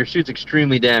getting up, your suit's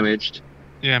extremely damaged.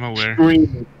 Yeah, I'm aware.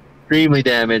 Extremely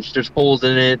damaged. There's holes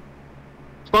in it.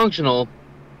 It's functional,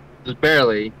 just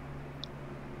barely.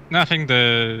 Nothing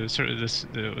the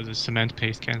cement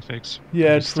paste can fix.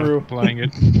 Yeah, Just start true. Applying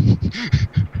it.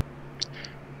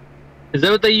 Is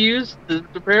that what they use to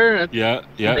prepare? Yeah,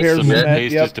 Repair cement cement,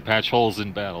 paste yep. is to patch holes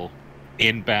in battle.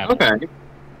 In battle. Okay.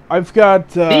 I've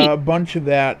got Neat. a bunch of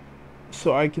that,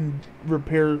 so I can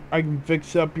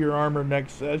fix up your armor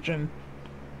next session.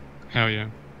 Hell yeah.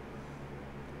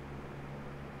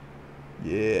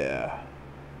 Yeah.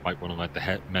 Might want to let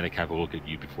the medic have a look at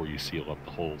you before you seal up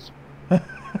the holes. I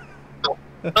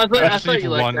I'll just thought leave you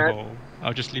liked one that. hole.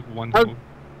 I'll just leave one Oh. hole.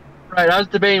 Right, I was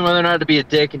debating whether or not to be a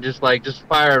dick and just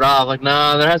fire it off. Like,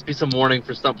 nah, there has to be some warning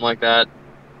for something like that.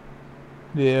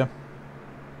 Yeah.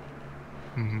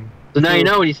 Mm-hmm. So now you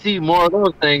True. know when you see more of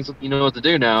those things, you know what to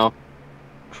do now.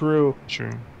 True.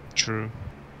 True. True.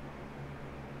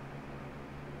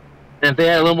 And if they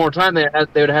had a little more time, they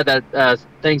would have had that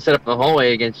thing set up in the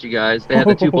hallway against you guys. They had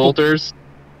the two bolters,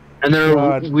 and they're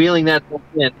God. wheeling that thing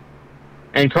in.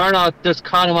 And Karnoth just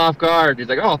caught him off guard. He's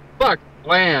like, "Oh fuck,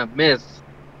 wham, miss."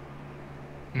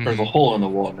 There's a Mhm. hole in the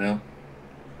wall now.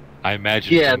 I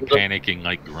imagine Yeah, them the- panicking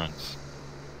like grunts.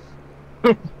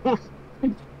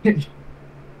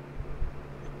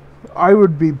 I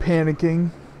would be panicking.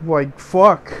 Like,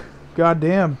 fuck.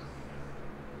 Goddamn.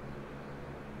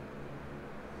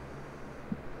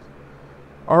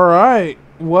 Alright.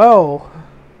 Well.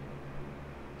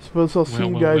 Suppose I'll see Well,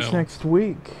 you well, guys well. next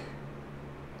week.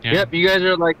 Yeah. Yep, you guys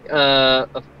are like a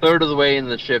third of the way in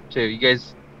the ship too. You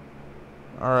guys,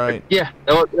 Alright. yeah,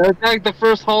 that was like the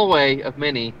first hallway of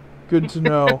many. Good to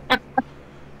know.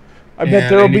 I Yeah, bet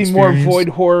there'll be more inexperienced. Void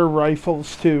Horror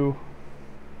rifles too.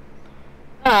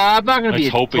 I'm not gonna Let's be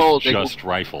hope told. it's just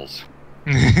rifles.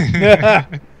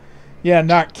 Yeah,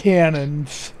 not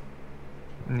cannons.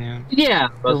 Yeah. Yeah,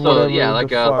 but Or so whatever yeah,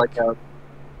 the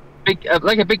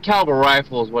like a big caliber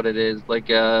rifle is what it is. Like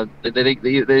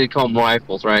they call them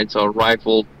rifles, right? So a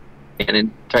rifle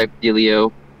cannon type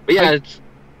dealio. But yeah, it's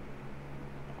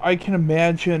I can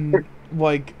imagine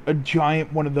like a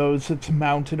giant one of those that's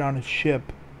mounted on a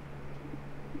ship.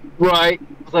 right.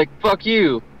 It's like fuck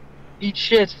you, eat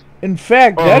shit. In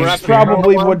fact, Oh, that's rapid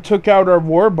probably fire? what took out our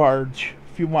war barge,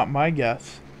 if you want my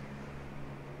guess.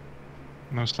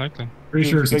 Most likely. Pretty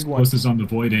It sure was it's a big one. explosives on the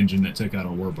void engine that took out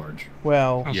our war barge.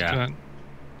 Well, How's Yeah. that?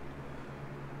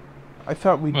 I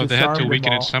thought we Well, they had disarmed to them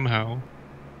weaken all. it somehow.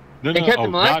 No, They no, kept oh,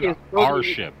 them not alive, our it's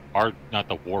ship. Not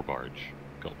the war barge,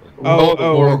 Gilbert. Oh,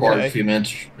 the war okay. barge a few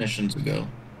missions ago.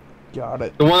 Got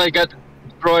it. the one that got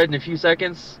destroyed in a few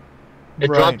seconds. It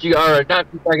Right. dropped you, or not a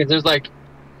few seconds. It was like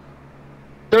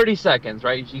 30 seconds,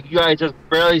 right? You guys just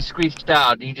barely screeched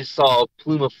out, and you just saw a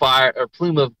plume of fire, or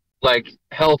plume of like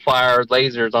hellfire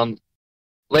lasers on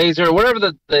laser, whatever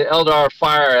the Eldar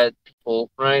fire at people,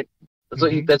 right? That's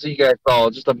what that's what you guys saw.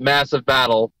 Just a massive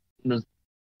battle, and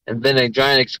then a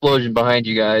giant explosion behind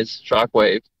you guys.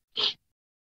 Shockwave,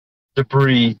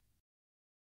 debris.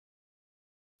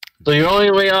 So your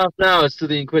only way off now is to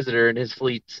the Inquisitor and his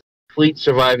fleet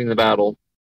surviving the battle.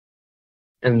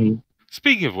 And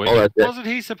Speaking of which, Oh, that's it. wasn't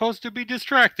he supposed to be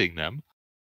distracting them?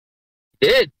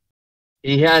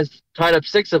 he has tied up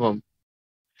 6 of them.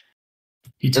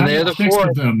 He And tied the up other 6 4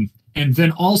 of them, and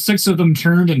then all 6 of them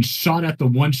turned and shot at the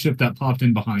one ship that popped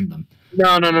in behind them.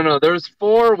 No. There's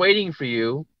 4 waiting for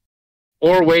you,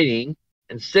 4 waiting,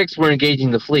 and 6 were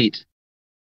engaging the fleet.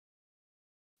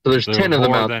 So there's There 10 were of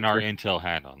them more out than there. our intel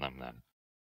had on them then.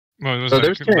 Well, it was So like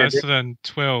there's 10. less than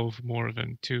 12, more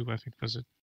than 2, I think, was it?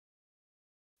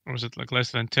 Or was it like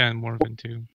less than 10, more than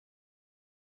 2?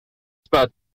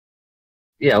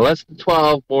 Yeah, less than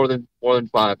 12, more than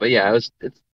 5. But yeah, it's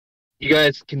you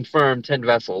guys confirmed 10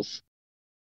 vessels.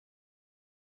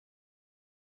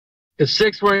 Because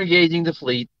 6 were engaging the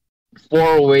fleet,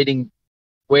 4 were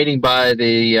waiting by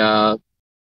the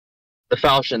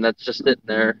falchion that's just sitting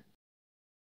there.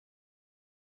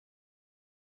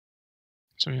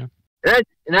 So yeah.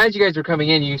 And as you guys were coming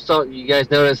in, you guys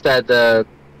noticed that the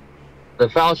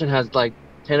falchion has like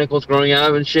tentacles growing out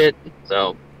of it and shit.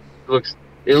 So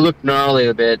it looked gnarly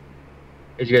a bit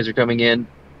as you guys are coming in.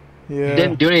 Yeah. It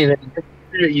didn't do anything.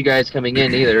 You guys coming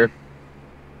in either.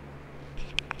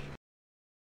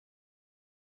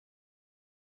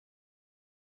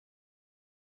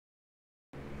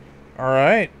 All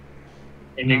right.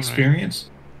 Any experience?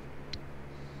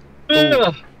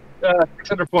 600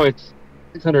 points.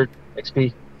 600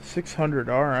 XP. 600.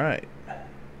 All right.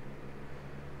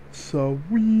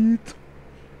 Sweet.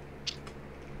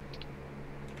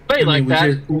 Play like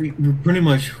that. We pretty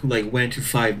much like went to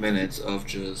 5 minutes of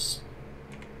just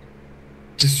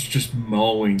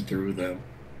mowing through them.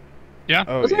 Yeah.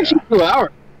 Oh, That's yeah. actually 2 hours.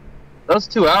 That was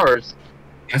 2 hours.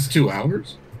 That's 2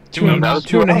 hours? Two and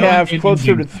a half,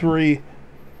 closer to 3.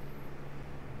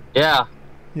 Yeah.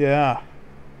 Yeah.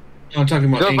 I'm talking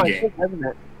about Goes by in-game. quick, doesn't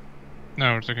it?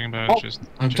 No, we're talking about just.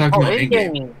 I'm talking about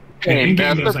in-game. in-game. Yeah, in-game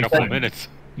That's that was like perfect. 5 minutes.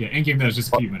 Yeah, in-game that was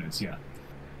just a few minutes, yeah.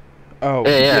 Oh,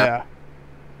 Yeah, yeah. yeah.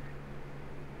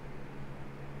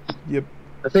 Yep.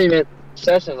 I think that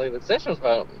session was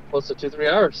about close to 2-3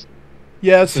 hours.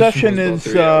 Yeah, Session session was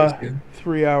is about 3 hours,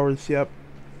 3 hours, yep.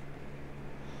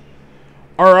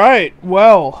 All right,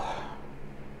 well,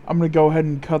 I'm going to go ahead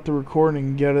and cut the recording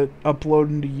and get it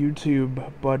uploaded to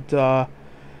YouTube, but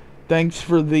thanks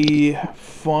for the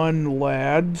fun,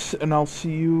 lads, and I'll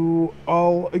see you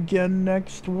all again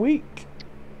next week.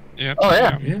 Yep. Oh,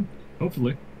 yeah. Yeah.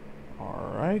 Hopefully.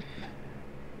 All right.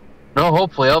 No,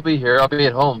 hopefully I'll be here. I'll be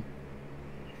at home.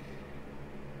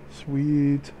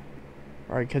 Sweet.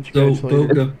 All right, catch you So, guys later.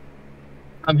 Boca,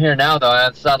 I'm here now, though. I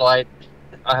have satellite.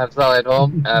 I have satellite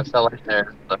home. I have satellite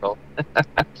there. So.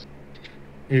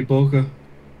 hey Boca,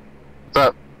 What's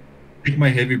up? I think my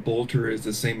heavy bolter is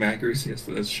the same accuracy as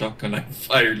the shotgun I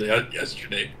fired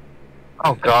yesterday.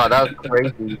 Oh god, that was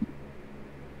crazy.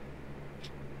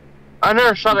 I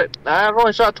never shot it. I've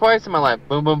only shot twice in my life.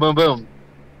 Boom, boom, boom, boom.